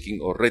doing speaking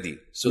already.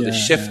 So the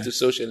shift to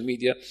social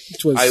media,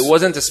 I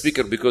wasn't a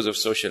speaker because of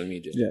social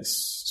media.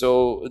 Yes.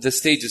 So the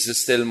stage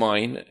is still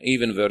mine,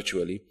 even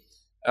virtually.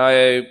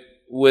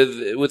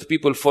 With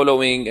people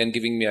following and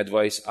giving me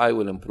advice, I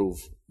will improve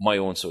my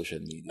own social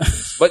media.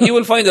 But you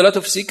will find a lot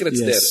of secrets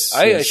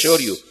there. I assure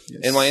you.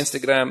 Yes. In my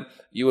Instagram,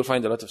 you will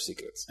find a lot of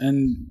secrets.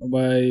 And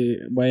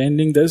by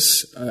ending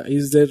this,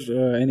 is there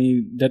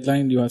any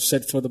deadline you have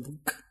set for the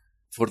book?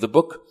 For the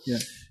book? Yeah.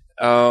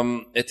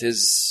 It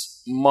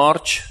is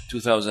March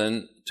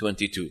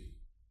 2022.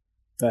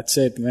 That's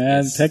it,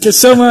 man. Thank you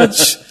so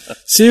much.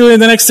 See you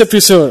in the next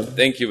episode.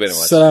 Thank you very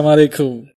much. Assalamu alaikum.